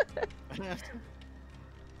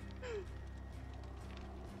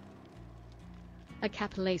 A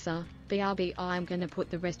Capalisa. BRB, I'm gonna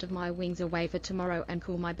put the rest of my wings away for tomorrow and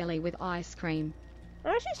cool my belly with ice cream.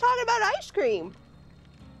 Oh, she's talking about ice cream.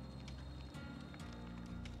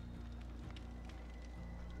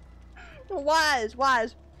 Waz.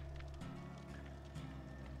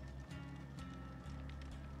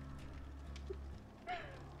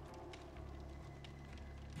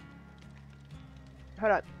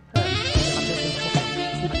 Hold on.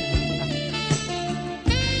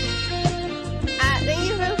 Thank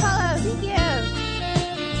you for the follow. Thank you.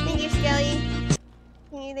 Thank you, Skelly.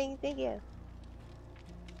 Thank you.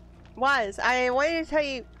 I wanted to tell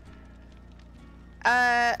you.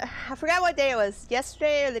 I forgot what day it was.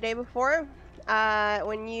 Yesterday or the day before.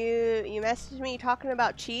 When you messaged me talking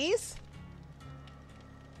about cheese.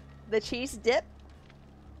 The cheese dip.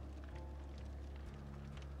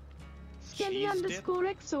 Skelly underscore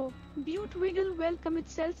XO. Butte Wiggle welcome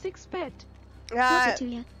itself 6 pet. What's it to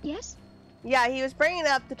you? Yes? Yeah, he was bringing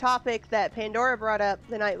up the topic that Pandora brought up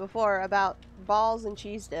the night before about balls and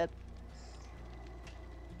cheese dip.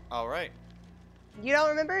 All right. You don't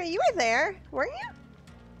remember? You were there, weren't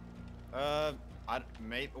you?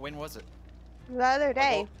 When was it? The other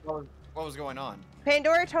day. What was going on?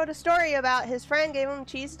 Pandora told a story about his friend gave him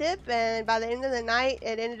cheese dip, and by the end of the night,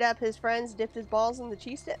 it ended up his friends dipped his balls in the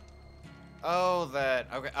cheese dip. Oh, that.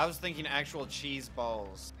 Okay, I was thinking actual cheese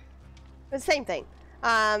balls. The same thing.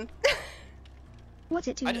 What's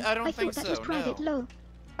it to you? I don't I think thought that so, was private no. law.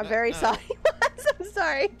 I'm very sorry. I'm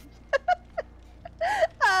sorry.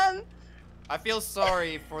 I feel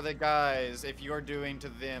sorry for the guys if you're doing to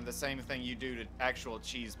them the same thing you do to actual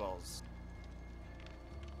cheese balls.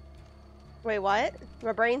 Wait, what?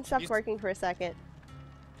 My brain stopped working for a second.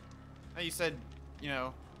 You said, you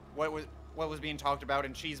know, what was being talked about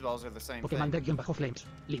in cheese balls are the same Pokemon thing. Flames.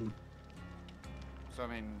 Ling. So I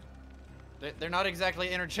mean, they're not exactly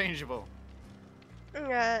interchangeable.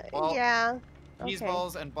 Well, yeah. Cheese Okay.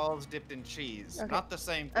 balls and balls dipped in cheese, Okay. not the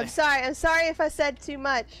same thing. I'm sorry if I said too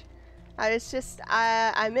much. I was just,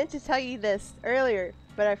 I meant to tell you this earlier,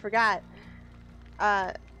 but I forgot.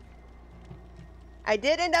 I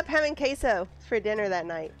did end up having queso for dinner that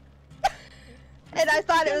night. And I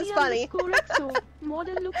thought it was funny.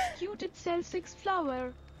 Model looks cute at cell 6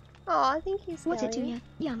 flower. Aw, thank you, Skelly. What's it to you?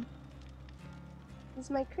 Yum. This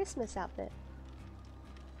is my Christmas outfit.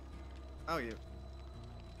 Oh, you.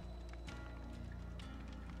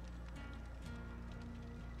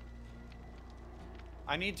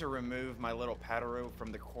 I need to remove my little patero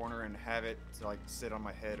from the corner and have it to, like, sit on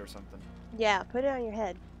my head or something. Yeah, put it on your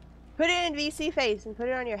head. Put it in VC face and put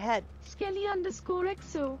it on your head.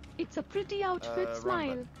 Skelly_XO. It's a pretty outfit,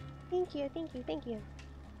 smile. Thank you, thank you, thank you.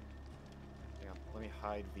 Hang on, let me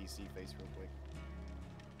hide VC face real quick.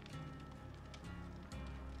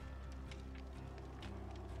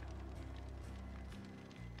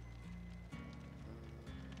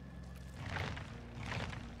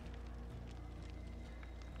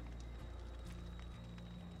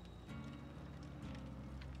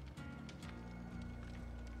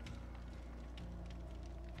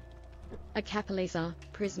 A Capalisa,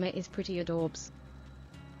 Prisma is pretty adorbs.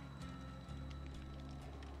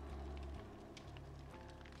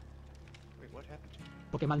 Wait, what happened?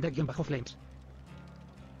 Pokémon Deck-Flames.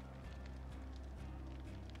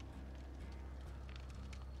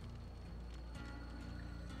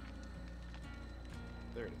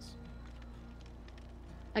 There it is.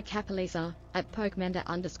 A Capalisa, at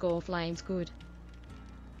Pokemanda_Flames good.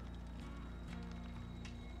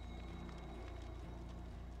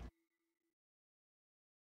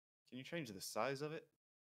 Can you change the size of it?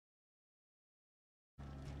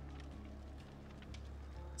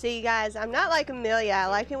 See, guys, I'm not like Amelia. I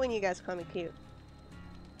like it when you guys call me cute.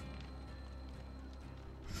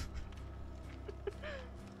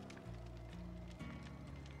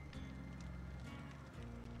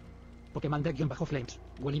 Pokémon Deck-Flames.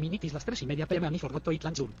 Gualiminitis las 3:30 PM and I forgot to eat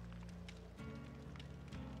lunch soon.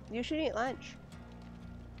 You should eat lunch.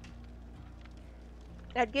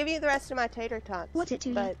 I'd give you the rest of my tater tots. What's it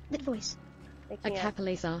to but you? That voice. I A can't.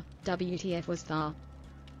 Capalisa, WTF was tha.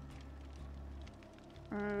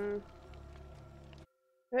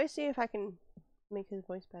 Let me see if I can make his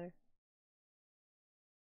voice better.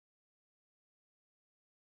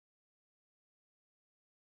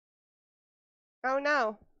 Oh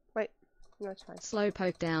no! Wait, no, it's fine.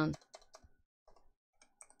 Slowpoke down.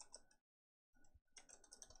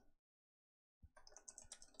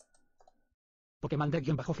 Pokémon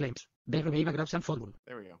Deck-Flames. They remain a grabs and fumble.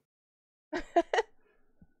 There we go.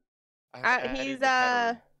 I He's added the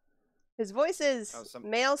patero. his voice is Oh,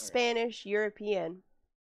 male, okay. Spanish, European.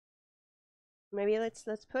 Maybe let's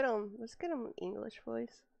put him. Let's get him English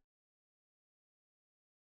voice.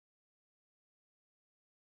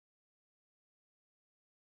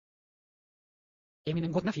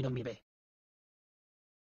 Eminem got nothing on me, bae.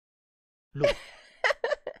 Look.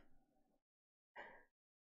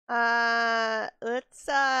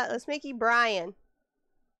 Let's make you Brian.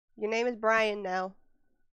 Your name is Brian now.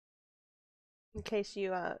 In case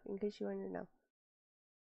you wanted to know.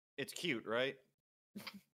 It's cute, right?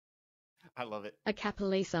 I love it. A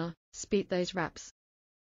Capalisa, spit those raps.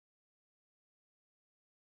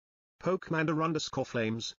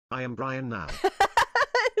 Pokemanda_Flames. I am Brian now.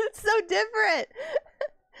 It's so different.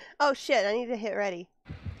 Oh shit! I need to hit ready.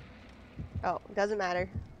 Oh, doesn't matter.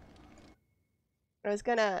 I was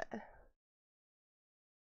gonna.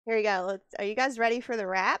 Here we go. Are you guys ready for the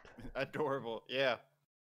rap? Adorable. Yeah.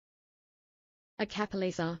 A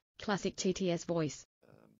Capalisa, classic TTS voice.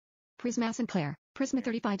 Prisma Sinclair. Prisma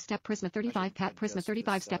 35 step Prisma 35 pat Prisma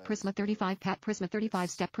 35 step Prisma 35 pat Prisma 35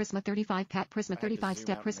 step Prisma 35 pat Prisma 35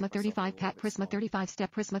 step Prisma 35 pat Prisma 35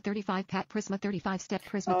 step Prisma 35 pat Prisma 35 step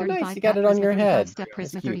Prisma 35 nice, you got it on your head. step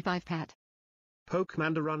That's Prisma cute. 35 pat.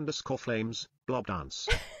 Pokemanda_Flames. Blob dance.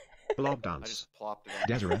 Blob I dance. just plopped it on.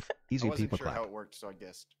 Desireth, easy I wasn't people sure how clap. it worked, so I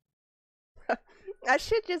guessed. I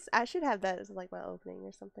should have that as like my opening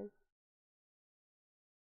or something.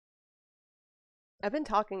 I've been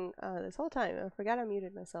talking this whole time. I forgot I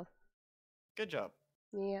muted myself. Good job.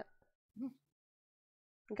 Yeah.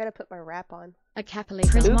 I gotta put my rap on. A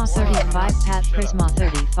Capalisa. Prisma 35 pat Prisma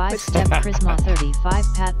 35 step Prisma 35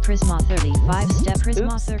 pat Prisma 35 step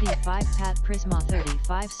Prisma 35 pat Prisma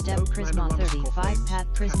 35 step Prisma 35 pat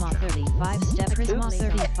Prisma 35 step Prisma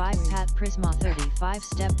 35 pat Prisma 35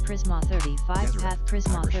 step Prisma 35 pat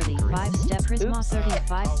Prisma 35 step Prisma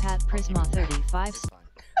 35 pat Prisma 35 step.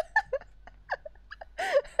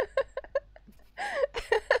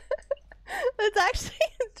 It's actually,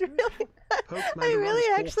 it's really, I really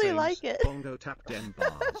actually like it. Bongo tap den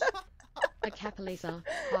bars. A Capalisa,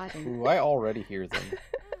 hiding. Ooh, I already hear them.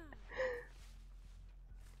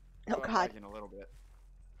 Oh I'm god. lagging a little bit.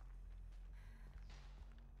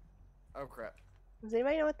 Oh crap. Does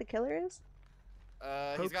anybody know what the killer is?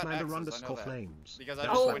 He's got axes, I know that. Flames. Because I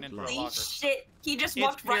just went into a Holy locker. shit! He just It's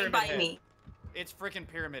walked right Pyramid by Head. me. It's freaking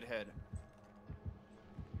Pyramid Head.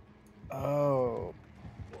 Oh.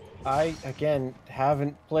 I, again,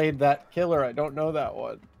 haven't played that killer. I don't know that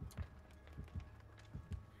one.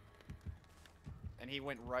 And he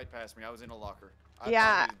went right past me. I was in a locker.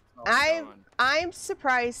 Yeah, I'm. I'm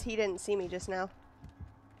surprised he didn't see me just now.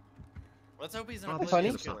 Let's hope he's an Funny.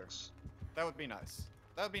 oblivious killer. That would be nice.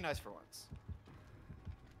 That would be nice for once.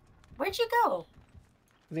 Where'd you go?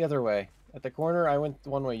 The other way. At the corner, I went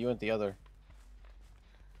one way, you went the other.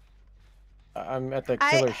 I'm at the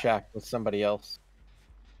killer shack with somebody else.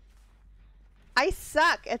 I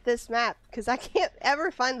suck at this map because I can't ever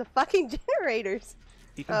find the fucking generators.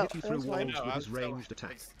 He can hit you through there's walls one. with his ranged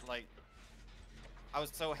attack. Like, I was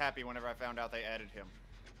so happy whenever I found out they added him.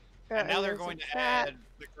 Oh, And now they're there's going a to chat. add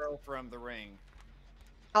the girl from The Ring.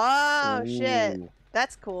 Oh shit, Ooh.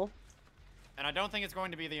 that's cool. And I don't think it's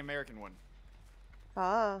going to be the American one.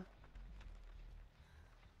 Ah.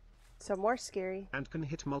 So more scary. And can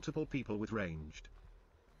hit multiple people with ranged.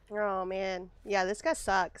 Oh man, yeah, this guy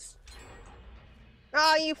sucks.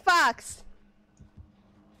 Oh, you fucks!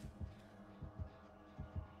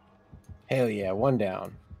 Hell yeah, one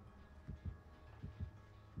down.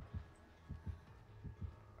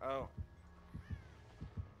 Oh,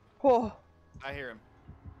 Whoa, I hear him.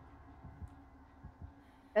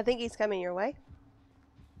 I think he's coming your way.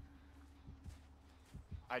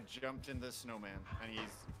 I jumped in the snowman, and he's...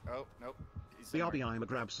 Oh, nope. He's The somewhere. RBI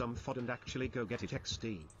grab some FOD and actually go get it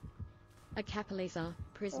XD. A Capalisa,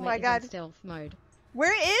 Prisma my is God. in stealth mode.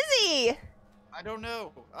 Where is he? I don't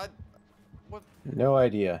know. What? No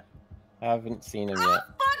idea. Haven't seen him Oh, yet.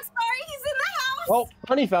 fuck, sorry, he's in the house! Oh,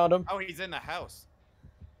 Honey found him. Oh, he's in the house.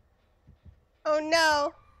 Oh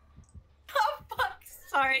no. Oh, fuck,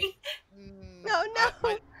 sorry. No,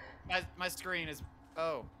 no. My screen is...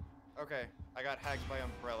 Oh, okay. I got hacked by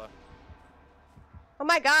Umbrella. Oh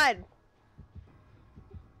my god.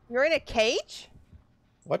 You're in a cage?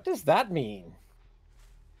 What does that mean?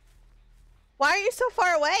 Why are you so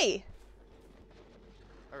far away?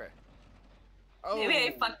 Okay. Oh. Maybe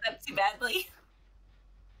I fucked up too badly.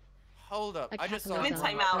 Hold up. A I just saw Capalisa, I'm in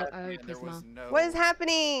timeout. and and there was Prisma. no... What is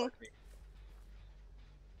happening?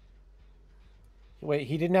 Wait,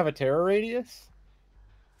 he didn't have a terror radius?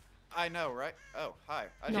 I know, right? Oh, hi.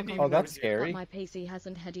 I Not didn't my even Oh, that's notice you. scary. My PC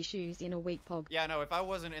hasn't had issues in a week, Pog. Yeah, no, if I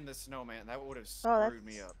wasn't in the snowman, that would have Oh, screwed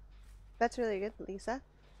me up. That's really good, Lisa.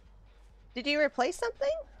 Did you replace something?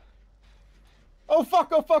 Oh fuck,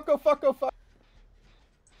 oh fuck, oh fuck, oh fuck.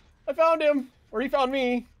 I found him. Or he found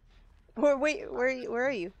me. Wait, where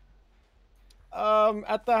are you?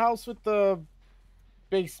 At the house with the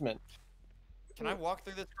basement. Can I walk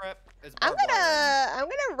through this crap? It's I'm barbed wire.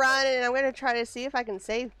 gonna run and I'm gonna try to see if I can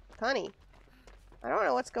save Honey. I don't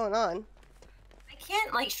know what's going on. I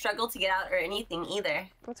can't, like, struggle to get out or anything either.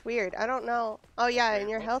 That's weird. I don't know. Oh yeah, Wait, and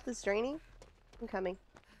your what? health is draining? I'm coming.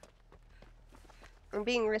 I'm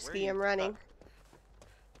being risky, you I'm running. stuck?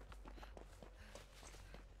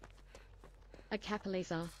 A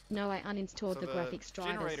Capalisa. No, I uninstalled So the the graphics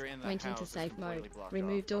drivers, generator in the went into house is safe mode, completely blocked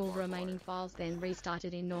removed off by all barbed remaining wire. files, then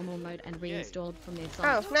restarted in normal mode and Yay. reinstalled from their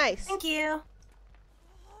site. Oh, nice. Thank you.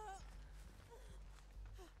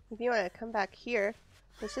 If you want to come back here,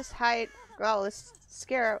 let's just hide. Well, let's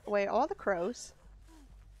scare away all the crows.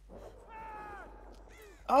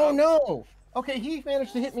 Oh no! Okay, he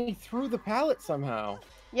managed to hit me through the pallet somehow.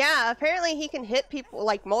 Yeah, apparently he can hit people,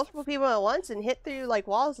 like multiple people at once, and hit through like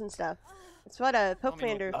walls and stuff. That's what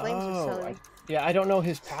Pokemander Flames was telling me. Yeah, I don't know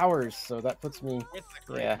his powers, so that puts me... With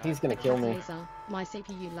the great Yeah, knife. he's gonna kill me. Capalisa. My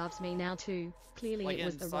CPU loves me now too. Clearly Like it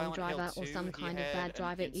was in the wrong Silent Hill driver or 2, some he kind of had bad an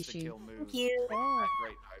driver insta-kill issue. move Thank you. with that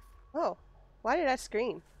great knife. Oh, why did I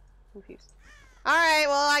scream? Confused. Alright,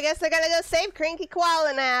 well, I guess I gotta go save Cranky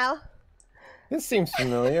Koala now. This seems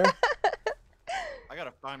familiar. I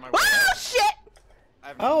gotta find my way Oh, out. shit! I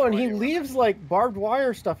have Oh, no and he idea where I'm leaves like barbed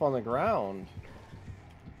wire stuff on the ground.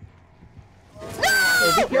 No!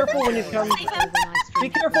 So be careful when you come. Overnight stream Be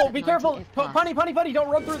careful! Be 90 careful! FPS. Punny! Don't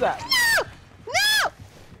run through that. No! No!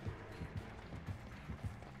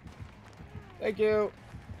 Thank you.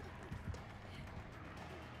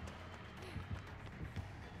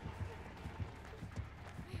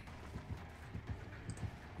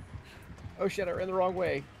 Oh shit! I ran the wrong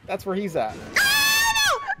way. That's where he's at.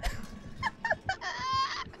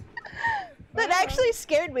 That actually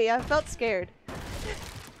scared me. I felt scared.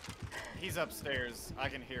 He's upstairs. I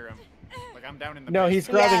can hear him. Like I'm down in the No, he's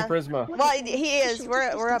basement. grabbing Prisma. Well, he is.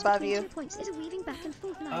 We're above you.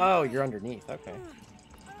 Oh, you're underneath. Okay.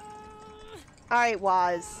 Alright,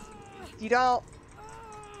 Waz. You don't...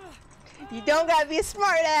 You don't gotta be a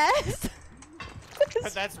smartass.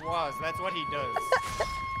 But that's Waz. That's what he does.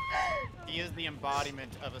 He is the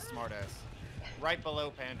embodiment of a smartass. Right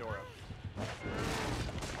below Pandora.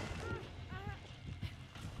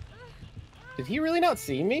 Did he really not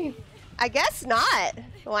see me? I guess not.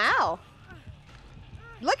 Wow.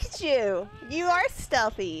 Look at you. You are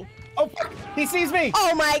stealthy. Oh, fuck. He sees me.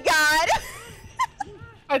 Oh my god.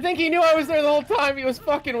 I think he knew I was there the whole time. He was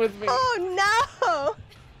fucking with me. Oh no.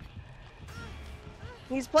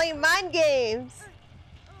 He's playing mind games.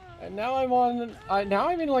 And now I'm on. Now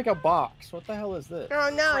I'm in like a box. What the hell is this?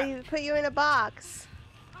 Oh no, he put you in a box.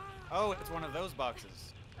 Oh, it's one of those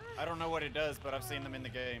boxes. I don't know what it does, but I've seen them in the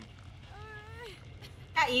game.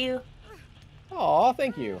 At you. Aw,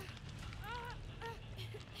 thank you.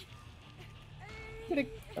 I'm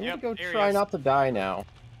gonna go try not to die now.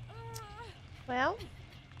 Well.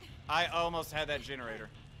 I almost had that generator.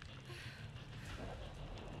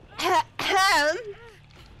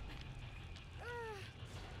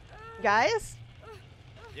 Guys?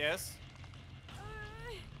 Yes?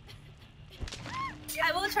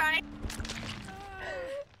 I will try.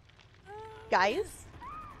 Guys?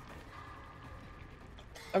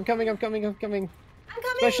 I'm coming. I'm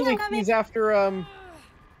Especially coming. if he's after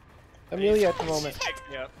Amelia at the moment.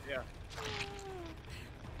 Yeah, yeah.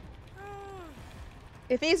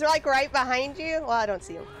 If he's like right behind you, well, I don't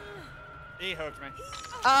see him. He hooked me.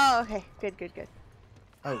 Oh, okay. Good.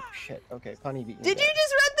 Oh shit. Okay, Punny beat me. Did you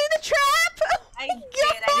just run through the trap? Oh I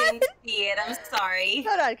did. I didn't see it. I'm sorry.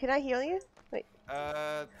 Hold on. Can I heal you? Wait.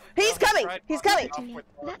 He's coming. He's coming. Oh,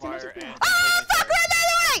 fuck, run the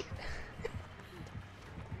other way!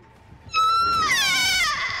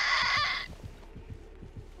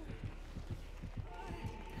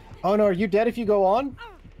 Oh no, are you dead if you go on?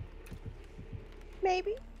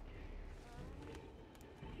 Maybe.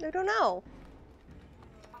 I don't know.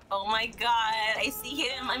 Oh my god, I see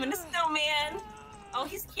him. I'm in a snowman. Oh,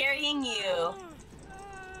 he's carrying you.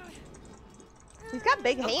 He's got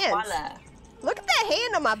big hands. Voila. Look at that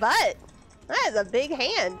hand on my butt. That is a big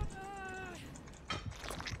hand.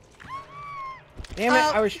 Damn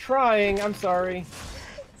it, I was trying. I'm sorry.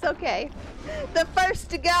 It's okay. The first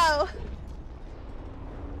to go.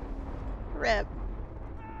 Rip.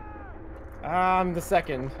 I'm the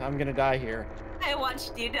second. I'm gonna die here. I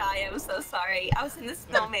watched you die. I'm so sorry. I was in the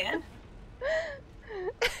snowman.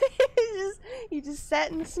 you just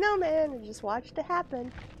sat in the snowman and just watched it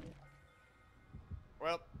happen.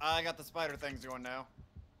 Well, I got the spider things going now.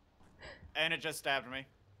 And it just stabbed me.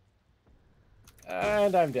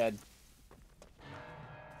 And I'm dead.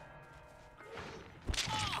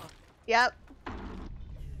 Yep.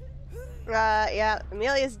 Yeah,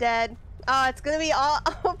 Amelia's dead. Oh, it's gonna be all.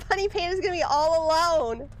 Oh, Bunny Panda's gonna be all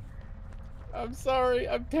alone. I'm sorry.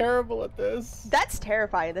 I'm terrible at this. That's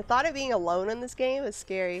terrifying. The thought of being alone in this game is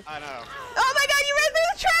scary. I know. Oh my god, you ran through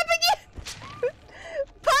the trap again!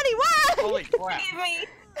 Bunny, why? Holy crap. Save me.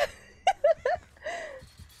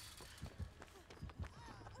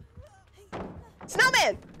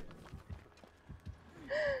 Snowman!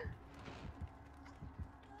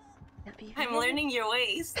 I'm learning your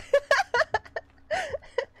ways.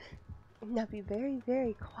 Now be very,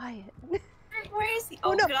 very quiet. Where is he?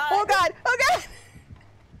 Oh, Oh, no! god. Oh god! Oh god!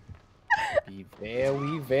 Be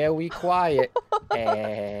very, very quiet.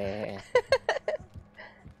 Eh.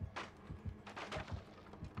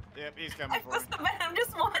 Yep, he's coming for me. I'm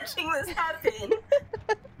just watching this happen.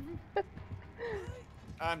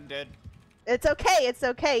 I'm dead. It's okay, it's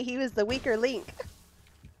okay. He was the weaker link.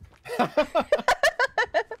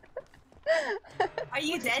 Are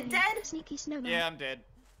you dead? Sneaky snowman. Yeah, I'm dead.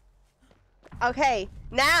 Okay,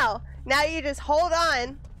 now you just hold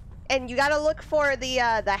on, and you gotta look for the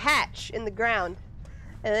hatch in the ground,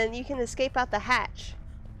 and then you can escape out the hatch.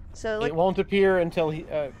 So look. It won't appear until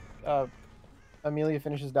Amelia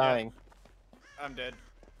finishes dying. I'm dead.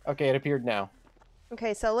 Okay, it appeared now.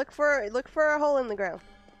 Okay, so look for a hole in the ground.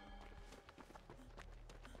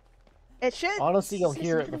 It should. Honestly, you'll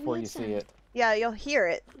hear it before you see it. Yeah, you'll hear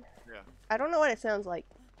it. Yeah. I don't know what it sounds like,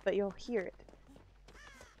 but you'll hear it.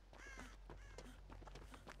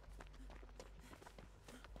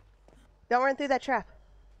 Don't run through that trap.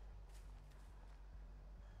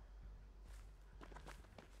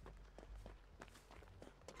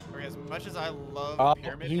 Okay, as much as I love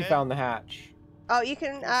Pyramid He Head, found the hatch. Oh, you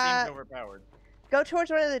can it seems overpowered. go towards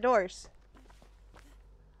one of the doors.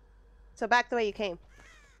 So back the way you came.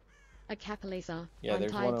 A capitalizer. Yeah, I'm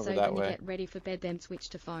there's tired, one over so that gonna way. get ready for bed, then switch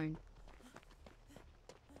to phone.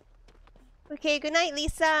 Okay, good night,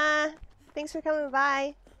 Lisa. Thanks for coming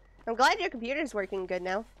by. I'm glad your computer's working good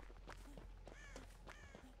now.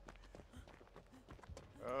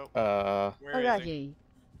 Where is he? Yee.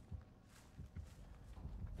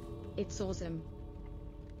 It's awesome.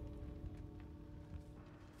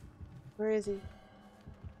 Where is he?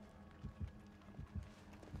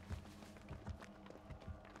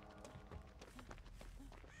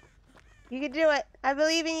 You can do it. I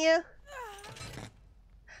believe in you.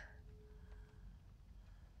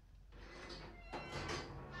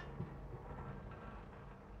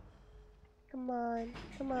 Come on,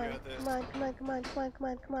 come on, got this. come on, come on, come on, come on, come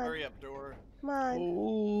on, come on. Hurry up, door. Come on.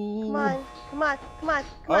 Ooh. Come on, come on, come on,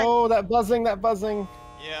 come on. Oh, that buzzing, that buzzing.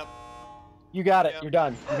 Yep. You got it. You're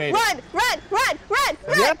done. You made Run, run, run, run, it.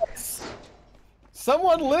 run! Yes!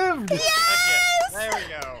 Someone lived! Yes! There we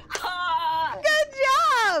go. Good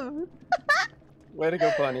job! Way to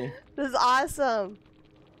go, Bunny. This is awesome.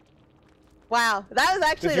 Wow, that was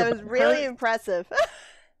actually, Does your that was butt really hurt? impressive.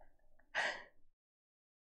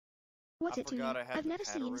 What's I it to forgot you? I had I've never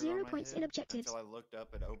seen Patteroo 0 on my points in head objectives. Until I looked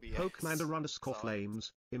up at OBS.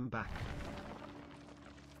 Pokemon_Flames, him back.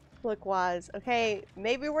 Look, Waz, okay,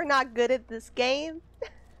 maybe we're not good at this game.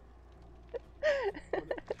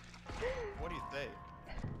 What do you say?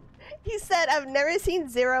 He said, I've never seen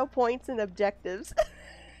 0 points in objectives.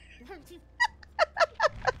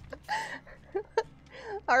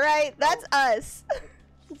 Alright, that's us.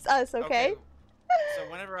 It's us, okay? So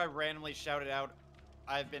whenever I randomly shouted out,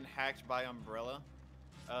 I've been hacked by Umbrella,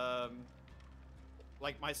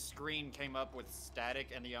 like my screen came up with static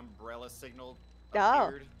and the Umbrella signal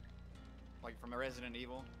appeared, like from Resident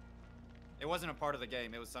Evil. It wasn't a part of the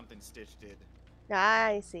game, it was something Stitch did.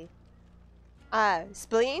 I see.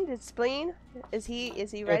 Spleen? Did Spleen? Is he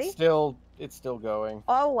ready? It's still going.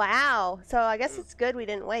 Oh, wow. So I guess it's good we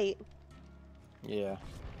didn't wait. Yeah.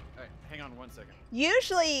 Alright, hang on 1 second.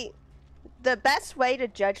 Usually, the best way to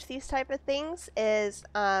judge these type of things is,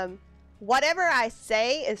 whatever I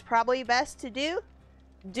say is probably best to do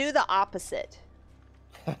the opposite.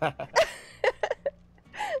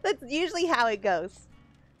 That's usually how it goes.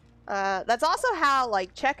 That's also how,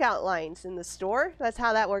 like, checkout lines in the store, that's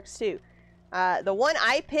how that works too. The one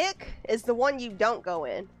I pick is the one you don't go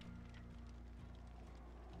in.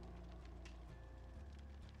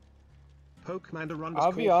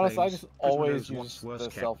 I'll be honest, I just always use the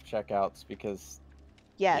self-checkouts because...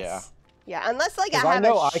 Yes. Yeah, unless, like, I 'Cause I have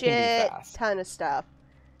know a I can be shit fast. ton of stuff.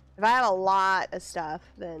 If I have a lot of stuff,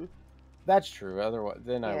 then... That's true, otherwise,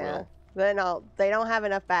 then I will. Then they don't have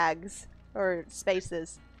enough bags or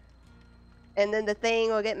spaces. And then the thing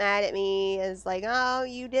will get mad at me. Is like, oh,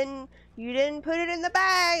 you didn't put it in the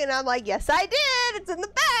bag, and I'm like, yes, I did. It's in the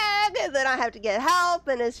bag, and then I have to get help,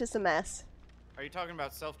 and it's just a mess. Are you talking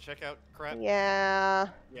about self-checkout crap? Yeah.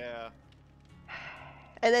 Yeah.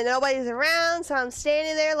 And then nobody's around, so I'm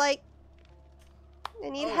standing there like, I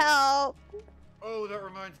need help. Oh, that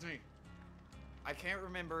reminds me. I can't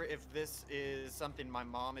remember if this is something my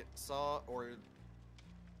mom saw or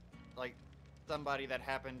like somebody that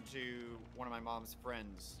happened to one of my mom's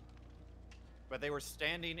friends. But they were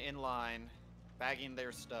standing in line, bagging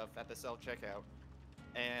their stuff at the self-checkout,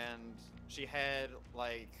 and she had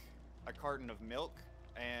like a carton of milk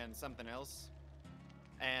and something else.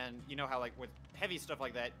 And you know how like with heavy stuff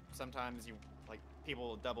like that, sometimes people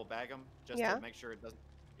will double bag them just to make sure it doesn't.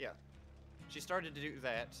 Yeah. She started to do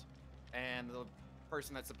that, and the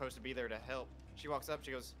person that's supposed to be there to help, she walks up,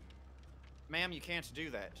 she goes, "Ma'am, you can't do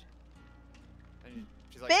that." And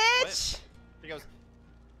she's like, "Bitch!" What? She goes,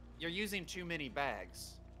 "You're using too many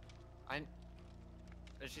bags." And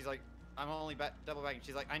she's like, "I'm only double bagging."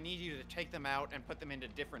 She's like, "I need you to take them out and put them into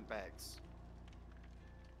different bags."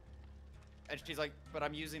 And she's like, "But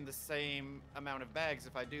I'm using the same amount of bags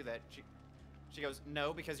if I do that." She goes,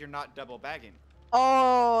 "No, because you're not double bagging."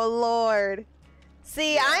 Oh, Lord.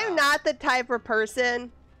 See, I'm not the type of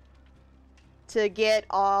person to get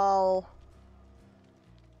all...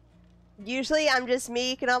 Usually I'm just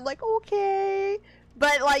meek and I'm like, okay.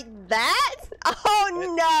 But like that? Oh,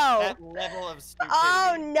 no. That level of stupidity.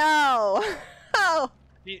 Oh, no. Oh.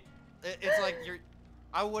 It's like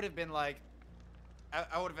I would have been like,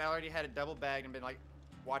 I would have already had a double bag and been like,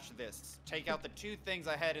 watch this. Take out the two things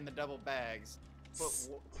I had in the double bags,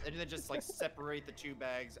 and then just like separate the two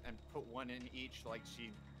bags and put one in each, like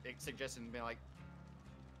she suggested, and be like,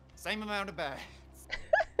 same amount of bags.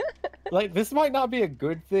 Like, this might not be a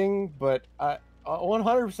good thing, but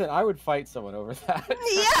 100% I would fight someone over that.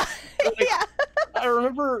 Yeah. Yeah. I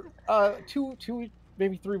remember two,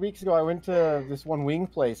 maybe 3 weeks ago, I went to this one wing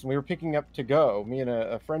place and we were picking up to go, me and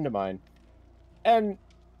a friend of mine, and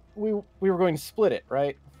we were going to split it,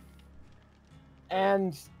 right?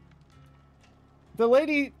 And the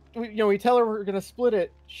lady, we tell her we're going to split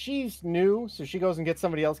it. She's new, so she goes and gets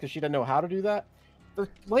somebody else because she doesn't know how to do that. the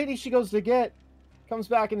lady she goes to get comes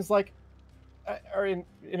back and is like, or in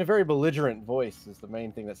a very belligerent voice is the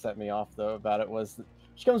main thing that set me off though about it was that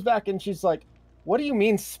she comes back and she's like, "What do you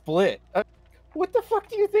mean split? What the fuck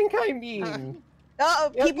do you think I mean?"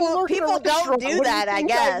 People don't do that, I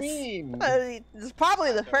guess. mean? It's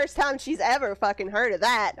probably the first time she's ever fucking heard of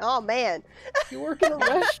that. Oh man. You work in a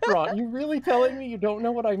restaurant. You really telling me you don't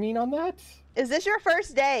know what I mean on that? Is this your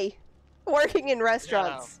first day working in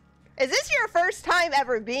restaurants? Yeah. Is this your first time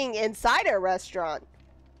ever being inside a restaurant?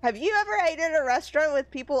 Have you ever ate at a restaurant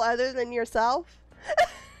with people other than yourself?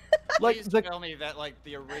 Please tell me that like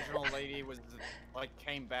the original lady was like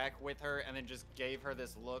came back with her and then just gave her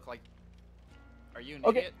this look like, are you an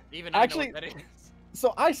idiot? Even actually, I know what that is.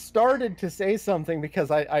 So I started to say something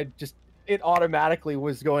because I just, it automatically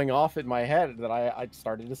was going off in my head that I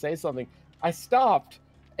started to say something. I stopped,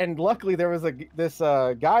 and luckily there was this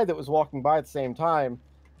guy that was walking by at the same time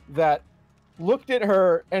that looked at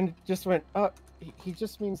her and just went, he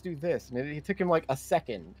just means do this. And it took him like a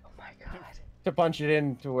second. Oh my God. To punch it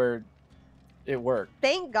in to where it worked.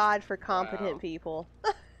 Thank God for competent people.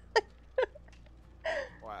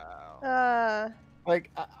 Wow. Like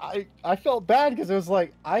I felt bad because it was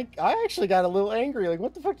like I actually got a little angry. Like,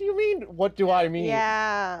 what the fuck do you mean? What do I mean?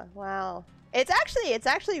 Yeah. Wow. It's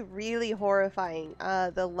actually really horrifying.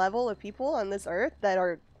 The level of people on this earth that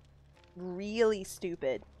are really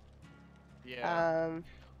stupid. Yeah.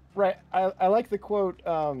 Right. I like the quote.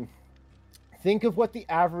 Think of what the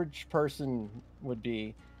average person would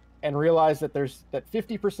be, and realize that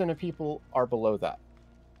 50% of people are below that.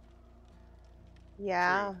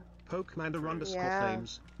 Yeah. Pokemanda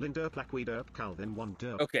 _flames, Linda Plackweeder Calvin 1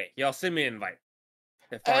 derp. Okay, y'all send me an invite.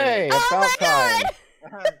 Hey, about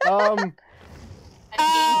time.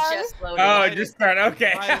 Just loaded. Oh, it just started.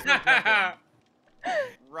 Okay.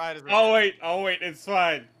 Right as oh wait, it's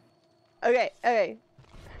fine. Okay.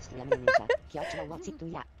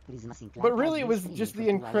 But really, it was just the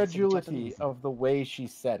incredulity of the way she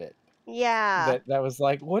said it. Yeah. That was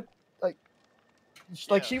like, what?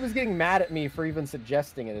 Like she was getting mad at me for even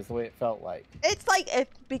suggesting it, is the way it felt like. It's like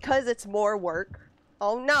because it's more work.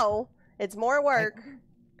 Oh no, it's more work.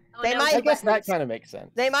 I guess that kind of makes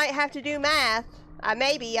sense. They might have to do math.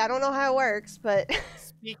 Maybe. I don't know how it works, but...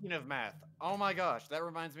 Speaking of math, oh my gosh, that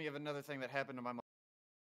reminds me of another thing that happened to my mom.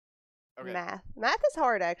 Okay. Math is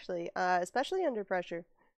hard, actually, especially under pressure.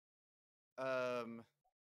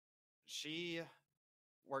 She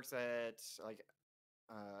works at, like,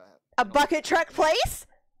 a bucket truck place?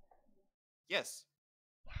 Yes.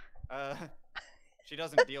 She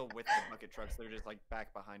doesn't deal with the bucket trucks. They're just, like,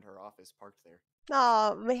 back behind her office, parked there.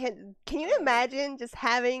 Oh, man. Can you imagine just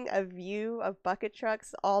having a view of bucket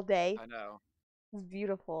trucks all day? I know. It's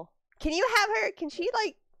beautiful. Can you have her, can she,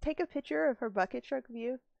 like, take a picture of her bucket truck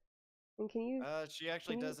view? And can you... she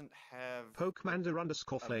actually doesn't have... Pokemanda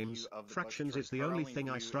 _flames, fractions is the only thing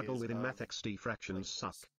I struggle with in Math XD. Fractions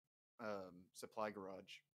suck. Supply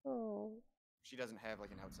garage. Oh. She doesn't have,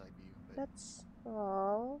 like, an outside view. But... That's...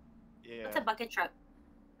 Aww. Yeah. What's a bucket truck?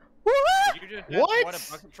 Did you just ask what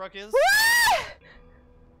a bucket truck is?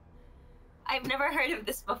 I've never heard of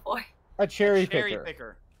this before. A cherry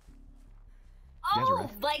picker. Oh,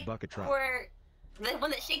 like bucket truck. for the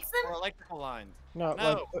one that shakes them? Or electrical lines. No.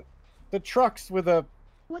 Like the trucks with a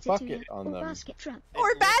bucket on them. Basket truck.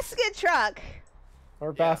 Or basket truck.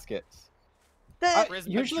 Or baskets.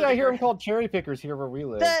 Usually I hear them called cherry pickers here where we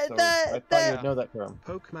live. I thought you would know that term.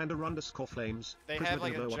 Pokemanda _flames. They have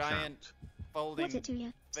like a giant folding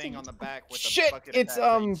thing on the back with Shit, a bucket it's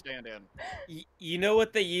stand in. You know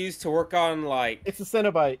what they use to work on like it's a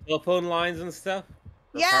Cenobite telephone lines and stuff?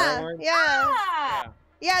 Yeah,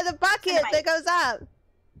 the bucket that goes up.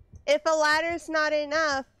 If a ladder's not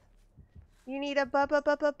enough, you need a bucket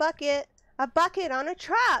on a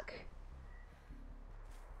truck.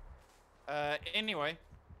 Anyway,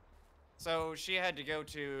 so she had to go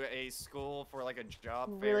to a school for like a job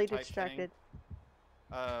fair Really type distracted.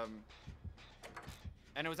 thing.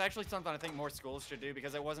 And it was actually something I think more schools should do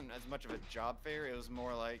because it wasn't as much of a job fair. It was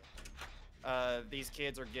more like these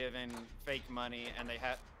kids are given fake money and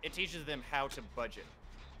it teaches them how to budget.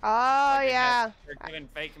 Oh like yeah. They're given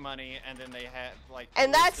fake money and then they have like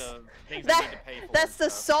and that's things they need to pay for. That's the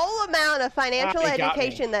sole amount of financial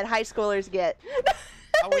education that high schoolers get.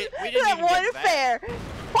 Oh, we didn't even get that. Fair.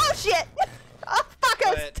 Oh shit! Oh fuck! I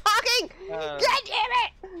was talking. God damn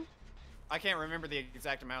it! I can't remember the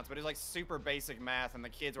exact amounts, but it's like super basic math, and the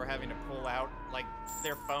kids were having to pull out like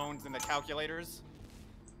their phones and the calculators.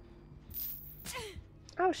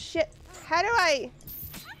 Oh shit! How do I?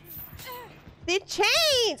 The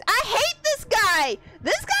chains! I hate this guy!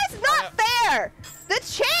 This guy's not fair! The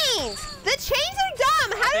chains are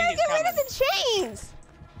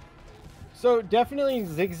So definitely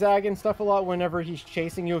zigzag and stuff a lot whenever he's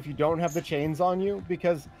chasing you if you don't have the chains on you,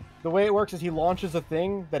 because the way it works is he launches a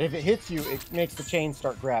thing that if it hits you, it makes the chains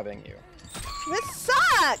start grabbing you. This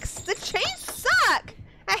sucks! The chains suck!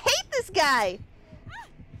 I hate this guy!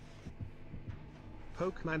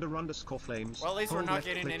 Pokemon_flames. Well, at least we're Hold not left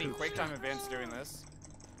getting click any to quick start. time events doing this.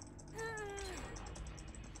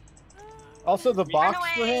 Also, the box Run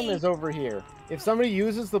for him away! is over here. If somebody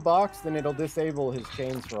uses the box, then it'll disable his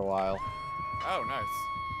chains for a while. Oh, nice.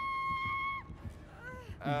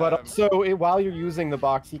 But also, while you're using the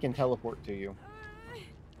box, he can teleport to you.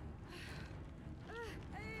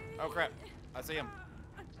 Oh crap! I see him.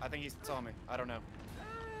 I think he saw me. I don't know.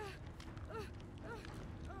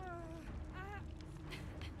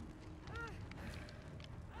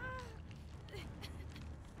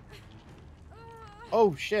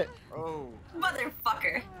 Oh shit! Oh.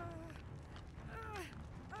 Motherfucker.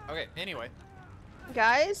 Okay. Anyway.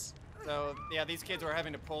 Guys? So yeah, these kids were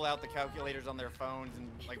having to pull out the calculators on their phones, and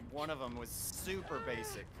like one of them was super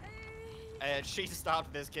basic. And she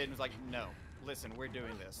stopped this kid and was like, "No, listen, we're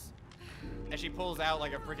doing this." And she pulls out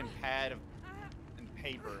like a freaking pad and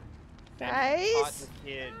paper. And taught Guys? the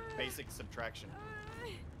kid basic subtraction.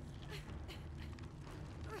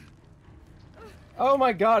 Oh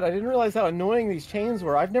my god, I didn't realize how annoying these chains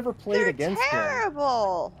were. I've never played They're against him.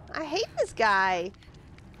 terrible! I hate this guy.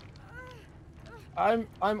 I'm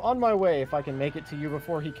on my way if I can make it to you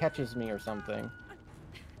before he catches me or something.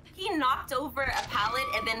 He knocked over a pallet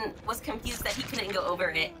and then was confused that he couldn't go over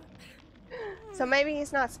it. So maybe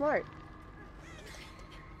he's not smart.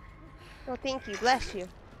 Oh, thank you. Bless you.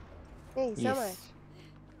 Thank you so much.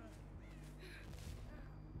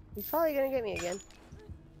 He's probably gonna get me again.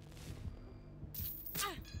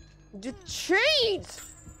 The chains!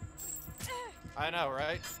 I know,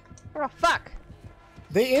 right? Oh, fuck.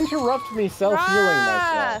 They interrupt me self-healing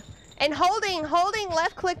myself. And holding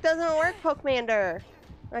left click doesn't work, Pokemander.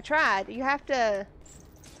 I tried. You have to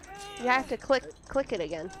click it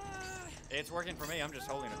again. It's working for me. I'm just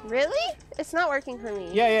holding it. Really? It's not working for me.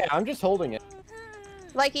 Yeah, I'm just holding it.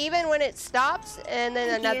 Like even when it stops and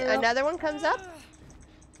then another one comes up?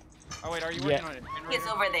 Oh wait, are you working on it? He's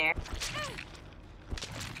over there.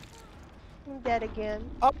 I'm dead again.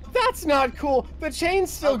 Oh, that's not cool. The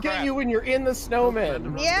chains still get crap. you when you're in the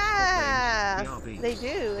snowman. Yeah, they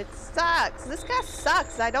do. It sucks. This guy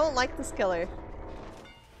sucks. I don't like this killer.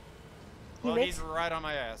 Well, he's right on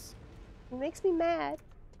my ass. He makes me mad.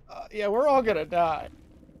 Yeah, we're all gonna die.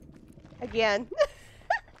 Again.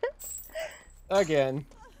 Again.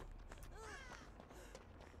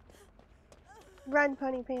 Run,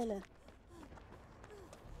 Pony Panda.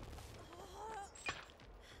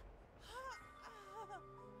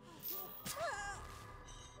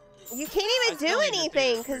 You can't even do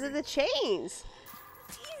anything because of the chains.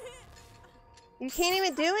 You can't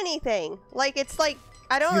even do anything. Like it's like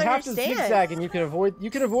I don't You have understand. to zigzag, and you can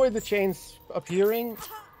avoid the chains appearing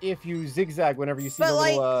if you zigzag whenever you see But the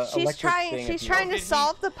like little she's electric trying, thing. she's appear. trying to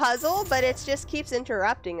solve the puzzle, but it just keeps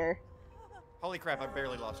interrupting her. Holy crap! I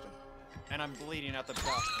barely lost him, and I'm bleeding at the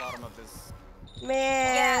bottom of this.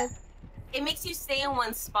 Man. Yeah. It makes you stay in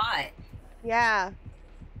one spot. Yeah.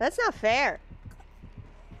 That's not fair.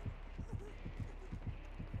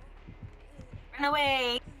 Run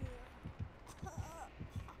away.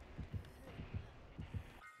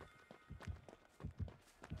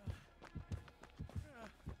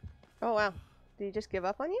 Oh wow. Did he just give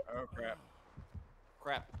up on you? Oh crap!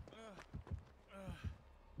 Crap!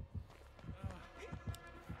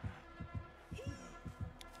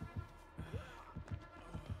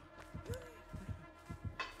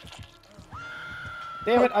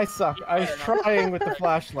 Damn it, I suck. I was trying with the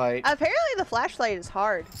flashlight. Apparently the flashlight is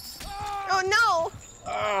hard. Oh no!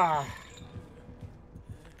 Ah.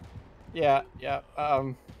 Yeah. Yeah.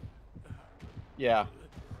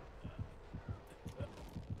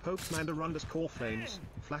 Pokemon_flames.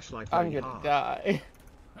 Flashlight I'm very gonna hard. die.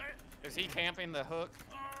 Is he camping the hook?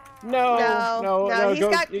 No. He's go,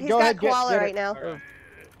 got go ahead, koala get right it. now.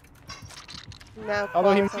 No.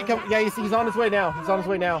 Although koala's on. he's on his way now. He's on his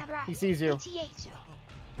way now. He sees you.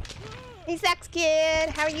 Hey, Sex Kid,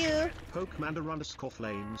 how are you?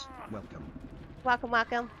 Pokemon_flames. Welcome. Welcome,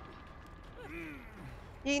 welcome.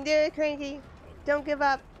 You can do it, Cranky. Don't give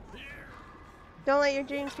up. Don't let your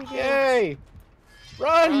dreams be dreams. Yay!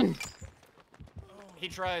 Run! He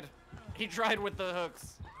tried. He tried with the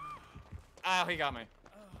hooks. Oh, he got me.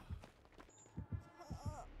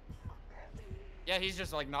 Yeah, he's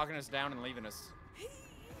just like knocking us down and leaving us.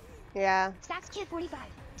 Yeah. Stacks Kid 45,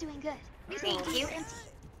 doing good. Thank you.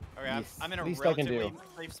 Okay, I'm in a least I can relatively do.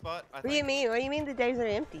 safe spot. I What do you think. mean? What do you mean the days are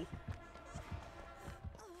empty?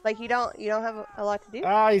 Like you don't have a lot to do?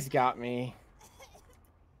 Ah, he's got me.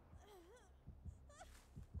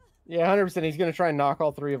 Yeah, 100%. He's gonna try and knock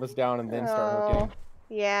all 3 of us down and then start hooking.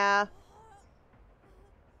 Yeah.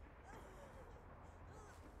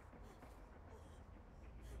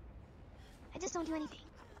 I just don't do anything.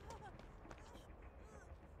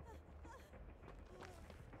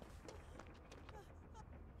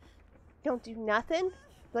 Don't do nothing?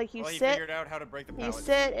 Like you Well, he sit figured out how to break the pallet. You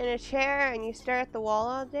sit in a chair and you stare at the wall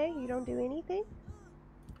all day? You don't do anything?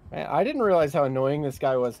 Man, I didn't realize how annoying this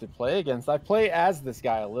guy was to play against. I play as this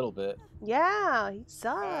guy a little bit. Yeah, he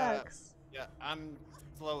sucks. Yeah, I'm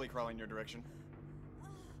slowly crawling your direction.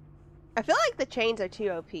 I feel like the chains are too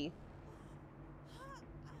OP.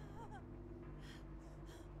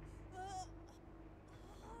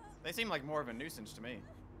 They seem like more of a nuisance to me.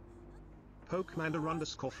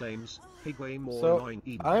 Pokemon_Flames, Higway more So, annoying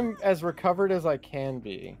even. I'm as recovered as I can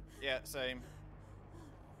be. Yeah, same.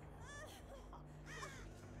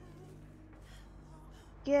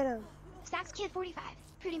 Get him. Stacks Kid 45,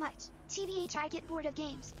 pretty much. TBH, I get bored of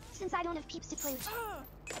games, since I don't have peeps to play with.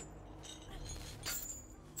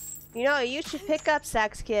 You know, you should pick up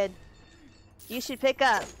Sax Kid. You should pick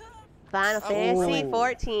up Final Fantasy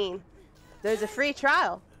 14. There's a free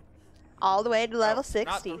trial. All the way to level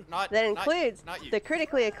 60. That includes the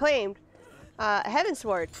critically acclaimed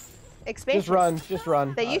Heavensward expansion. Just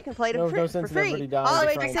run. That you can play no for sense in free. everybody dying All the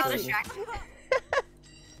way to to try and save me.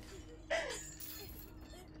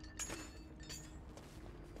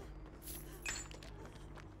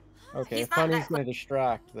 Okay, if Funny's gonna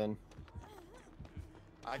distract, then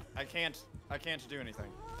I can't do anything.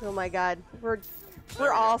 Oh my god.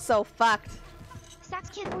 We're all so fucked. Stacks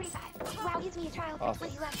Kid 45. WoW gives me a trial for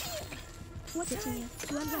 20 left. What's it to you?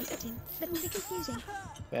 You are writing. That will be confusing.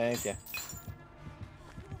 thank you.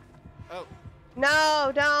 Oh.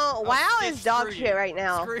 No, don't. WoW Stitch, is dog screw shit you. right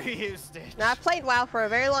now. Screw you, Stitch. Now, I've played WoW for a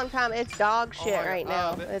very long time. It's dog shit my right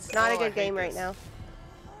God. now. Oh, It's not a I good hate game right this. now.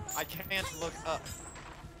 I can't look up.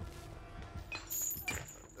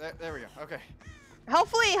 There we go. Okay.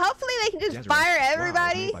 Hopefully they can just Desiree, fire wow,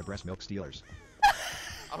 everybody. made by breast milk stealers.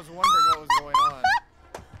 I was wondering what was going on.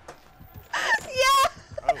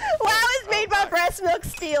 Yeah. WoW is made by breast milk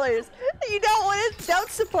stealers. You don't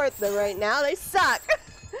support them right now. They suck.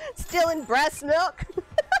 Stealing breast milk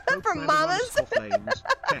from mamas.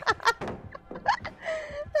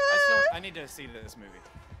 I need to see this movie.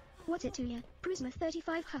 What's it to you? Prisma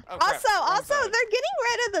 35, huh? Oh, crap. Also, they're getting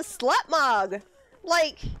rid of the slut mog.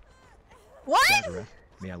 Like, what? Desiree,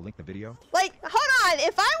 may I link the video? Like, hold on.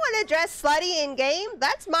 If I want to dress slutty in game,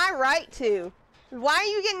 that's my right to. Why are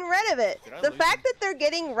you getting rid of it? The fact that they're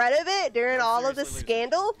getting rid of it during all of the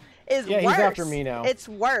scandal is Yeah, worse. he's after me now. It's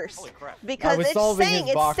worse. I Because was it's solving his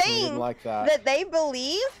saying, box and he didn't like that. they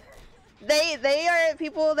believe, they are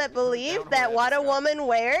people that believe that what a woman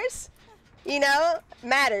wears, you know,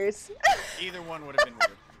 matters. Either one would have been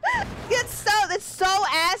weird. It's so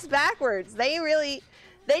ass backwards. They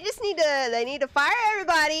just need to fire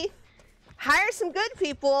everybody, hire some good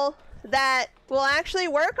people that will actually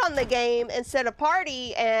work on the game instead of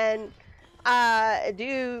party and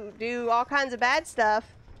do all kinds of bad stuff.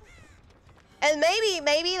 And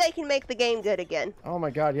maybe they can make the game good again. Oh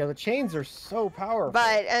my god, yeah, the chains are so powerful.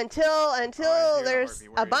 But until there's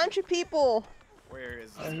a bunch of people Where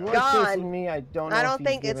is You are gone, chasing me, I don't know I if don't he's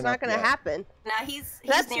think it's given not up going to yet. happen. Nah, he's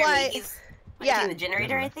That's near why- me. He's yeah. doing the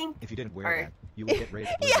generator, I think. If you didn't wear Or- that, you would get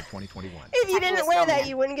raped Blizzard 2021. If you Attacking didn't the wear that, snowman.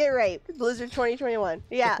 you wouldn't get raped. Blizzard 2021.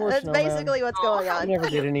 Yeah, Of course, that's snowman. basically what's going I on. never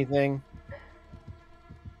did anything.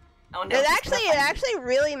 Oh no. It he's not actually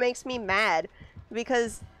really makes me mad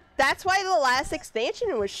because that's why the last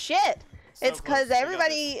expansion was shit. It's because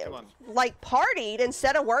everybody like partied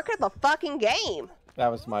instead of working the fucking game. That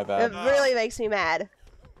was my It bad. really makes me mad.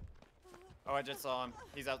 Oh, I just saw him.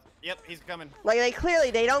 He's out. Yep, he's coming. Like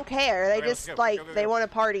they don't care. They Okay, let's just go, like go, go, they go. want to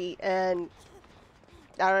party and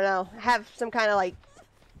I don't know, have some kind of like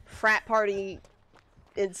frat party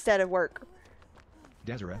instead of work.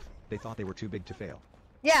 Desiree, they thought they were too big to fail.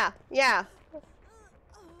 Yeah, yeah.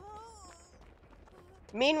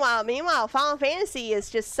 Meanwhile, Final Fantasy is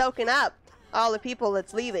just soaking up all the people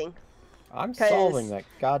that's leaving. I'm solving that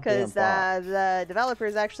goddamn Because box. the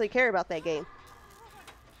developers actually care about that game.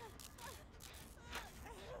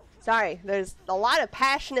 Sorry, there's a lot of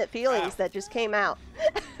passionate feelings that just came out.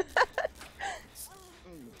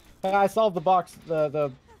 I solved the box.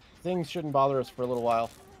 The things shouldn't bother us for a little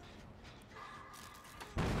while.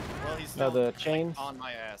 Well, he's No, still the chains. on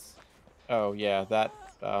my ass. Oh yeah, that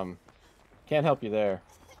can't help you there.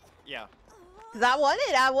 Yeah. Cause I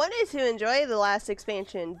wanted to enjoy the last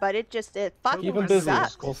expansion, but it fucking Keep him busy.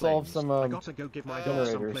 sucked. We'll solve some I gotta go give my dog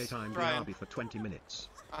some generators. playtime BRB for 20 minutes.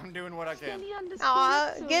 I'm doing what I can.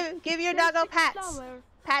 Aw, give your doggo pats.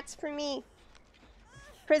 Pats for me.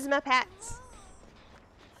 Prisma pats.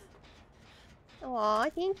 Aw,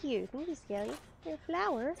 thank you. Thank you, Skelly. You're a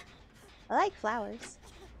flower. I like flowers.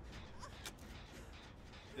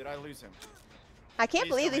 Did I lose him? I can't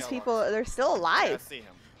believe these people, they're still Yeah, alive. I see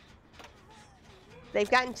him. They've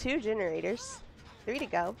gotten 2 generators. 3 to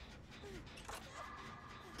go.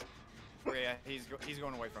 Oh, yeah, he's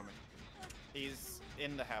going away from me. He's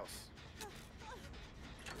in the house.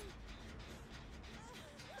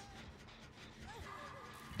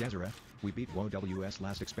 Deseret, we beat WOW's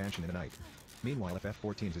last expansion in a night. Meanwhile,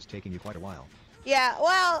 FF14's is taking you quite a while. Yeah,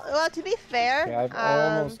 well, to be fair, Okay, I've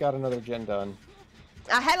almost got another gen done.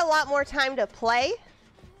 I had a lot more time to play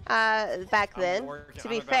back then, to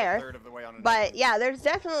be fair. But yeah, there's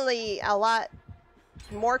definitely a lot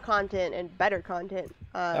more content and better content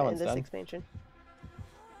in this expansion.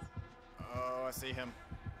 Oh, I see him.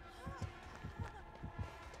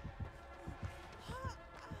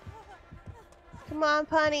 Come on,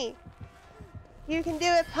 Punny. You can do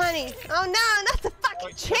it, Punny. Oh no, not the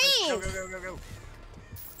fucking chains! Go.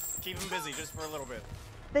 Keep him busy just for a little bit.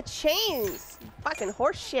 The chains! Fucking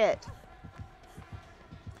horse shit.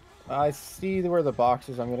 I see where the box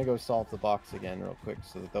is. I'm gonna go solve the box again real quick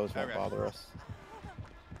so that those won't bother us.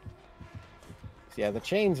 Yeah, the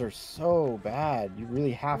chains are so bad. You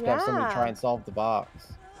really have to have somebody try and solve the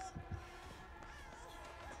box.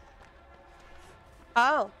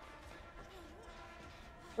 Oh.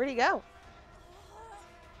 Where'd he go?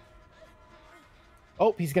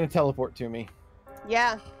 Oh, he's gonna teleport to me.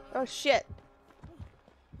 Yeah. Oh shit.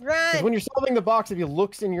 Run! Because when you're solving the box, if he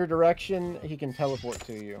looks in your direction, he can teleport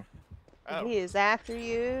to you. Oh. He is after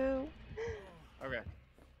you. Okay.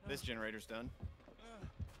 This generator's done.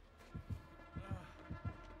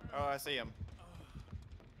 Oh, I see him.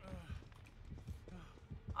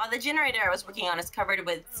 Oh, the generator I was working on is covered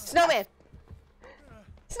with Snowman!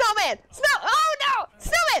 Snowman! Oh no!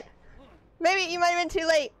 Snowman! Maybe you might have been too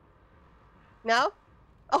late. No?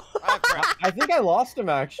 Oh. I think I lost him,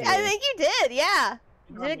 actually. I think you did, yeah.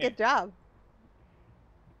 You did a good job.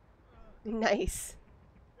 Nice.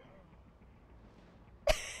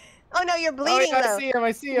 Oh no, you're bleeding though.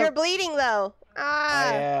 I see him. You're bleeding though.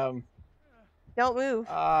 I am. Don't move.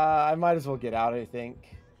 I might as well get out, I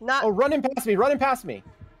think. Not. Oh, run him past me.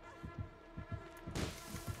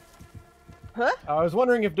 Huh? I was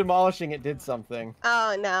wondering if demolishing it did something.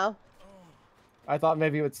 Oh no. I thought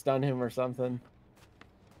maybe it would stun him or something.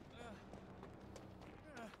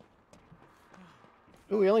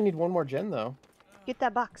 Ooh, we only need one more gen though. Get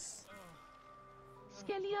that box.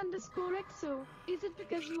 Skelly_exo. Is it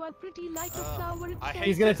because you are pretty like a flower?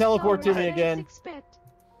 He's gonna teleport to me again.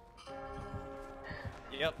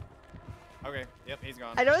 Yep. Okay. Yep, he's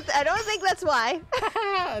gone. I don't think that's why.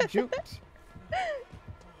 Juked.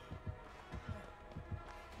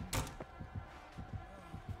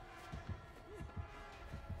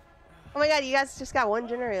 Oh my god, you guys just got 1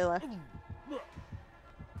 generator left.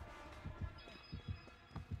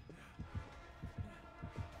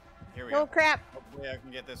 Here we Oh go. crap. Hopefully I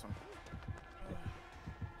can get this one.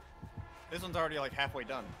 This one's already like halfway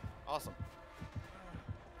done. Awesome.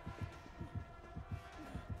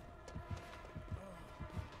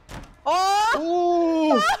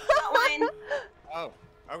 Oh! Ooh! Oh,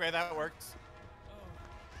 okay, that works.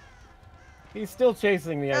 He's still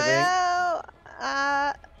chasing me, I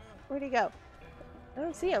Oh, where'd he go? I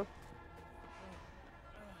don't see him.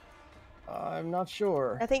 think. I'm not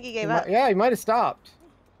sure. I think he gave up. Yeah, he might have stopped.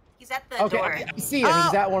 He's at the Okay, door. I see him.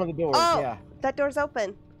 He's at one of the doors. Oh, Yeah. that door's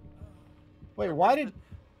open. Wait, why did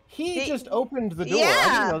he just opened the door? I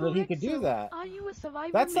Yeah. didn't know that he could do that. Are you a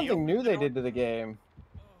survivor? That's something new they did to the game.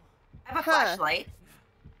 I have a flashlight.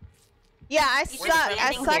 Yeah, I He's suck. just I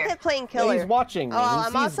standing suck here. at playing Yeah, killer. he's watching me. Oh, He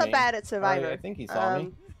I'm sees also me. bad at Survivor. I think he saw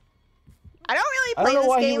me. I don't really I play don't know this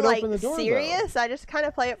why he game would like open the door, though. serious. I just kind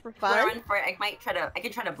of play it for Wanna fun. run for it? I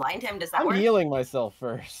can try to blind him. Does that I'm work? healing myself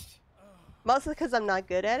first. Mostly because I'm not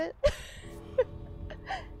good at it.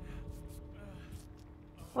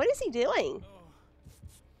 What is he doing?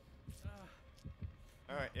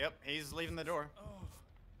 Alright, yep, he's leaving the door.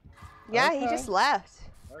 Yeah, he Okay. just left.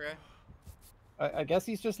 Okay. I guess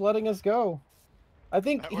he's just letting us go. I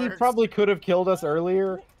think That he works. probably could have killed us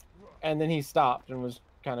earlier, and then he stopped and was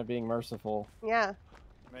kind of being merciful. Yeah.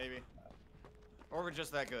 Maybe. Or we're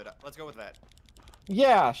just that good. Let's go with that.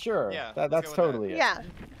 Yeah, sure. Yeah, that's let's go with totally it. Yeah.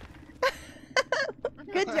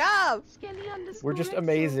 Good job. We're just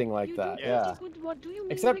amazing like that. Yeah. Yeah. What do you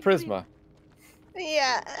mean Except by Prisma.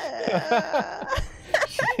 Yeah.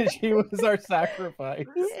 She was our sacrifice.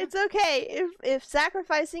 It's okay. If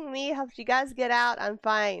sacrificing me helps you guys get out, I'm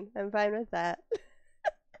fine. I'm fine with that.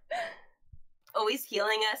 Always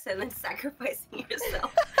healing us and then sacrificing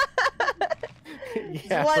yourself. It's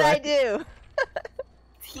what I do.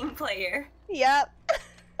 Team player. Yep.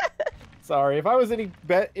 Sorry, if I was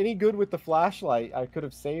any good with the flashlight, I could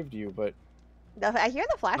have saved you, but I hear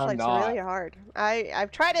the flashlights are really hard.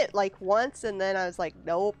 I've tried it like once and then I was like,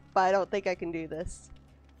 nope, I don't think I can do this.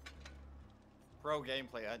 Pro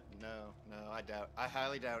gameplay, no, I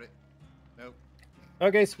highly doubt it. Nope.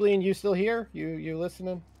 Okay, Spleen, you still here? You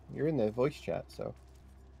listening? You're in the voice chat, so.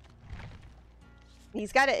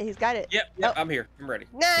 He's got it. He's got it. Yep, Oh. I'm here. I'm ready.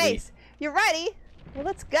 Nice. Sweet. You're ready. Well,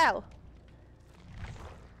 let's go.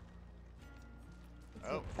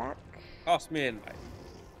 Oh. Back. Toss me in.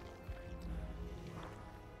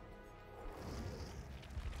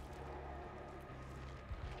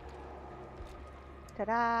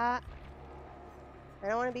 Ta-da. I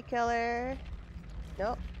don't want to be killer.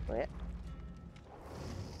 Nope. Wait.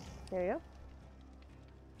 There you go.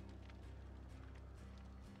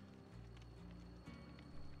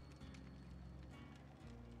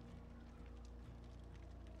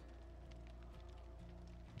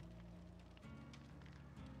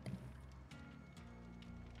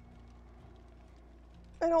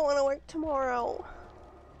 I don't want to work tomorrow.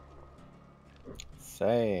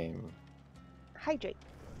 Same. Hydrate.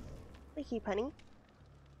 Thank you, honey.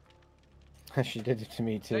 She did it to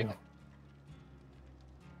me too.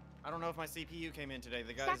 I don't know if my CPU came in today.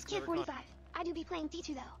 The guys That's Kid never 45. I do be playing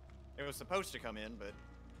D2 though. It was supposed to come in, but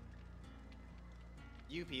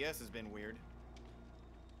UPS has been weird.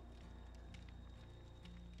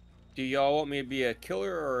 Do y'all want me to be a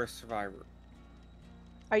killer or a survivor?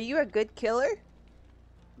 Are you a good killer?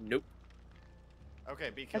 Nope. Okay,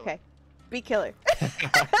 be killer. Okay. Be killer.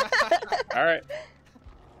 All right.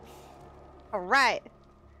 All right.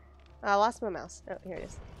 I lost my mouse. Oh, here it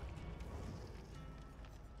is.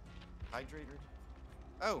 Hydrator.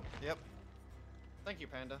 Oh, yep. Thank you,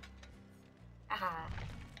 Panda. Aha.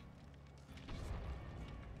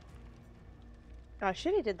 Oh, I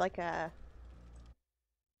should have did like a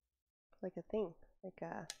thing.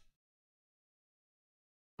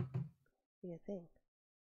 Be a thing.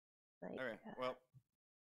 Like, Alright, well.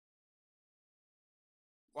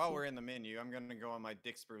 While we're in the menu, I'm gonna go on my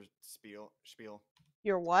Dixper spiel.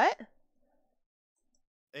 Your what?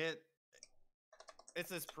 It's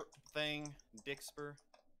this thing, Dixper,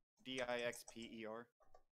 D-I-X-P-E-R.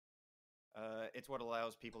 It's what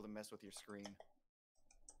allows people to mess with your screen.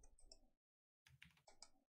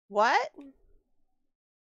 What?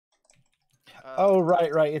 Oh,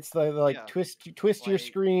 right. It's the like yeah, twist your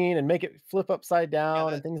screen and make it flip upside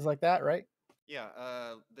down and things like that, right?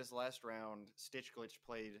 Yeah, this last round, Stitch Glitch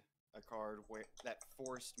played a card that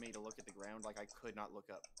forced me to look at the ground. Like, I could not look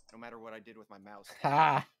up. No matter what I did with my mouse.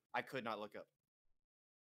 Ha! I could not look up.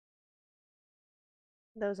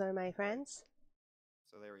 Those are my friends.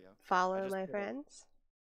 So there we go. Follow my friends.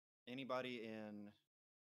 Anybody in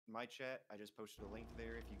my chat, I just posted a link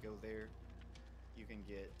there. If you go there, you can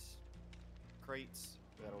get crates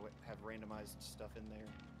that'll have randomized stuff in there.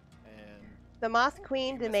 And the Moth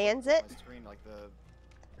Queen demands it. Screen, like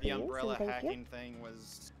the umbrella hacking thing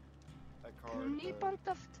was a card.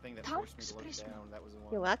 The thing that forced me to look down. That was the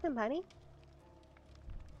one. You're welcome, honey.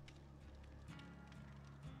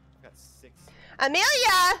 I've got 6.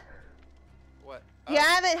 Amelia! What? You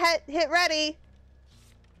haven't hit ready.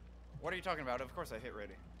 What are you talking about? Of course I hit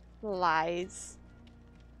ready. Lies.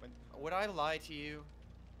 Would I lie to you?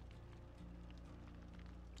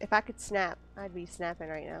 If I could snap, I'd be snapping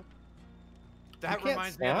right now. That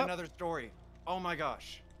reminds me of another story. Oh my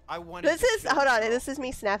gosh. I wanted This is hold on, this is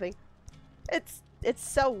me snapping. It's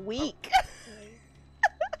so weak.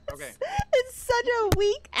 Okay. It's such a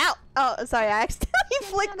weak ow. Oh, sorry, I accidentally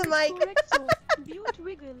flicked the mic.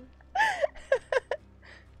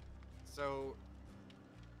 So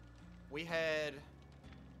we had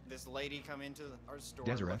this lady come into our store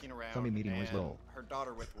Deseret, looking around, Tommy meeting was and low. her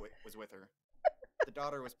daughter was with her. The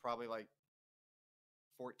daughter was probably like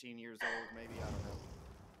 14 years old, maybe, I don't know.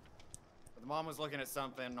 But the mom was looking at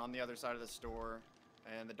something on the other side of the store,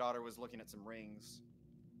 and the daughter was looking at some rings.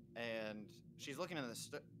 And she's looking in the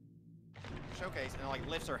showcase and like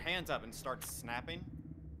lifts her hands up and starts snapping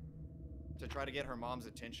to try to get her mom's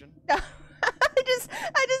attention. I just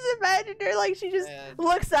imagined her like she just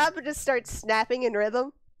looks up and just starts snapping in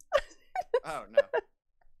rhythm. Oh no.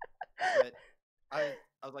 But I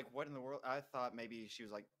was like, what in the world? I thought maybe she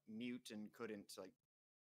was like mute and couldn't like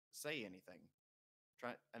say anything.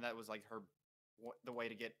 And that was like the way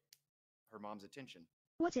to get her mom's attention.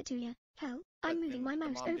 What's it to you? Hell, I'm moving my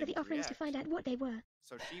mouse mom over the didn't offerings to react. find out what they were.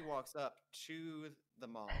 So she walks up to the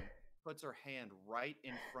mom, puts her hand right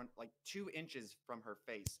in front, like 2 inches from her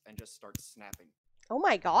face, and just starts snapping. Oh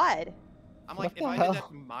my god. I'm like, if the I hell? did that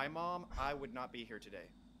to my mom, I would not be here today.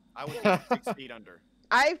 I would be 6 feet under.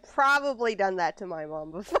 I've probably done that to my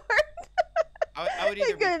mom before. I would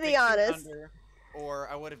either I'm gonna be be 6 feet honest. under, or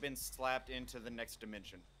I would have been slapped into the next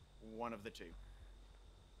dimension. One of the two.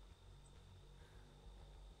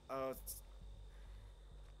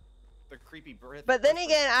 The creepy breath. But then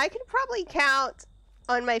again, I could probably count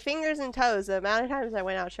on my fingers and toes the amount of times I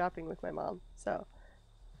went out shopping with my mom. So.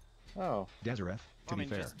 Oh. Desireth, to be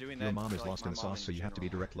fair, your mom is lost in the sauce, so you have to be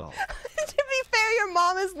direct lol. To be fair, your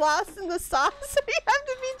mom is lost in the sauce, so you have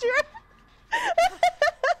to be direct.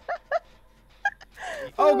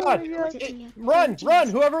 Oh god! my God. Run! Run!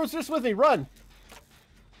 Whoever was just with me, run!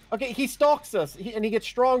 Okay, he stalks us, and he gets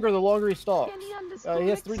stronger the longer he stalks. He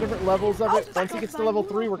has 3 different levels of it. Once he gets to level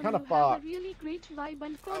 3, we're kind of fucked. Really great vibe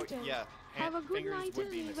and content. Yeah. Have a good Fingers night would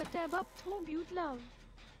and be leave a missing. tab up to you love.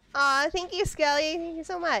 Aw, thank you, Skelly. Thank you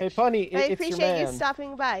so much. Hey, Punny, I it's your appreciate you man.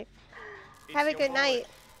 stopping by. Have a good night.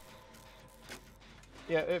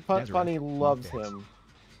 Yeah, Punny loves him.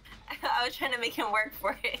 I was trying to make him work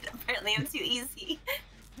for it. Apparently, I'm too easy.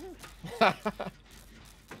 It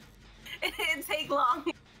didn't take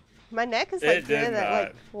long. My neck is It like did good that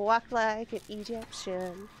like not. walk like an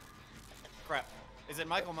Egyptian. Crap. Is it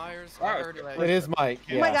Michael Myers? Oh, I heard It is Mike.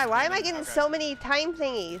 Oh my Yeah. god, why am I getting so many time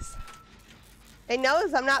thingies? It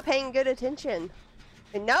knows I'm not paying good attention.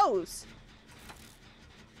 It knows.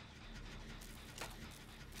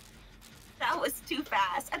 That was too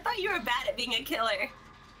fast. I thought you were bad at being a killer.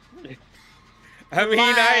 I mean,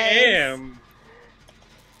 I am.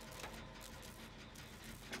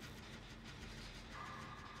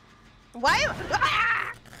 Why am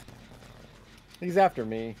ah! He's after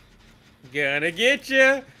me. Gonna get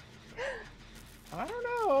you. I don't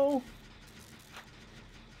know.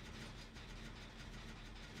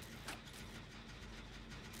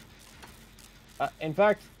 In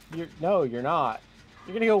fact, you're not.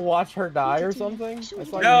 You're gonna go watch her die or something? I saw you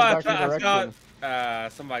No, in I the direction.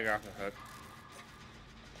 thought somebody got off the hook.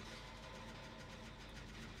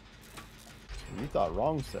 You thought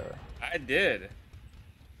wrong, sir. I did.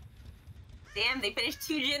 Damn, they finished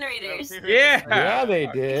 2 generators. Yeah. Yeah, they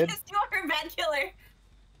did. Because you are a bad killer.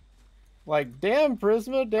 Like, damn,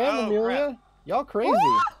 Prisma, damn, Oh, Amelia. Y'all crazy.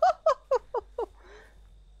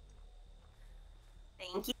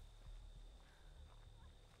 Thank you.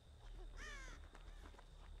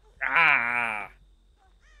 Ah.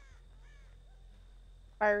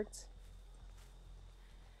 Birds.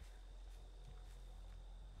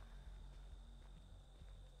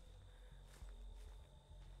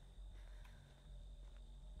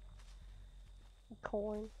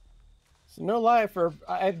 Corn. So no lie,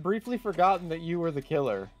 I had briefly forgotten that you were the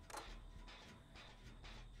killer.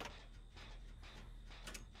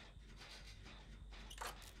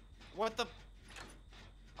 What the?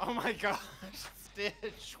 Oh my gosh,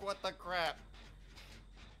 Stitch! What the crap?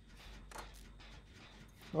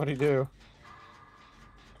 What'd he do?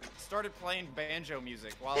 Started playing banjo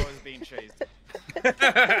music while I was being chased.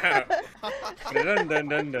 Dun dun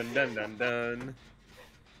dun dun dun dun dun.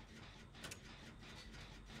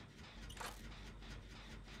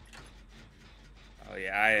 Oh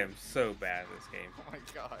yeah, I am so bad at this game. Oh my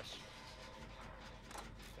gosh.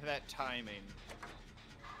 That timing.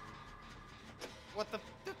 What the?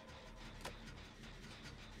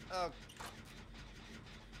 Oh.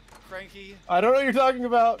 Cranky, I don't know what you're talking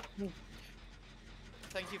about.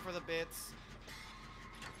 thank you for the bits.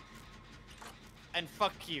 And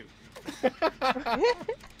fuck you.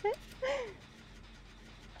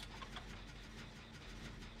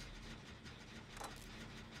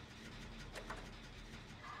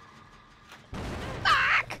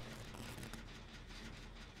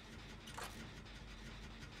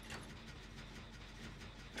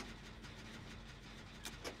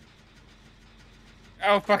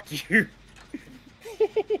 Oh fuck you!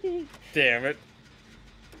 Damn it!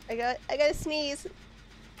 I gotta sneeze.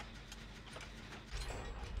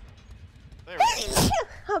 There we go.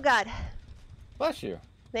 Oh god. Bless you.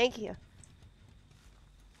 Thank you.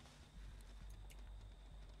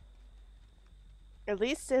 At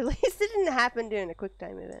least it didn't happen during a quick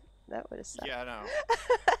time event. That would have sucked. Yeah, I know.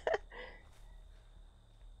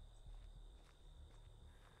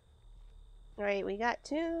 Alright, we got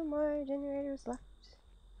 2 more generators left.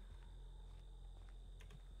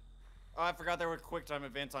 Oh, I forgot there were quick time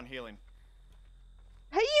events on healing.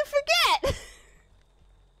 How do you forget?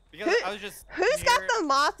 Because I was just Who's got the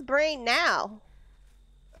moth brain now?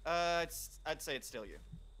 I'd say it's still you.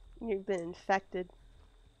 You've been infected.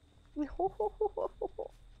 What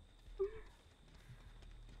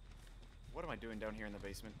am I doing down here in the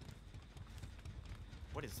basement?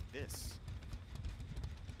 What is this?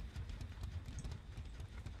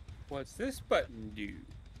 What's this button do?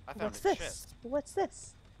 I found What's a this? chest. What's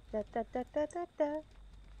this? Da da da da da da.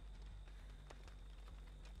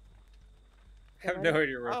 I have no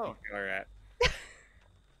idea where people are at.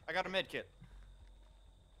 I got a med kit.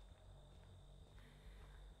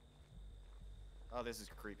 Oh, this is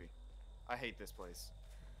creepy. I hate this place.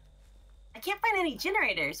 I can't find any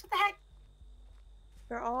generators. What the heck?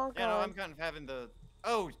 They're all gone. Yeah, no, I'm kind of having the...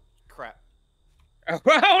 Oh, crap. Oh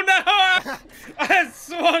no! I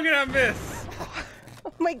swung and I missed.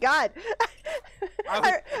 Oh my god. And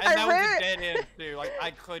that was a dead end, too. Like,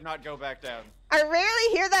 I could not go back down. I rarely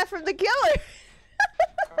hear that from the killer.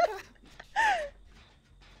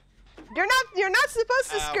 You're not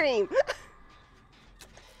supposed to scream.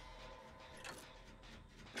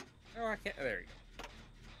 Oh, I can't. There you go.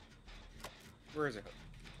 Where is it?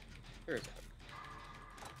 There is it.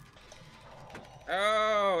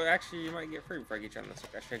 Oh, actually, you might get free before I get you on this.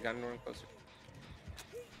 I should have gotten one closer.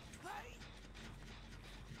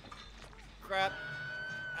 Crap.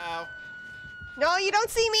 Ow. No, you don't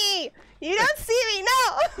see me. You don't see me.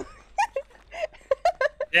 No.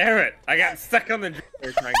 Damn it! I got stuck on the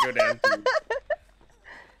generator trying to go down.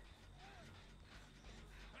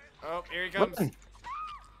 Oh, here he comes.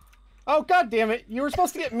 Oh, god damn it. You were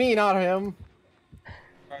supposed to get me, not him.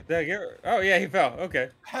 Oh, yeah, he fell. Okay.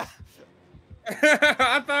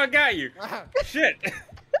 I thought I got you. Shit.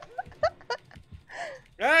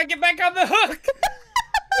 Get back on the hook.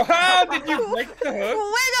 Wow, did you break the hook?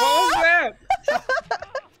 What was that?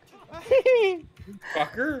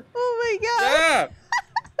 Fucker. Oh my god. Yeah.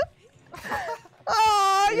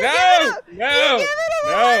 Oh, you're No. giving him a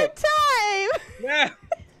hard time. No.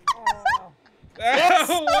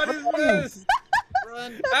 Oh, what is this?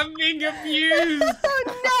 Run. I'm being abused. Oh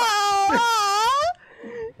no!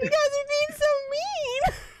 You guys are being so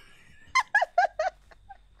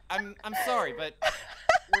mean. I'm sorry, but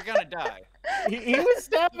we're gonna die. He was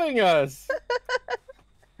stabbing us.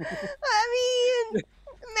 I mean,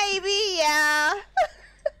 maybe, yeah.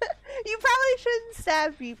 You probably shouldn't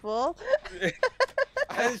stab people.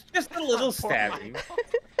 It's just a little stabbing.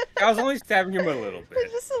 I was only stabbing him a little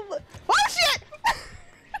bit. Just a oh shit!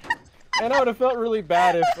 And I would have felt really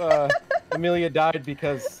bad if Amelia died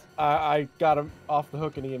because I got him off the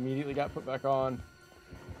hook and he immediately got put back on.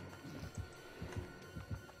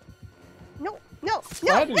 No, no,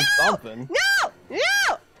 I had to do something. No!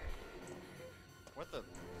 No! What the?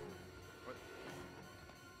 What?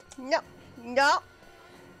 No, no,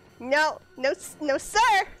 no, no, no,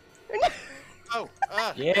 sir! Oh,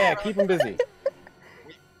 Yeah, keep him busy.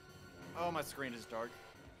 Oh, my screen is dark.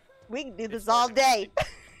 We can do this all day.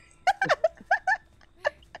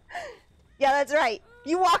 Yeah, that's right.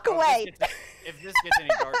 You walk away. If this gets any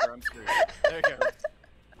darker, I'm screwed. There you go.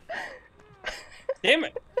 Damn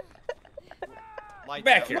it. Lights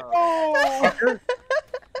Back out. here. Oh!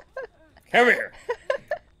 Come here.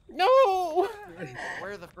 No!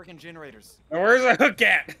 Where are the freaking generators? Where's the hook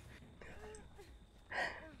at?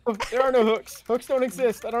 There are no hooks. Hooks don't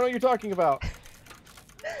exist. I don't know what you're talking about.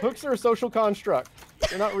 Hooks are a social construct.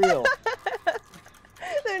 They're not real.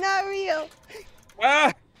 They're not real.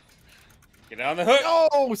 Ah! Get on the hook.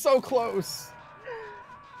 Oh, so close.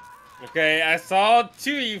 Okay, I saw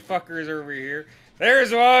two of you fuckers over here.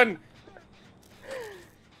 There's one.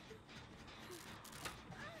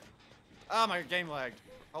 Oh, my game lagged.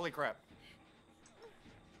 Holy crap.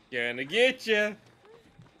 Gonna get you.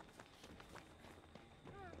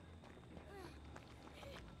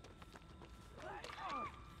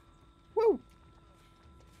 Woo!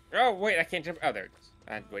 Oh, wait, I can't jump. Oh, there it goes.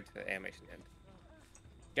 I had to wait till the animation end.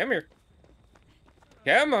 Come here.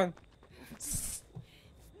 Come on.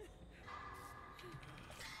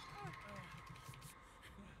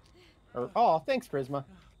 Oh, thanks, Prisma.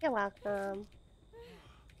 You're welcome.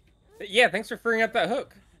 Yeah, thanks for freeing up that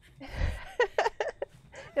hook.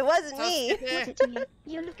 It wasn't me. What's it to you?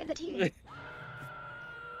 You look at the TV.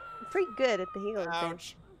 I'm pretty good at the healing thing.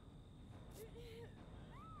 Ouch.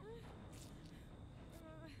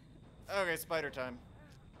 Okay, spider time.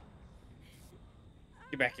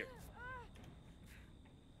 Get back here.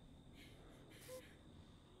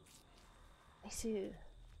 I see.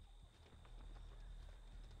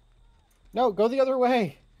 No, go the other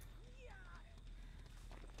way.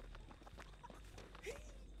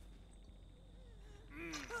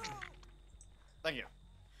 Thank you.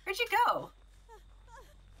 Where'd you go?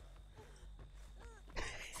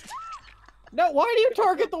 No, why do you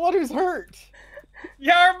target the one who's hurt?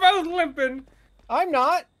 You're both limping. I'm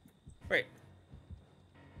not. Wait.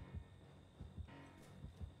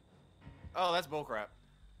 Oh, that's bullcrap.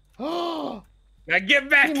 Oh. Now get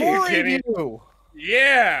back He here, worried Kenny. you.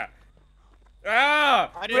 Yeah.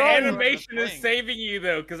 Ah, I the didn't know you were animation is playing. saving you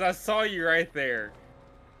though, because I saw you right there.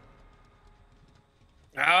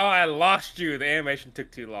 Oh, I lost you. The animation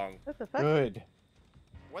took too long. What the fuck? Good.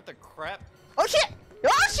 What the crap? Oh shit!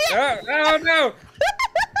 Oh shit! Oh no!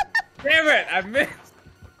 Damn it! I missed.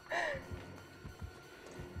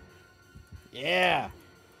 Yeah.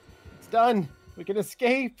 It's done. We can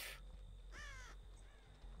escape.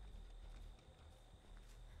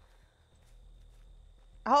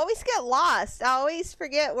 I always get lost. I always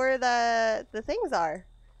forget where the things are.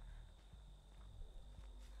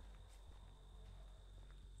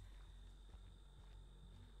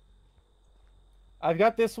 I've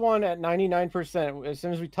got this one at 99%. As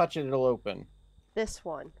soon as we touch it, it'll open. This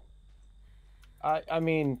one. I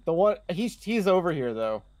mean, the one he's over here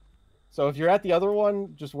though. So if you're at the other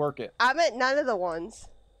one, just work it. I'm at none of the ones.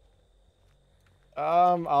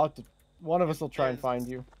 I'll have to, one of us will try and find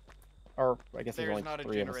you. Or I guess there's There's only not a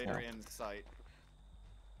 3 of us now. generator in sight.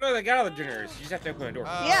 No, they got all the generators. You just have to open the door.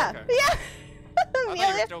 Yeah, Okay. yeah.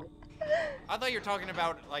 I thought you were talking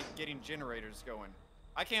about like getting generators going.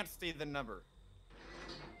 I can't see the number.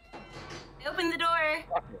 Open the door. I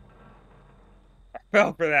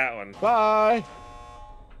fell for that one. Bye.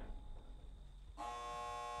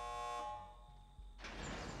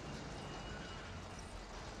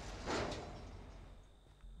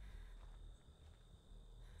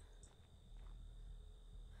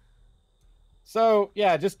 So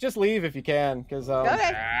yeah, just leave if you can, because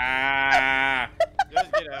Okay.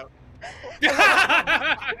 Just get out.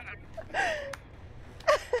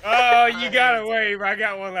 Oh, you got away. I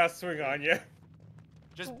got one last swing on you.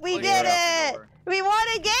 Just We please did get out the it! door. We won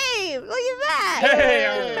a game! Look at that! Hey,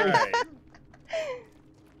 all right.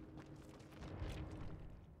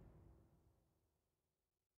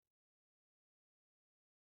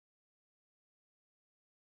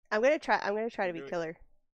 I'm gonna try to be killer.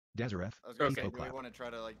 Desireth, I was gonna say, Pico do we clap. want to try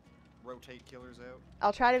to like rotate killers out?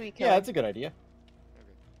 I'll try to be killer. yeah, that's a good idea.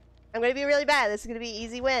 I'm gonna be really bad. This is gonna be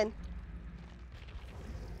easy win.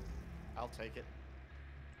 I'll take it.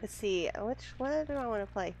 Let's see, which one do I want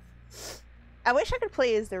to play? I wish I could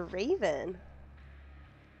play as the Raven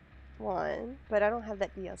one, but I don't have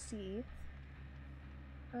that DLC.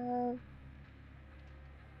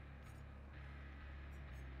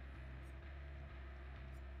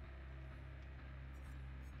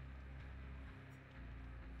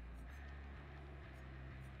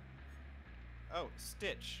 Oh,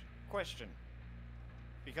 Stitch. Question.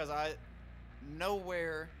 Because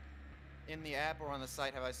nowhere in the app or on the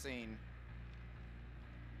site have I seen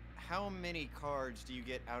how many cards do you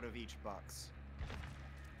get out of each box?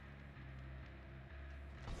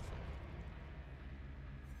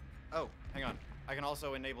 Oh, hang on. I can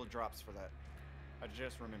also enable drops for that. I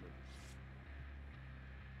just remembered.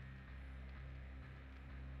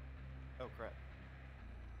 Oh, crap.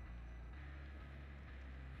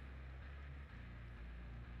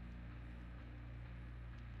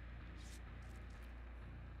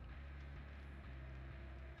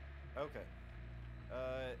 Okay.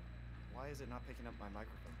 Why is it not picking up my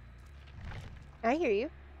microphone? I hear you.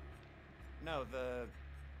 No, the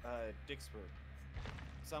Dixper.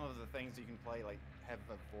 Some of the things you can play like have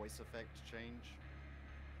a voice effect change,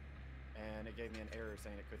 and it gave me an error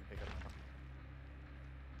saying it couldn't pick up.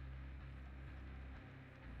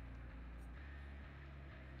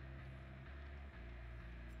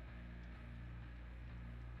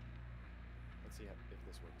 Let's see if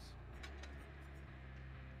this works.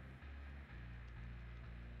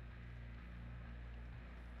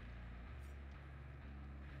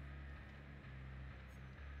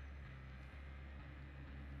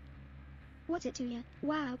 What's it to ya?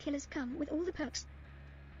 Wow, killers come with all the perks.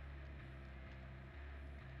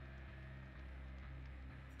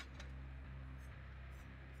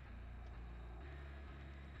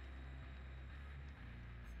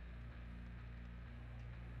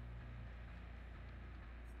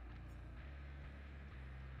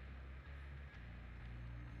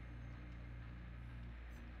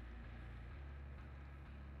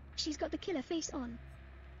 She's got the killer face on.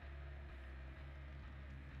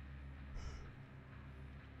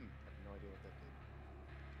 I have no idea what that did.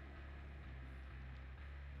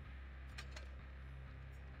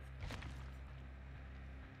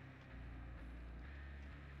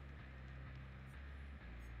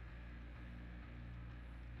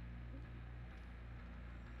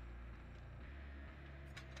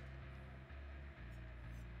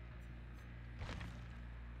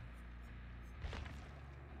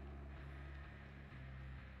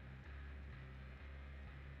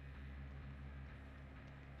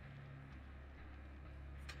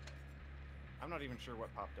 I'm not even sure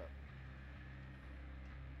what popped up.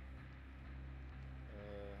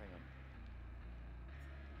 Hang on.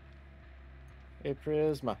 Hey,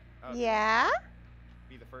 Prisma. Oh, Yeah?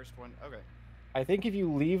 Be the first one. Okay. I think if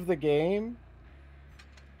you leave the game,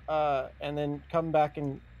 and then come back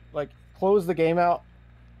and like close the game out,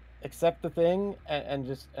 accept the thing, and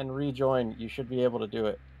just rejoin, you should be able to do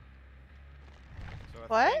it. So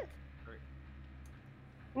What?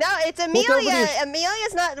 No, it's Click over to Amelia. your-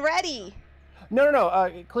 Amelia's not ready.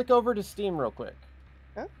 No. Click over to Steam real quick.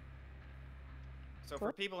 So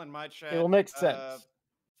for people in my chat, It will make sense.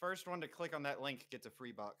 First one to click on that link gets a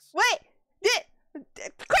free box. Wait!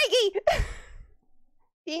 Cranky!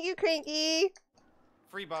 Thank you, Cranky.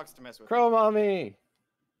 Free box to mess with. Crow Mommy.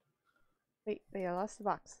 Wait, I lost the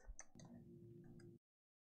box.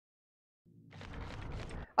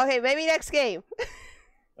 Okay, maybe next game.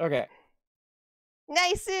 Okay.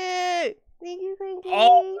 Nice suit! Thank you, Cranky.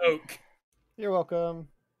 All oak. You're welcome.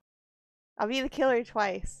 I'll be the killer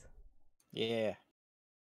twice. Yeah.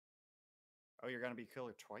 Oh, you're gonna be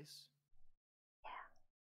killer twice? Yeah.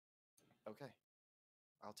 Okay.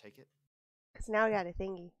 I'll take it. Because now I got a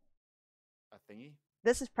thingy. A thingy?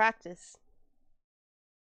 This is practice.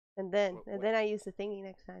 And then What? I use the thingy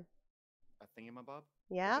next time. A thingamabob?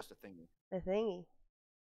 Yeah? Or just a thingy? The thingy.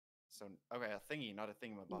 So, okay, a thingy, not a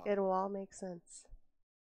thingamabob. It'll all make sense.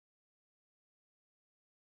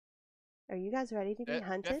 Are you guys ready to be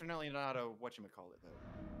hunted? Definitely not a whatchamacallit, though.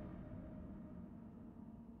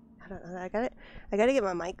 I don't know. I gotta get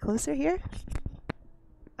my mic closer here.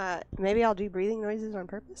 Maybe I'll do breathing noises on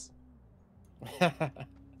purpose.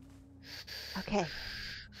 Okay.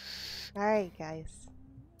 Alright, guys.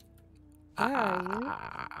 Where are you?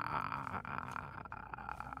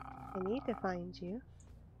 I need to find you.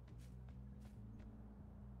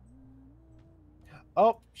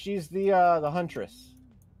 Oh, she's the huntress.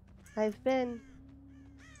 I've been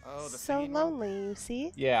Oh, the so lonely, you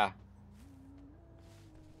see? Yeah.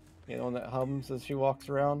 You know, the one that hums as she walks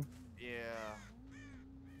around? Yeah.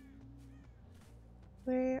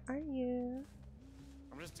 Where are you?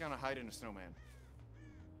 I'm just gonna hide in a snowman.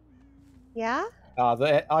 Yeah?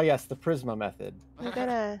 Yes, the Prisma method. You're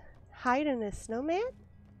gonna hide in a snowman?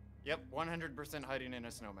 Yep, 100% hiding in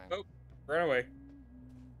a snowman. Oh, run away.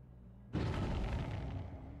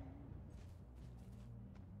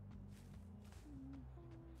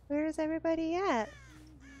 Where's everybody at?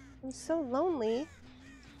 I'm so lonely.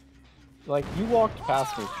 Like, you walked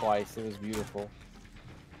past me twice. It was beautiful.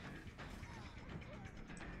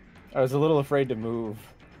 I was a little afraid to move.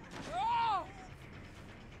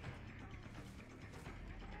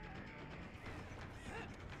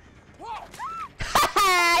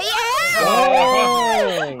 Oh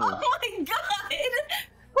my god!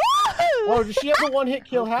 Oh, does she have a one-hit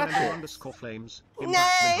kill hatchet? _flames.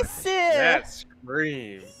 Nice! That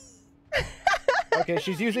scream. Okay,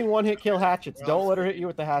 she's using one-hit kill hatchets. Don't let her hit you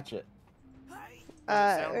with the hatchet.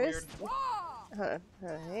 Where's...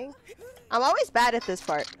 hang. I'm always bad at this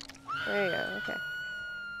part. There you go, okay.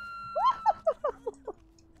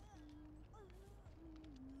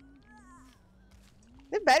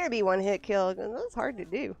 It better be one hit kill, because that's hard to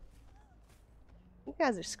do. You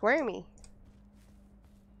guys are squirmy.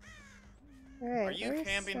 Alright, Are you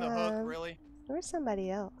camping the hook, really? Where's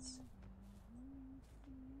somebody else?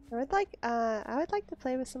 I would like to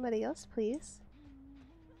play with somebody else, please.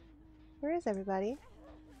 Where is everybody?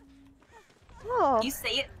 Oh. You say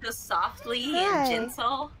it so softly Hi. and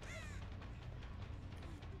gentle.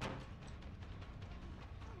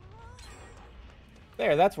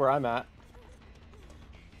 There, that's where I'm at.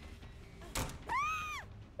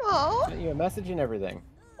 Oh. Sent you a message and everything.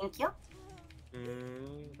 Thank you.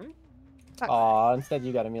 Aw, instead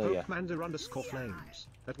you got Amelia. Hookmander_flames.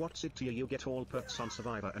 At what's it to you? You get all perks on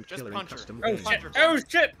Survivor and Just Killer in punch her. custom Oh games.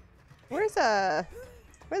 shit! Oh shit!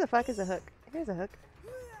 Where the fuck is a hook? Here's a hook.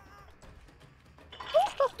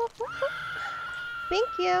 Thank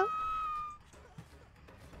you.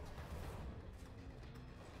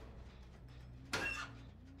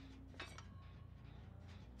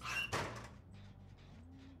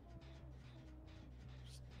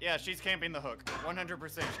 Yeah, she's camping the hook.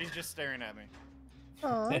 100%. She's just staring at me.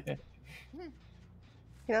 Aw.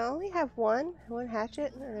 Can I only have one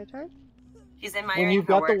hatchet at a time? She's in my When you've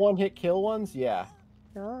got the one-hit kill ones, yeah.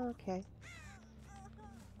 Oh, okay.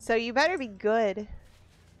 So you better be good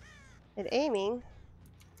at aiming.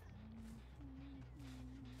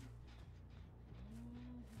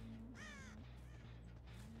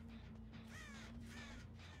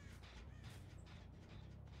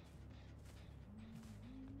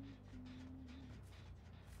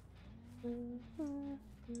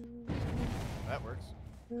 That works.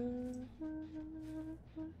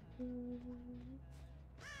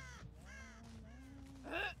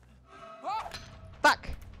 Fuck!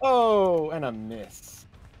 Oh, and a miss.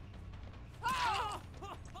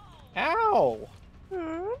 Ow!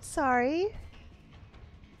 Sorry.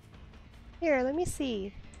 Here, let me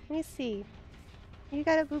see. Let me see. You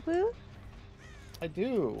got a boo-boo? I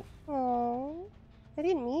do. Oh, I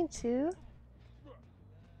didn't mean to.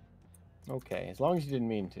 Okay, as long as you didn't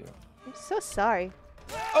mean to. I'm so sorry.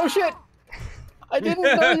 Oh shit! I didn't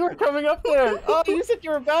know you were coming up there. Oh, you said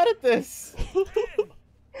you were bad at this.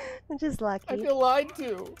 I'm just lucky. I feel lied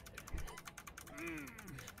to.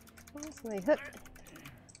 Where's my hook?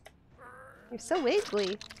 You're so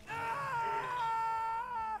wiggly.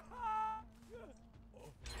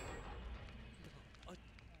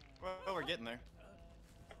 Well, we're getting there.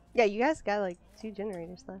 Yeah, you guys got like 2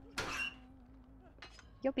 generators left.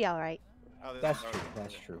 You'll be alright. Oh, That's true.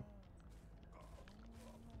 That's true.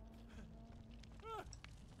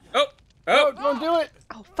 Oh! Oh, don't do it!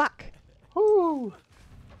 Oh, fuck. Whoo!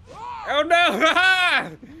 Oh no!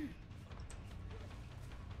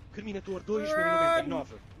 Terminator 2,099.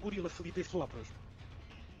 Gorilla Felipe Sopras.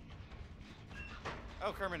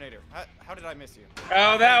 Oh, Terminator. How did I miss you?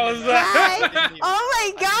 Oh, that was Oh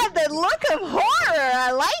my god, the look of horror!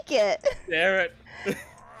 I like it! Damn it.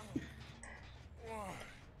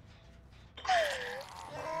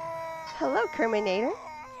 Hello, Terminator.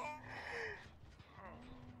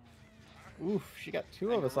 Oof, she got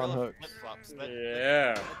 2 of us on hooks. Flip-flops.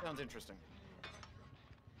 Yeah. That sounds interesting.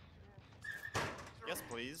 Yes,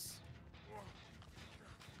 please.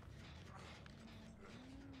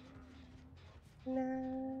 Na,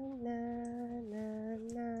 na, na,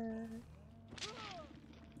 na.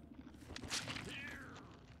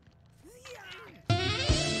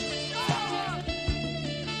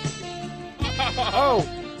 Oh!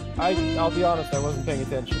 I'll be honest, I wasn't paying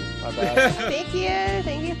attention. My bad. Thank you.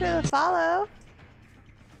 Thank you for the follow.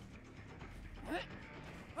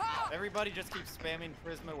 Everybody just keeps spamming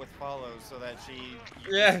Prisma with follows so that she...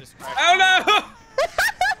 Yeah. distracted. Oh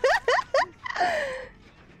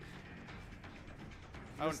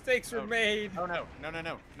no! Mistakes were made. Oh no. No, no,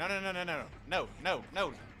 no. No, no, no, no, no. No, no,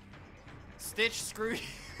 no. Stitch, screw you.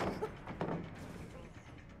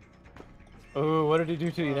 Oh, what did he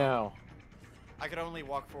do to you now? I could only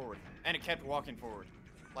walk forward, and it kept walking forward.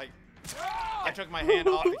 Like, I took my hand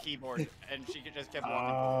off the keyboard, and she just kept walking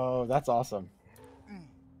forward. Oh, that's awesome.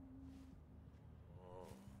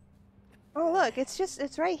 Oh look,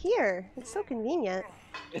 it's right here. It's so convenient.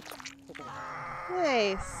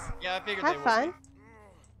 Nice. Yeah, I figured Have they would fun.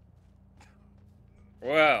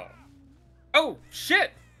 Well. Oh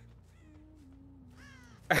shit!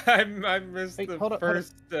 I missed Wait, the hold up,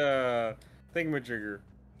 first thingamajigger.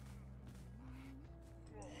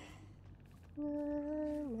 Na,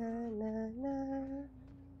 na, na, na.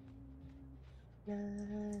 Na,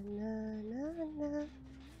 na, na, na.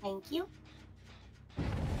 Thank you.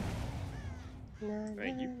 Na,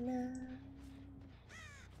 Thank na, you. na.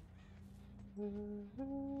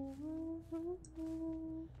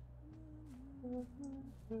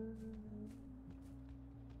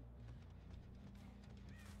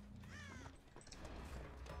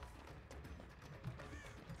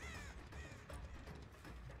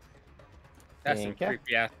 That's some Thank ya.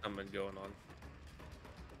 creepy ass something going on.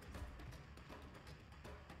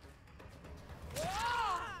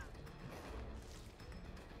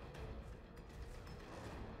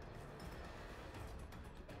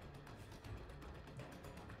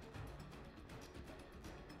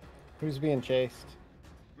 Who's being chased?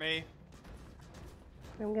 Me.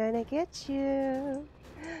 I'm gonna get you.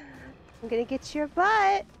 I'm gonna get your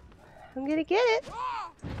butt. I'm gonna get it.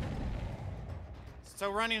 So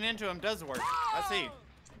running into him does work. I see.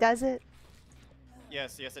 Does it?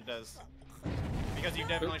 Yes, yes it does. Because you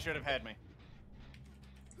definitely should have had me.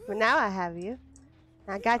 Well, now I have you.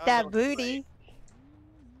 I got that Oh, booty.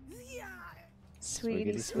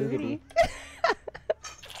 Sweetie, Sweetie, sweetie.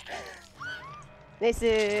 This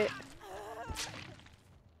is.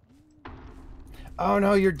 Oh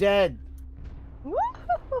no, you're dead.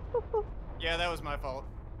 Yeah, that was my fault.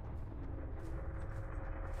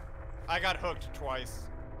 I got hooked twice.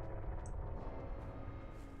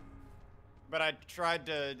 But I tried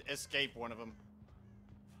to escape one of them.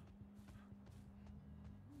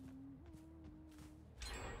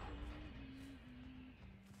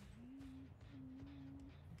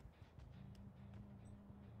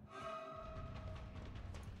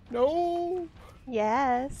 No.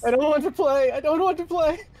 Yes. I don't want to play. I don't want to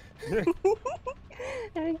play.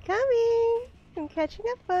 I'm coming. I'm catching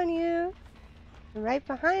up on you. I'm right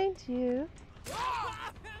behind you.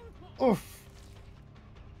 Oof.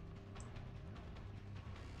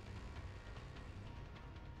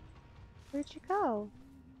 Where'd you go?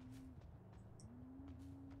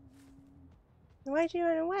 Why'd you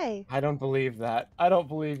run away? I don't believe that. I don't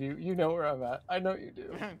believe you. You know where I'm at. I know you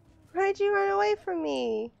do. Why'd you run away from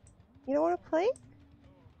me? You don't want to play?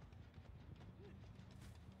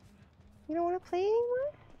 You don't want to play anymore?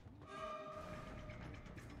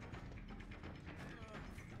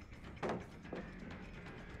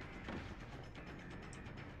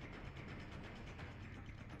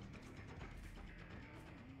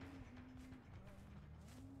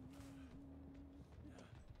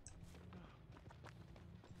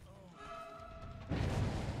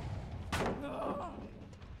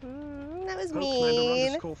 That was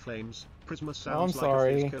mean. Flames. Prisma sounds I'm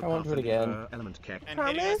sorry. like a I won't do it again. Element kick. And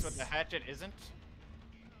hitting us with the hatchet isn't?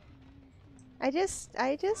 I just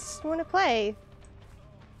want to play.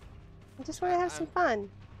 I just want to have some fun.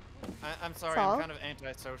 I'm sorry, I'm kind of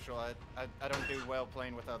antisocial. I don't do well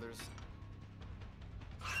playing with others.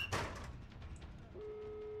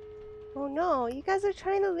 Oh no, you guys are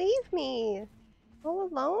trying to leave me. All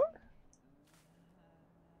alone?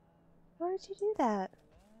 Why did you do that?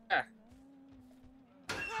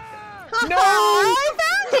 No! I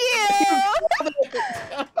found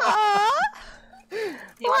you! Aww!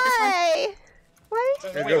 Why? Why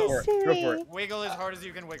did you do this to me? Wiggle as hard as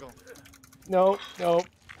you can wiggle. No, no.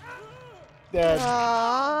 Dead.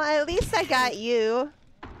 Aww, at least I got you.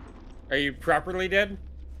 Are you properly dead?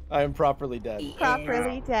 I am properly dead.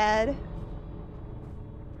 Properly dead.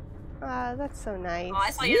 Ah, that's so nice. Oh,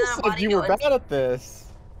 I saw You said you were bad at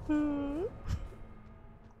this. Hmm.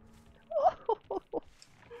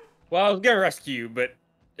 Well, I was gonna rescue you, but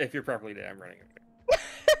if you're properly dead, I'm running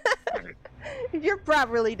away. If you're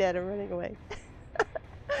properly dead, I'm running away.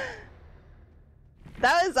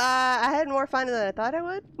 That was, I had more fun than I thought I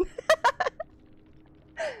would.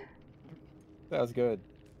 That was good.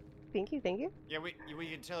 Thank you, thank you. Yeah, we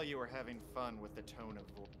could tell you were having fun with the tone of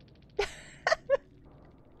voice.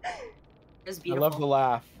 It's I beautiful. love the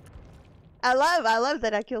laugh. I love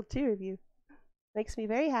that I killed 2 of you. Makes me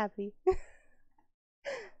very happy.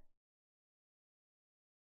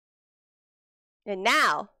 And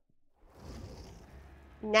now,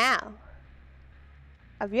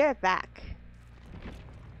 I'll be right back.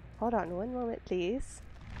 Hold on one moment, please.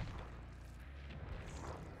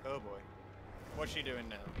 Oh boy. What's she doing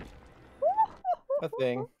now? A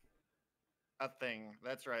thing. A thing.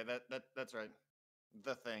 That's right. That's right.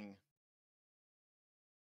 The thing.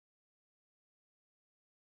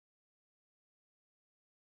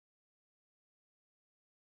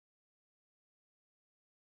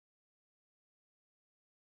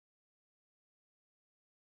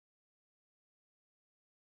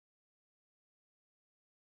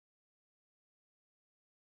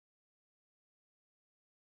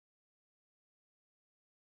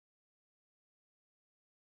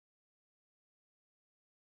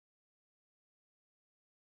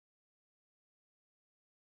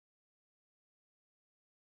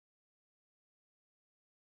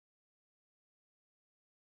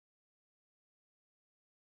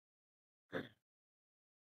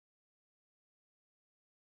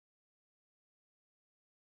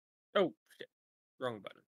 Oh, shit. Wrong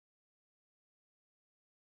button.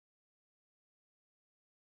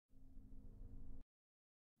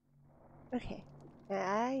 Okay.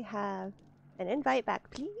 I have an invite back,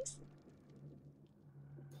 please.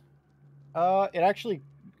 It actually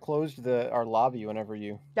closed our lobby whenever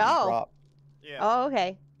you drop. Yeah. Oh,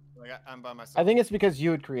 okay. Like I'm by myself. I think it's because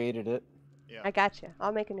you had created it. Yeah. I got you.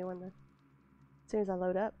 I'll make a new one then. As soon as I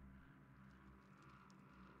load up.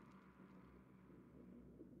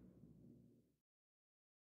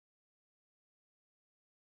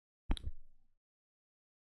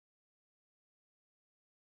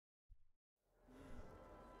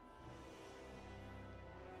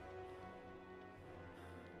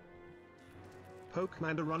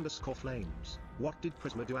 Pokeman_Flames. What did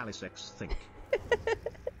Prisma Dualis X think?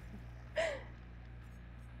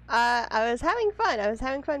 I was having fun. I was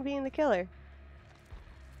having fun being the killer.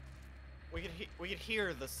 We could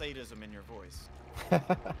hear the sadism in your voice.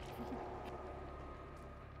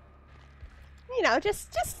 You know, just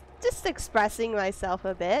expressing myself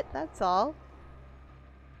a bit. That's all.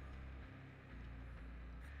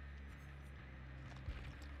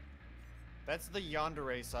 That's the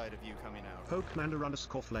yandere side of you coming out.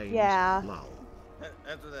 Pokeman_Flames. Yeah. Lol.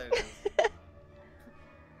 That's what that is.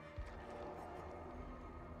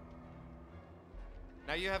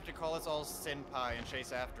 Now you have to call us all senpai and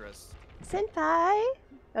chase after us. Senpai.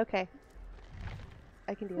 Okay.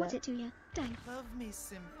 I can do What's that. it to you? Dang. Love me,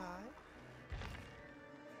 senpai.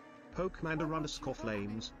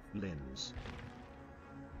 Pokeman_Flames. Lins.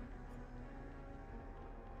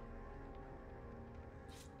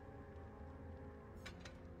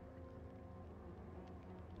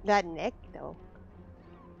 That neck, though.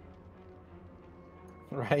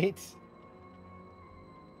 Right?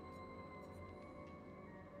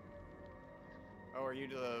 Oh, are you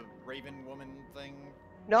the Raven woman thing?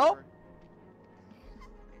 Nope. Or-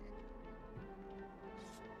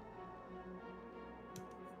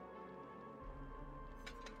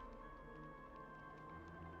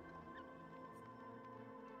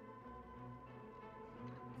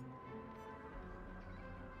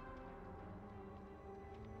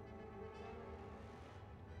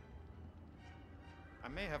 I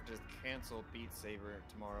may have to cancel Beat Saber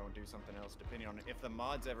tomorrow and do something else, depending on if the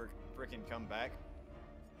mods ever frickin' come back.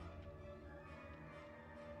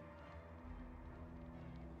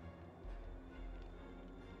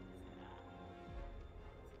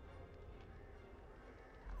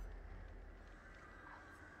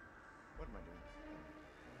 What am I doing?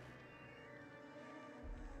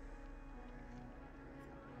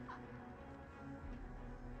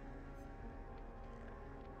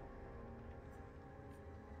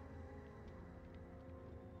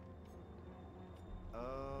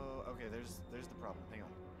 Oh, okay. There's the problem. Hang on.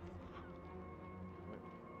 Wait,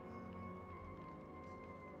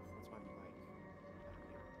 what's my mic?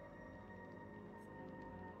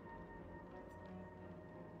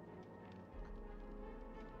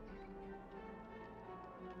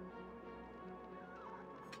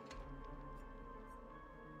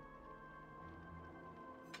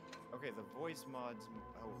 Okay, the voice mods.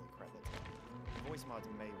 Holy crap! The voice mods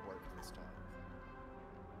may work this time.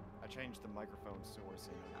 I changed the microphone source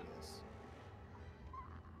in OBS.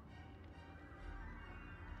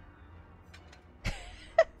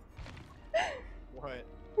 What?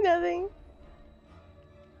 Nothing.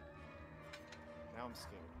 Now I'm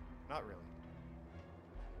scared. Not really.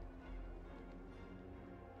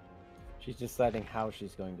 She's deciding how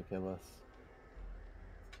she's going to kill us.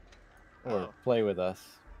 Or Oh. play with us.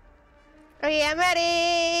 Okay, I'm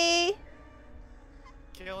ready.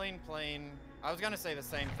 Killing, playing. I was gonna say the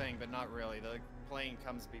same thing, but not really. The playing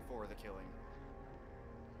comes before the killing.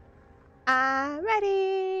 I'm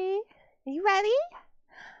ready. Are you ready?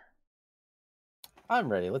 I'm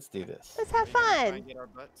ready. Let's do this. Let's have Try fun. and get our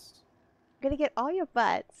butts. Gonna get all your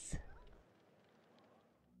butts.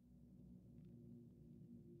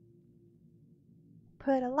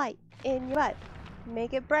 Put a light in your butt.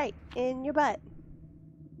 Make it bright in your butt.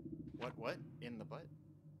 What? In the butt?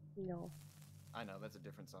 No. I know, that's a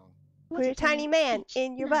different song. Put a tiny man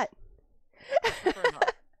in your butt.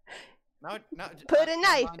 No, Put a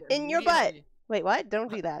knife in your butt. Wait, what?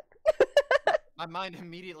 Don't do that. My mind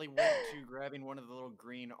immediately went to grabbing one of the little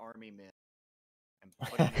green army men and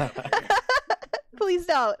putting it up there. Please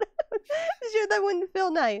don't. Sure, that wouldn't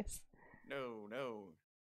feel nice. No.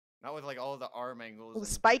 Not with like all the arm angles and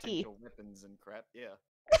spiky potential weapons and crap. Yeah.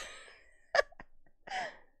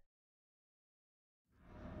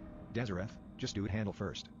 Desireth, just do it handle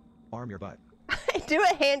first. Arm your butt. Do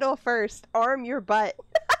it handle first. Arm your butt.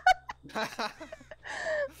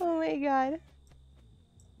 Oh my god.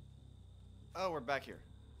 Oh, we're back here.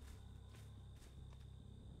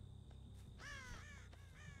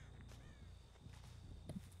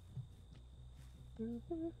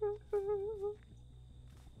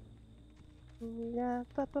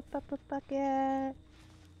 Bucket.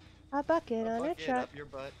 A bucket on a Bucket truck. up your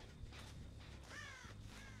butt.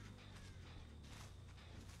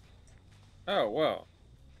 Oh, whoa.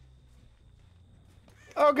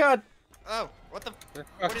 Oh god! Oh, what the? We're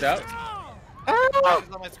What fucked is up. this? Ah! What is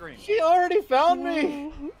on my screen? She already found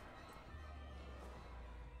me!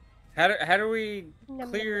 How do we Num,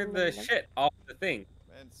 clear num, the num, num. shit off the thing?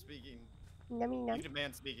 Man speaking. Nummy num. You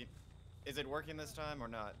demand speaking. Is it working this time or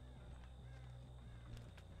not?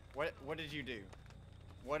 What did you do?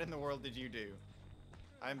 What in the world did you do?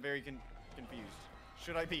 I'm very confused.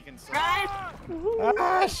 Should I be concerned?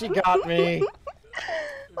 Ah, she got me.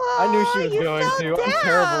 I knew she was you going fell to. I'm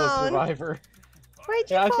terrible at down. Survivor. Why'd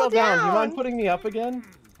you Yeah, I fall fell down. Do you mind down? putting me up again?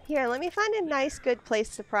 Here, let me find a nice, good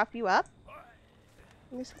place to prop you up.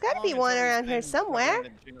 There's gotta How be long one until these around here things somewhere.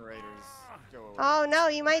 covering the generators go away? Oh no,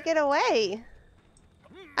 you might get away.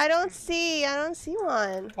 I don't see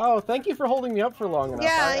one. Oh, thank you for holding me up for long enough.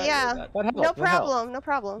 Yeah. That helped. No that helped. problem, no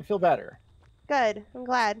problem. I feel better. Good, I'm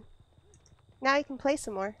glad. Now you can play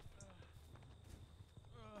some more.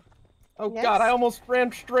 Oh Yes? god, I almost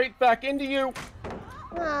ran straight back into you.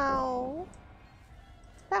 Oh,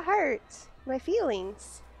 that hurts my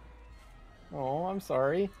feelings. Oh, I'm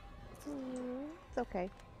sorry. It's okay.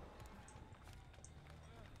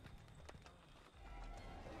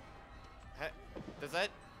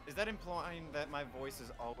 Is that implying that my voice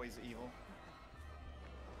is always evil?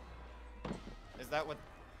 Is that what?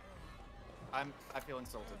 I feel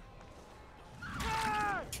insulted.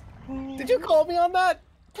 Did you call me on that?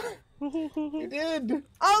 You did.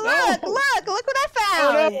 Oh, No. look what I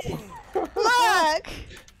found. Oh, no. Look.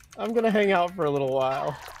 I'm gonna hang out for a little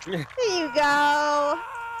while. There you go.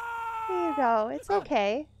 There you go. It's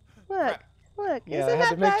okay. Look. Yeah, Isn't I had that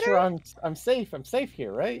to make better? sure I'm safe. I'm safe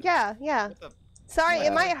here, right? Yeah. Sorry, Yeah.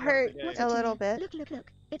 it might hurt What's a it, little Junior? bit.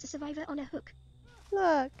 Look. It's a survivor on a hook.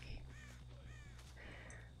 Look.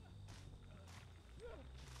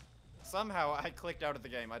 Somehow I clicked out of the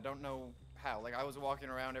game. I don't know how. Like I was walking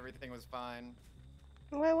around, everything was fine.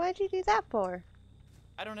 Why'd you do that for?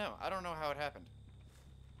 I don't know. I don't know how it happened.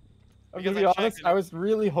 I'm gonna be honest. I was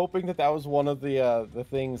really hoping that was one of the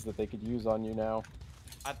things that they could use on you now.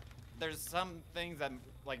 There's some things that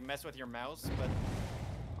like mess with your mouse, but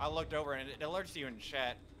I looked over and it alerts you in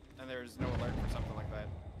chat, and there's no alert for something like that.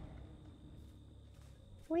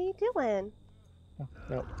 What are you doing?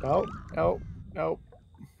 No. Oh,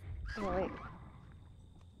 wait.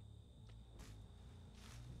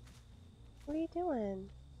 What are you doing?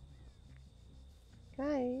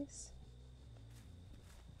 Guys?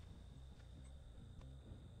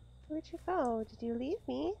 Where'd you go? Did you leave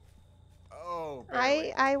me? Oh,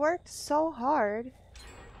 I worked so hard.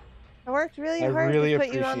 I worked really I hard really to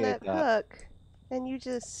put you on that appreciate that. hook. And you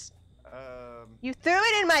just... You threw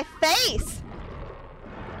it in my face!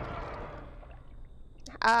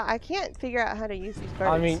 I can't figure out how to use these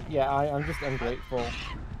birds. I mean, yeah. I'm just ungrateful.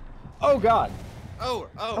 Oh God. Oh!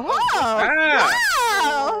 Wow!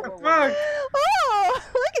 Oh!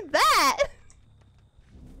 Look at that!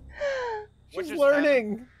 She's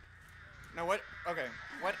learning. No, what? Okay.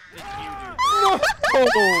 What did you do? No!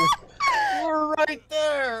 We're right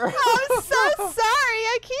there. I'm so sorry.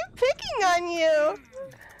 I keep picking on you.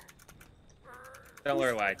 Tell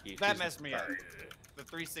her like you. That messed me up. The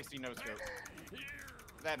 360 no scope.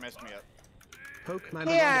 That messed me up. Pokemon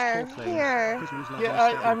Here.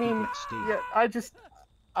 Yeah, I mean, yeah,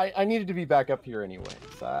 I needed to be back up here anyway.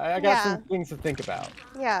 So I got some things to think about.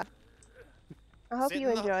 Yeah. I hope you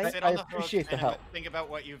enjoy. I appreciate the help. Think about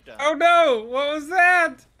what you've done. Oh no! What was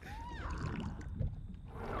that?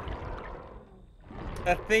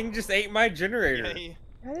 That thing just ate my generator.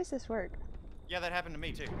 How does this work? Yeah, that happened to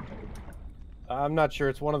me too. I'm not sure.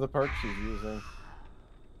 It's one of the perks she's using.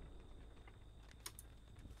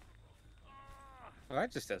 Well,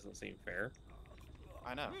 that just doesn't seem fair.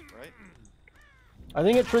 I know, right? I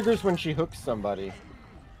think it triggers when she hooks somebody.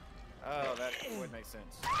 Oh, that would make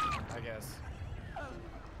sense. I guess.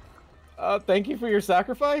 Thank you for your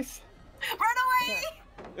sacrifice. Run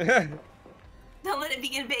away! Don't let it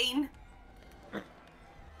be in vain.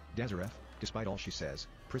 Desireth, despite all she says,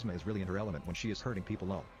 Prisma is really in her element when she is hurting people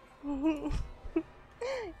low.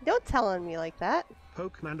 Don't tell on me like that.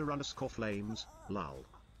 Pokemanda_flames, lol.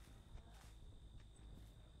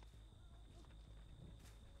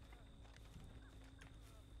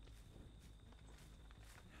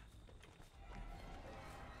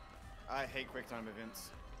 I hate QuickTime events.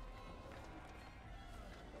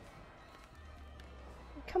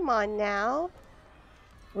 Come on now.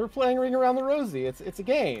 We're playing Ring Around the Rosie. It's a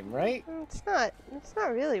game, right? It's not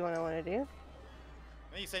really what I want to do.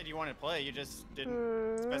 Well, you said you wanted to play, you just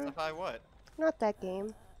didn't specify what. Not that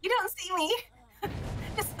game. You don't see me.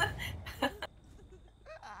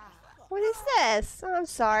 What is this? Oh, I'm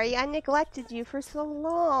sorry. I neglected you for so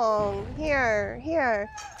long. Here.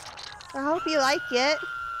 I hope you like it.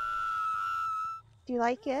 Do you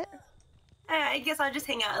like it? I guess I'll just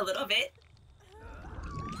hang out a little bit.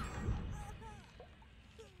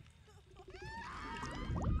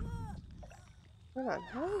 Hold on.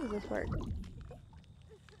 How does this work?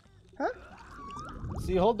 Huh?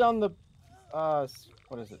 So you hold down the,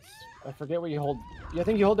 what is it? I forget what you hold. I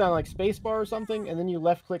think you hold down like spacebar or something, and then you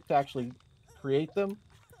left click to actually create them,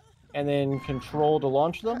 and then control to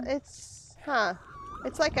launch them. It's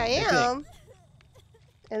like I am,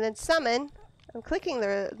 and then summon. I'm clicking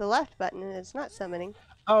the left button, and it's not summoning.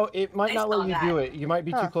 Oh, it might not let you do it. You might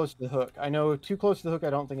be too close to the hook. I know too close to the hook. I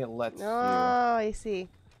don't think it lets Oh, you. I see.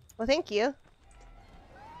 Well, thank you.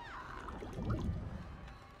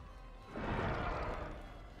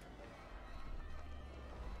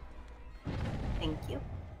 Thank you.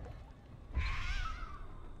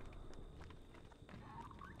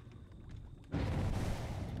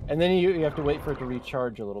 And then you have to wait for it to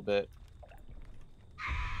recharge a little bit.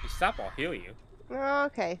 You stop, I'll heal you. Oh,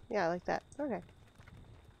 okay. Yeah, like that. Okay.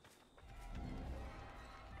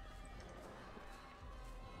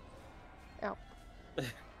 Ow.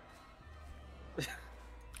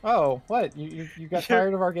 Oh, what? You got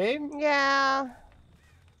tired of our game? Yeah.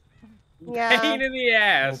 Yeah. Pain in the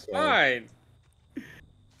ass. Okay. Fine.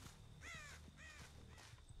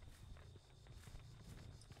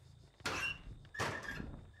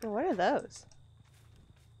 What are those?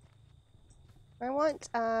 I want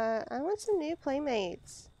some new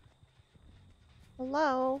playmates.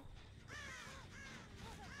 Hello?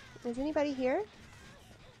 Is anybody here?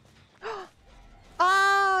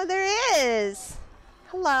 Oh, there is!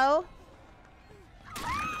 Hello?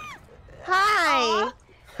 Hi!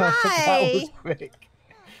 Hi! That was quick.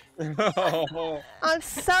 I'm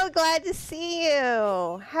so glad to see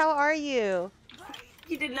you! How are you?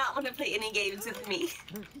 You did not want to play any games with me.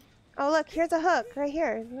 Oh look, here's a hook right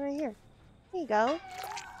here. Right here. There you go.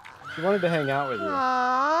 She wanted to hang out with you.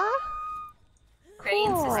 Aww. Very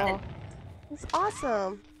insistent. It's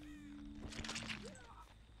awesome.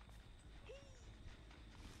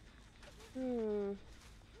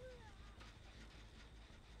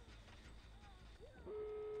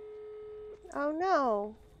 Oh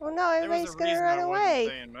no. Oh no, everybody's gonna run away.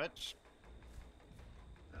 Saying much.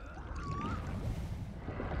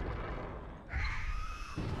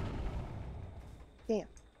 Damn.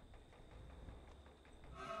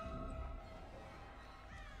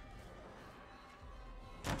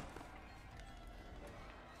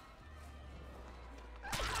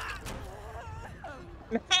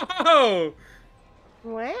 No!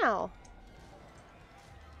 Wow.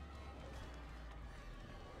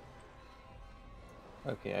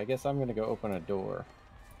 Okay, I guess I'm gonna go open a door.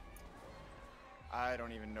 I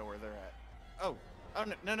don't even know where they're at. Oh, oh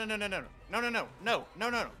no, no, no, no, no, no, no, no, no, no, no, no,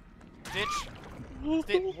 no. Ditch.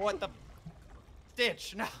 Ditch. What the?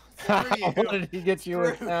 Ditch. No. What did he get you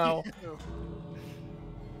with now?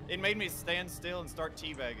 It made me stand still and start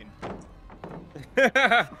teabagging. Where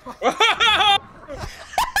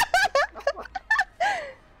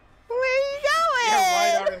are you going?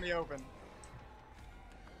 Yeah, right out in the open.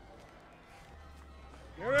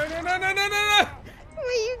 No, no, no, no, no, no, no!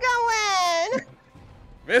 Where you going?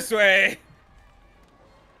 This way.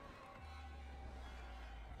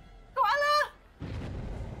 Koala!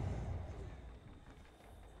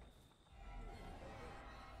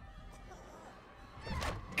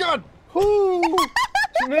 God! Whoo!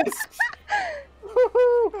 She missed!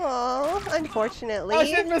 Oh, unfortunately. Oh,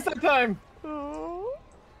 she missed that time!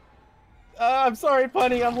 I'm sorry,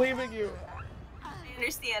 Punny, I'm leaving you. I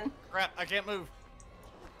understand. Crap, I can't move.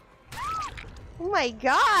 Oh my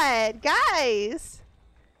god, guys!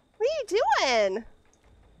 What are you doing?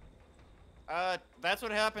 That's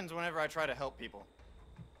what happens whenever I try to help people.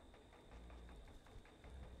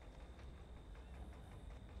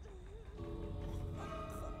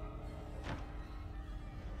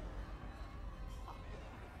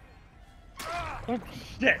 Oh,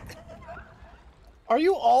 shit. Are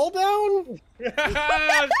you all down?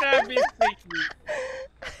 That'd be sneaky.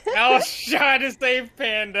 I was trying to save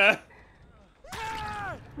Panda.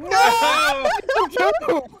 No!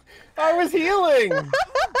 I was healing!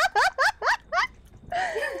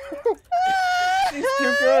 She's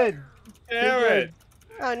too good. Damn it.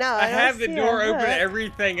 Oh no, I don't had the see door a open hook. to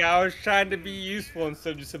everything. I was trying to be useful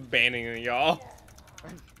instead of just abandoning y'all.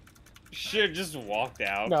 Should've just walked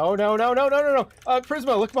out. No, no, no, no, no, no, no.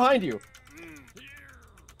 Prisma, look behind you.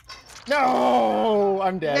 No!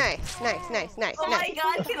 I'm dead. Nice, nice, nice, nice, Oh nice. my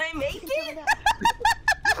god, can I make it?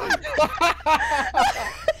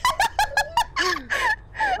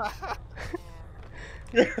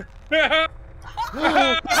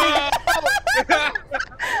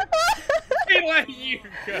 He let you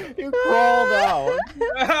go. You crawled out.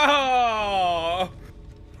 Oh.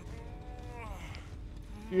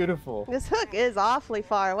 Beautiful. This hook is awfully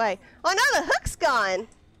far away. Oh no, the hook's gone.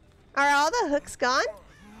 Are all the hooks gone?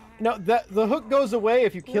 No, the hook goes away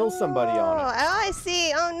if you kill somebody on it. Oh, I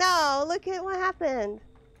see. Oh no, look at what happened.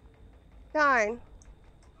 Darn.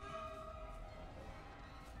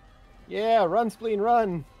 Yeah, run, Spleen,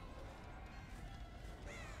 run.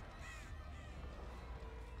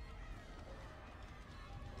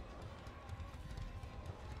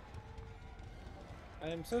 I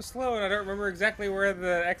am so slow and I don't remember exactly where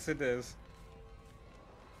the exit is.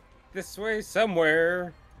 This way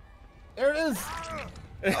somewhere. There it is.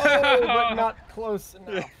 Oh, but not close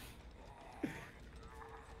enough.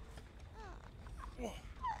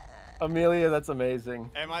 Amelia, that's amazing.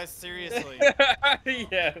 Am I seriously?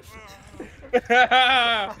 Yes.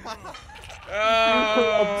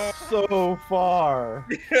 Oh. So far.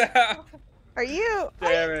 Are you?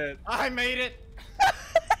 Damn it. I made it.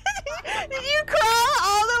 Did you crawl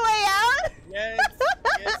all the way out? Yes,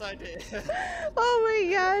 yes I did. Oh my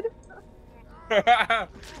god.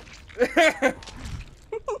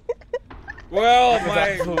 Well, That was my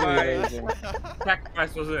absolutely amazing.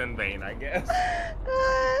 sacrifice wasn't in vain, I guess.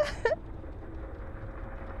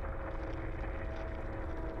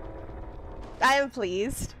 I am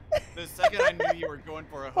pleased. The second I knew you were going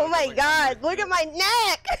for a hook, Oh I my was like, god, look at my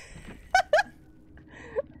neck!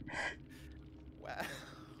 wow.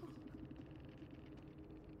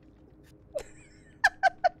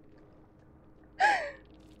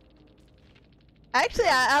 Actually,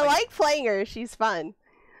 I like playing her. She's fun.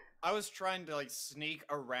 I was trying to like sneak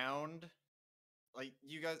around, like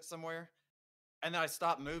you guys somewhere, and then I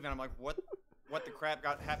stopped moving. I'm like, what the crap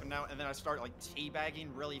happened now? And then I started like teabagging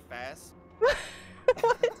really fast.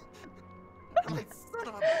 I'm like, son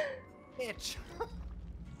of a bitch.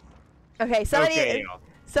 Okay,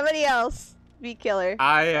 somebody else be killer.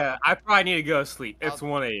 I probably need to go to sleep. It's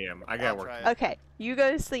 1 a.m. I gotta work. Okay, you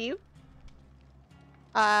go to sleep.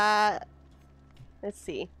 Let's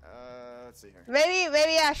see. Let's see here.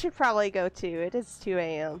 Maybe I should probably go too. It is 2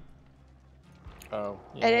 a.m. Oh,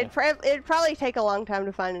 yeah. And it'd probably take a long time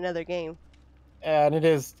to find another game. And it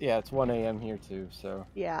is, yeah, it's 1 a.m. here too, so.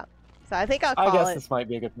 Yeah. So I think I'll call it. I guess this might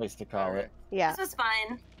be a good place to call it. Yeah. This was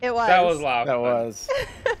fun. It was. That was loud. That was.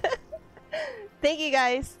 Thank you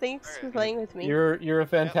guys. Thanks for playing with me. You're a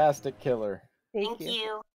fantastic killer. Thank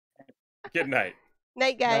you. Good night.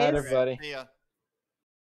 Night, guys. Night, everybody. See ya.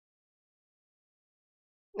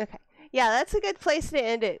 Okay. Yeah, that's a good place to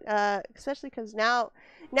end it. Especially because now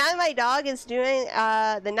that my dog is doing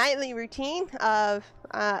the nightly routine of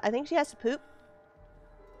I think she has to poop.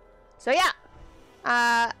 So yeah,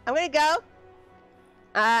 I'm gonna go.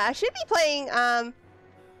 I should be playing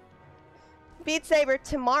Beat Saber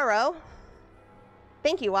tomorrow.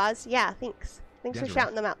 Thank you, Waz. Yeah, thanks. Thanks for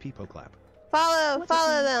shouting them out. People clap. Follow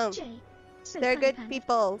them. They're good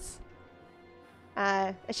peoples.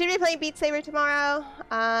 I should be playing Beat Saber tomorrow,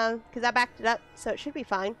 because I backed it up, so it should be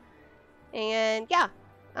fine. And yeah,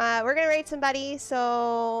 we're gonna raid somebody,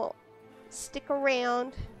 so stick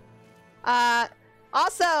around.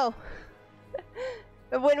 Also,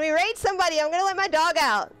 when we raid somebody, I'm gonna let my dog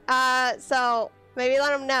out, so maybe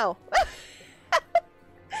let him know.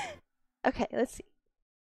 Okay, let's see.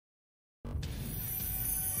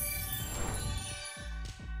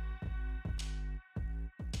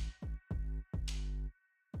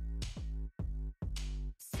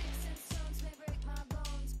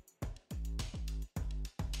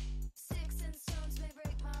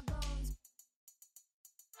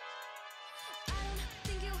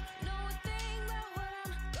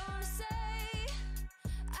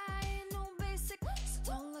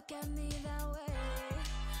 At me that way.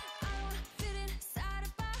 I don't fit inside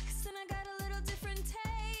a box, and I got a little different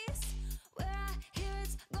taste. Where I hear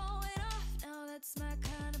it's going off, now that's my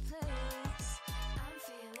kind of place. I'm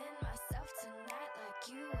feeling myself tonight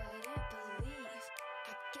like you wouldn't believe.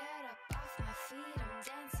 I get up off my feet, I'm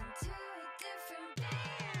dancing to a different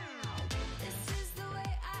beat. This is the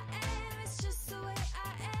way I am, it's just the way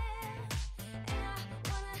I am. And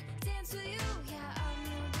I wanna dance with you, yeah, I'm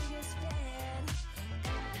your biggest fan.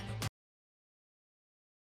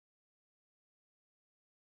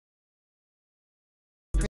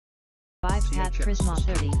 5 Pat Prisma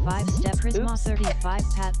 35 Step Prisma 35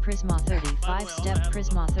 Pat Prisma 35 Step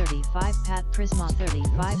Prisma 35 Pat Prisma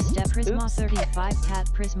 35 Step Prisma 35 Pat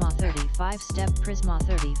Prisma 35 Step Prisma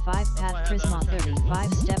 35 Pat Prisma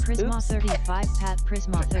 35 Step Prisma 35 Pat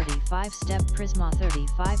Prisma 35 Step Prisma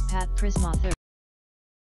 35 Pat Prisma 35